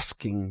are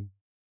asking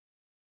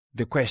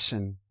the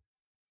question,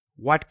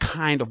 what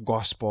kind of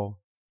gospel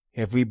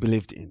have we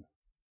believed in?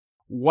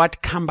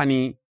 What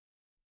company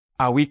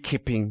are we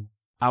keeping?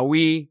 Are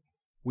we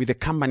with the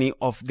company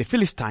of the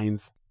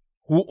Philistines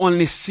who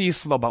only see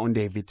slobber on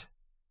David?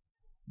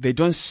 They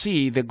don't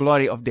see the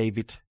glory of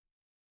David.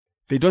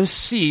 They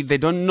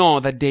don't know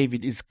that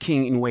David is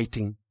king in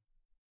waiting.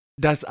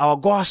 Does our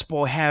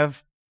gospel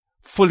have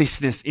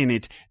foolishness in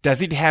it?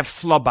 Does it have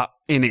slobber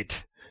in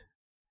it?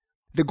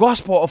 The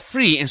gospel of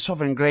free and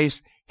sovereign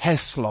grace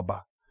has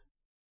slobber.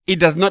 it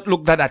does not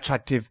look that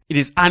attractive. It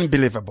is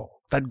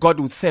unbelievable that God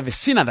would save a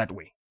sinner that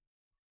way.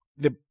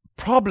 The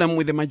problem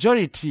with the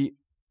majority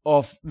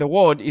of the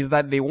world is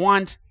that they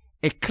want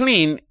a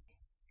clean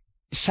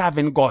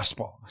shaven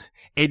gospel.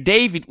 A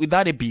David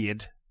without a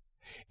beard.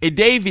 A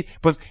David,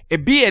 because a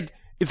beard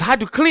is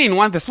hard to clean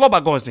once the slobber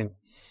goes in.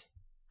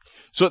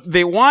 So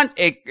they want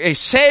a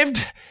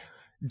shaved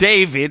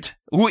David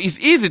who is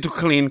easy to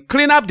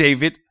clean up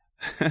David,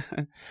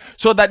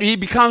 so that he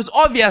becomes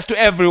obvious to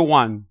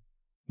everyone.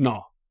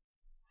 No.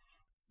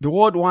 The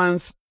world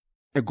wants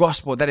a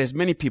gospel that has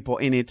many people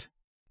in it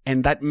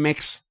and that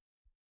makes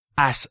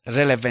us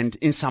relevant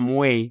in some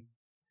way.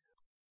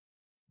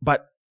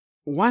 But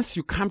once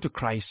you come to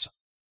Christ,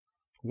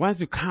 once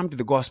you come to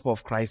the gospel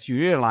of Christ, you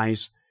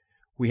realize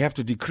we have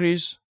to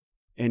decrease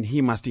and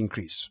he must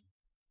increase.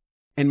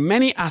 And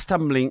many are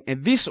stumbling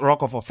at this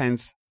rock of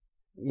offense.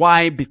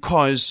 Why?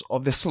 Because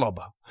of the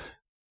slobber.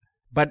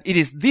 But it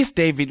is this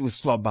David with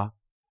slobber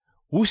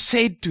who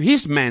said to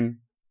his men,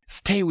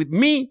 stay with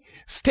me,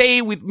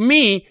 stay with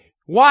me.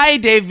 Why,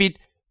 David?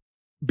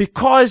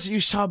 Because you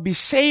shall be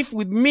safe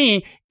with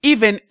me,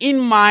 even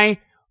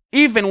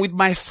with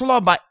my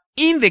slobber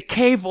in the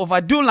cave of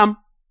Adullam.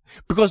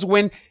 Because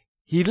when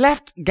he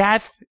left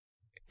Gath,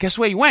 guess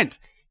where he went?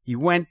 He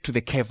went to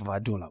the cave of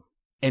Adullam.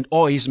 And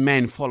all his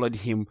men followed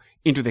him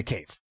into the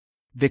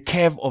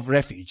cave of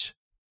refuge.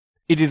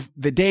 It is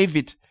the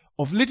David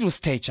of little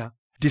stature,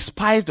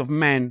 despised of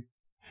men,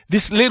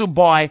 this little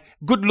boy,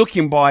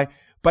 good-looking boy,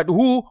 but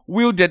who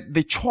wielded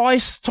the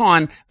choice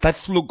stone that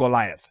slew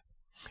Goliath.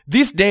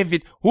 This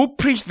David who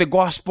preached the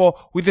gospel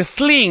with a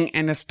sling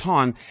and a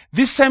stone.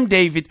 This same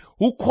David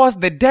who caused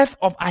the death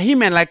of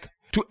Ahimelech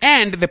to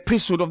end the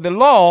priesthood of the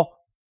law.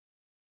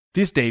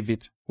 This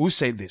David who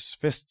said this,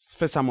 1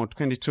 Samuel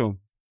 22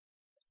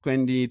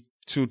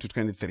 to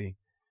 23.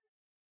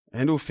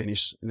 And we'll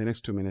finish in the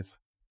next 2 minutes,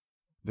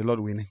 the Lord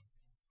willing.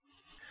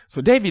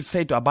 So David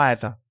said to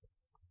Abiathar,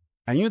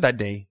 I knew that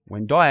day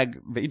when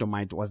Doeg the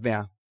Edomite was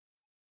there,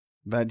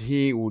 that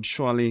he would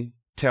surely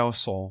tell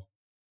Saul,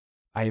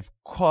 I have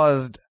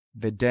caused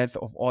the death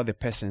of all the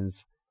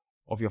persons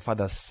of your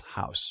father's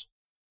house.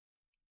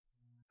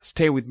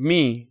 Stay with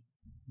me,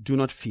 do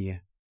not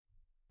fear.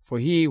 For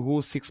he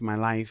who seeks my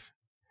life,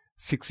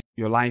 seeks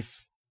your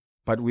life,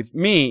 but with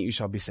me you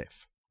shall be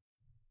safe.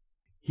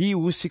 He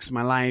who seeks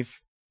my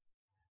life,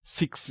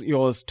 seeks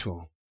yours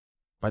too,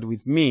 but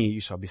with me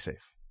you shall be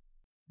safe.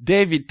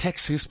 David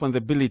takes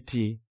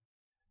responsibility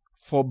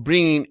for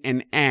bringing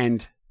an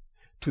end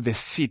to the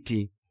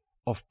city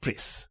of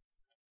priests.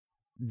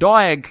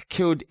 Doeg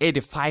killed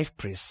 85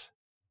 priests,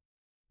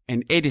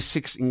 and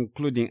 86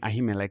 including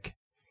Ahimelech.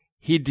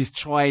 He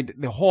destroyed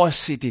the whole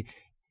city.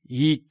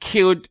 He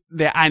killed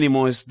the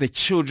animals, the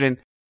children,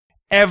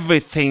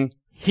 everything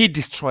he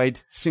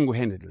destroyed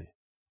single-handedly.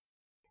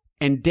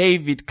 And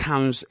David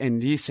comes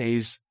and he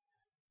says,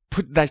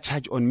 put that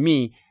charge on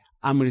me.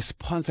 I'm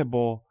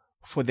responsible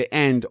for the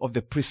end of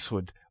the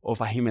priesthood of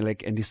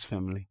Ahimelech and his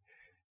family.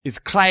 It's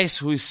Christ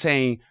who is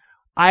saying,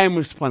 I am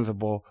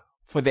responsible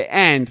for the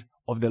end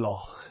of the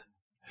law.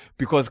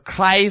 Because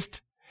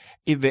Christ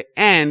is the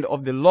end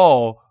of the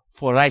law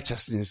for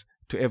righteousness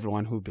to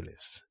everyone who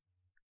believes.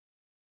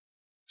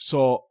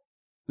 So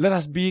let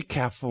us be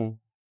careful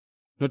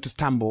not to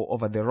stumble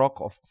over the rock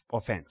of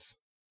offense.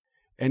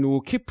 And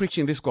we'll keep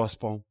preaching this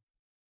gospel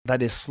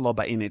that is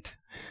slobber in it.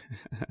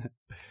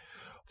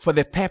 For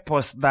the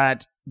purpose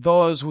that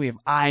those who have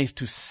eyes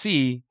to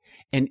see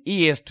and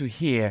ears to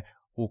hear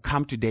will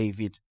come to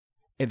David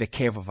at the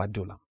cave of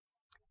Adullam.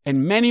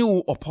 And many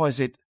will oppose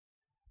it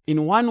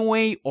in one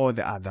way or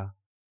the other.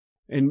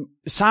 And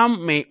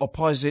some may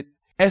oppose it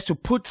as to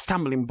put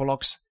stumbling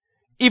blocks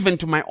even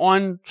to my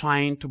own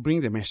trying to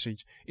bring the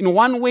message. In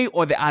one way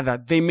or the other,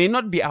 they may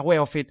not be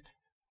aware of it,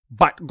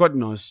 but God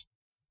knows.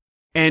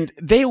 And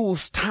they will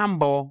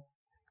stumble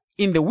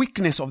in the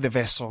weakness of the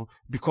vessel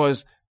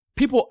because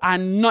people are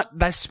not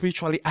that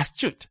spiritually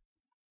astute.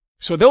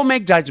 So they'll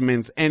make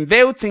judgments and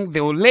they'll think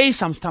they will lay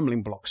some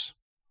stumbling blocks,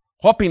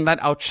 hoping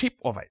that I'll trip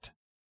over it.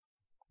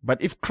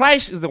 But if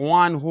Christ is the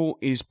one who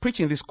is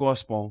preaching this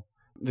gospel,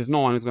 there's no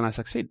one who's going to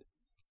succeed.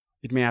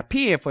 It may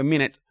appear for a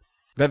minute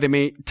that they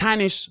may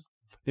tarnish,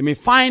 they may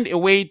find a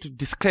way to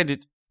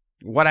discredit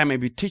what I may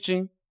be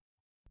teaching,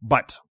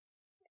 but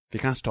they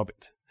can't stop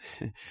it.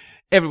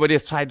 Everybody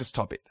has tried to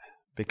stop it.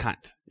 They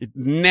can't.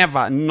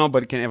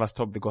 Nobody can ever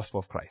stop the gospel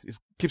of Christ. It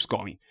keeps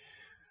going.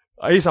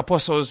 His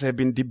apostles have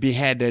been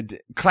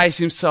beheaded. Christ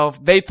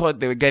himself, they thought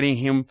they were getting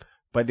him,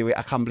 but they were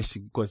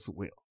accomplishing God's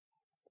will.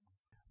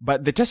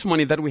 But the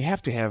testimony that we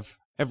have to have,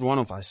 every one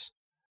of us,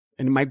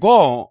 and my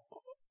goal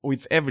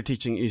with every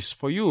teaching is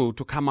for you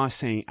to come out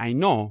saying, I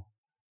know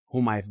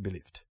whom I have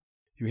believed.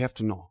 You have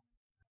to know.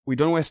 We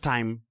don't waste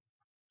time.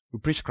 We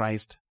preach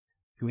Christ.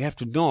 You have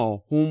to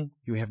know whom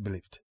you have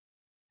believed.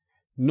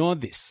 Know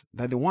this,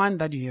 that the one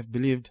that you have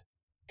believed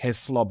has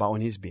slobber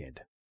on his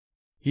beard.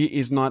 He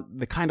is not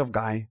the kind of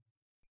guy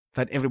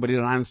that everybody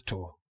runs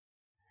to.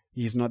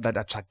 He is not that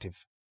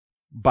attractive.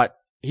 But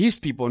his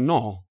people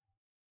know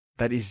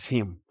that is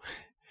him.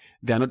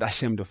 They are not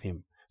ashamed of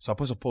him. So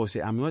Apostle Paul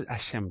said, I'm not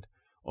ashamed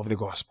of the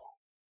gospel.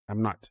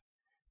 I'm not.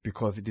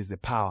 Because it is the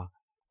power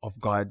of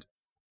God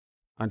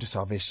unto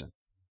salvation.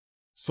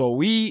 So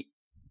we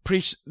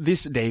preach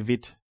this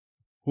David,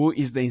 who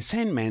is the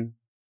insane man,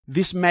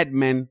 this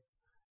madman,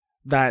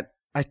 that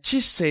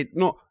Achish said,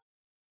 no,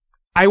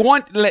 I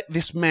won't let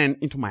this man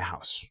into my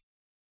house.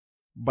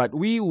 But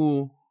we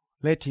will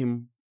let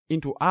him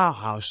into our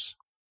house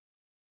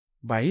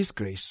by his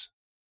grace,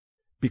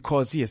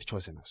 because he has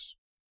chosen us.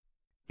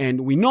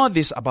 And we know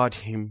this about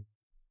him.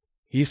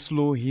 He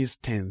slew his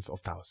tens of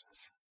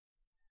thousands.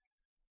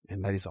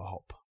 And that is our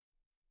hope.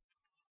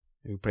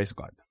 We praise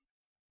God.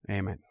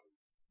 Amen.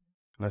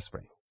 Let's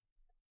pray.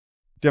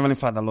 Dear Heavenly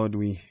Father, Lord,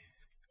 we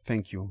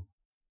thank you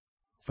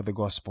for the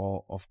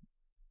gospel of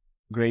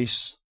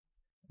grace,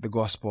 the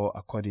gospel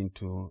according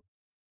to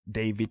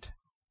David.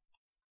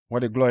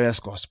 What a glorious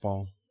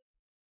gospel.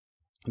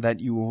 That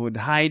you would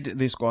hide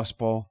this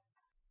gospel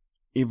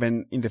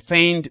even in the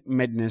feigned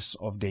madness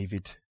of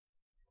David,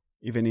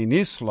 even in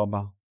his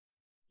slumber,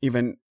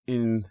 even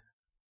in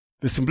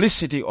the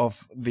simplicity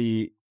of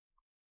the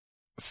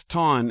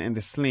stone and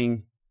the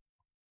sling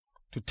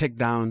to take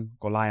down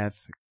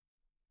Goliath.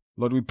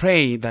 Lord, we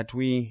pray that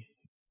we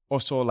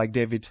also, like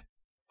David,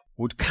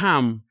 would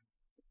come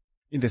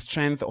in the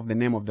strength of the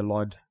name of the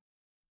Lord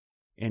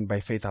and by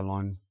faith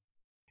alone,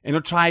 and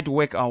not try to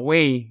work our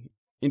way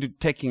into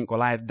taking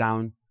Goliath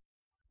down,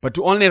 but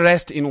to only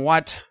rest in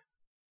what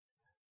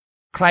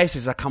Christ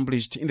has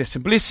accomplished in the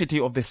simplicity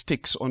of the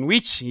sticks on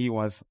which he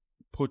was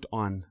put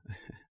on.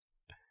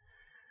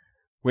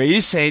 Where he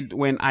said,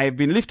 when I have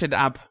been lifted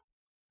up,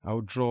 I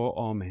will draw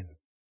all men.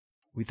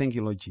 We thank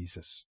you, Lord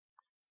Jesus.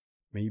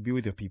 May you be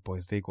with your people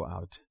as they go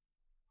out.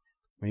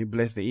 May you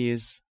bless the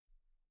ears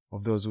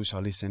of those who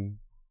shall listen,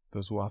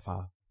 those who are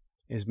far,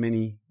 as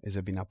many as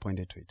have been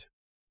appointed to it.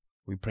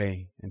 We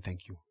pray and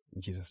thank you.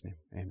 In Jesus' name,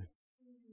 amen.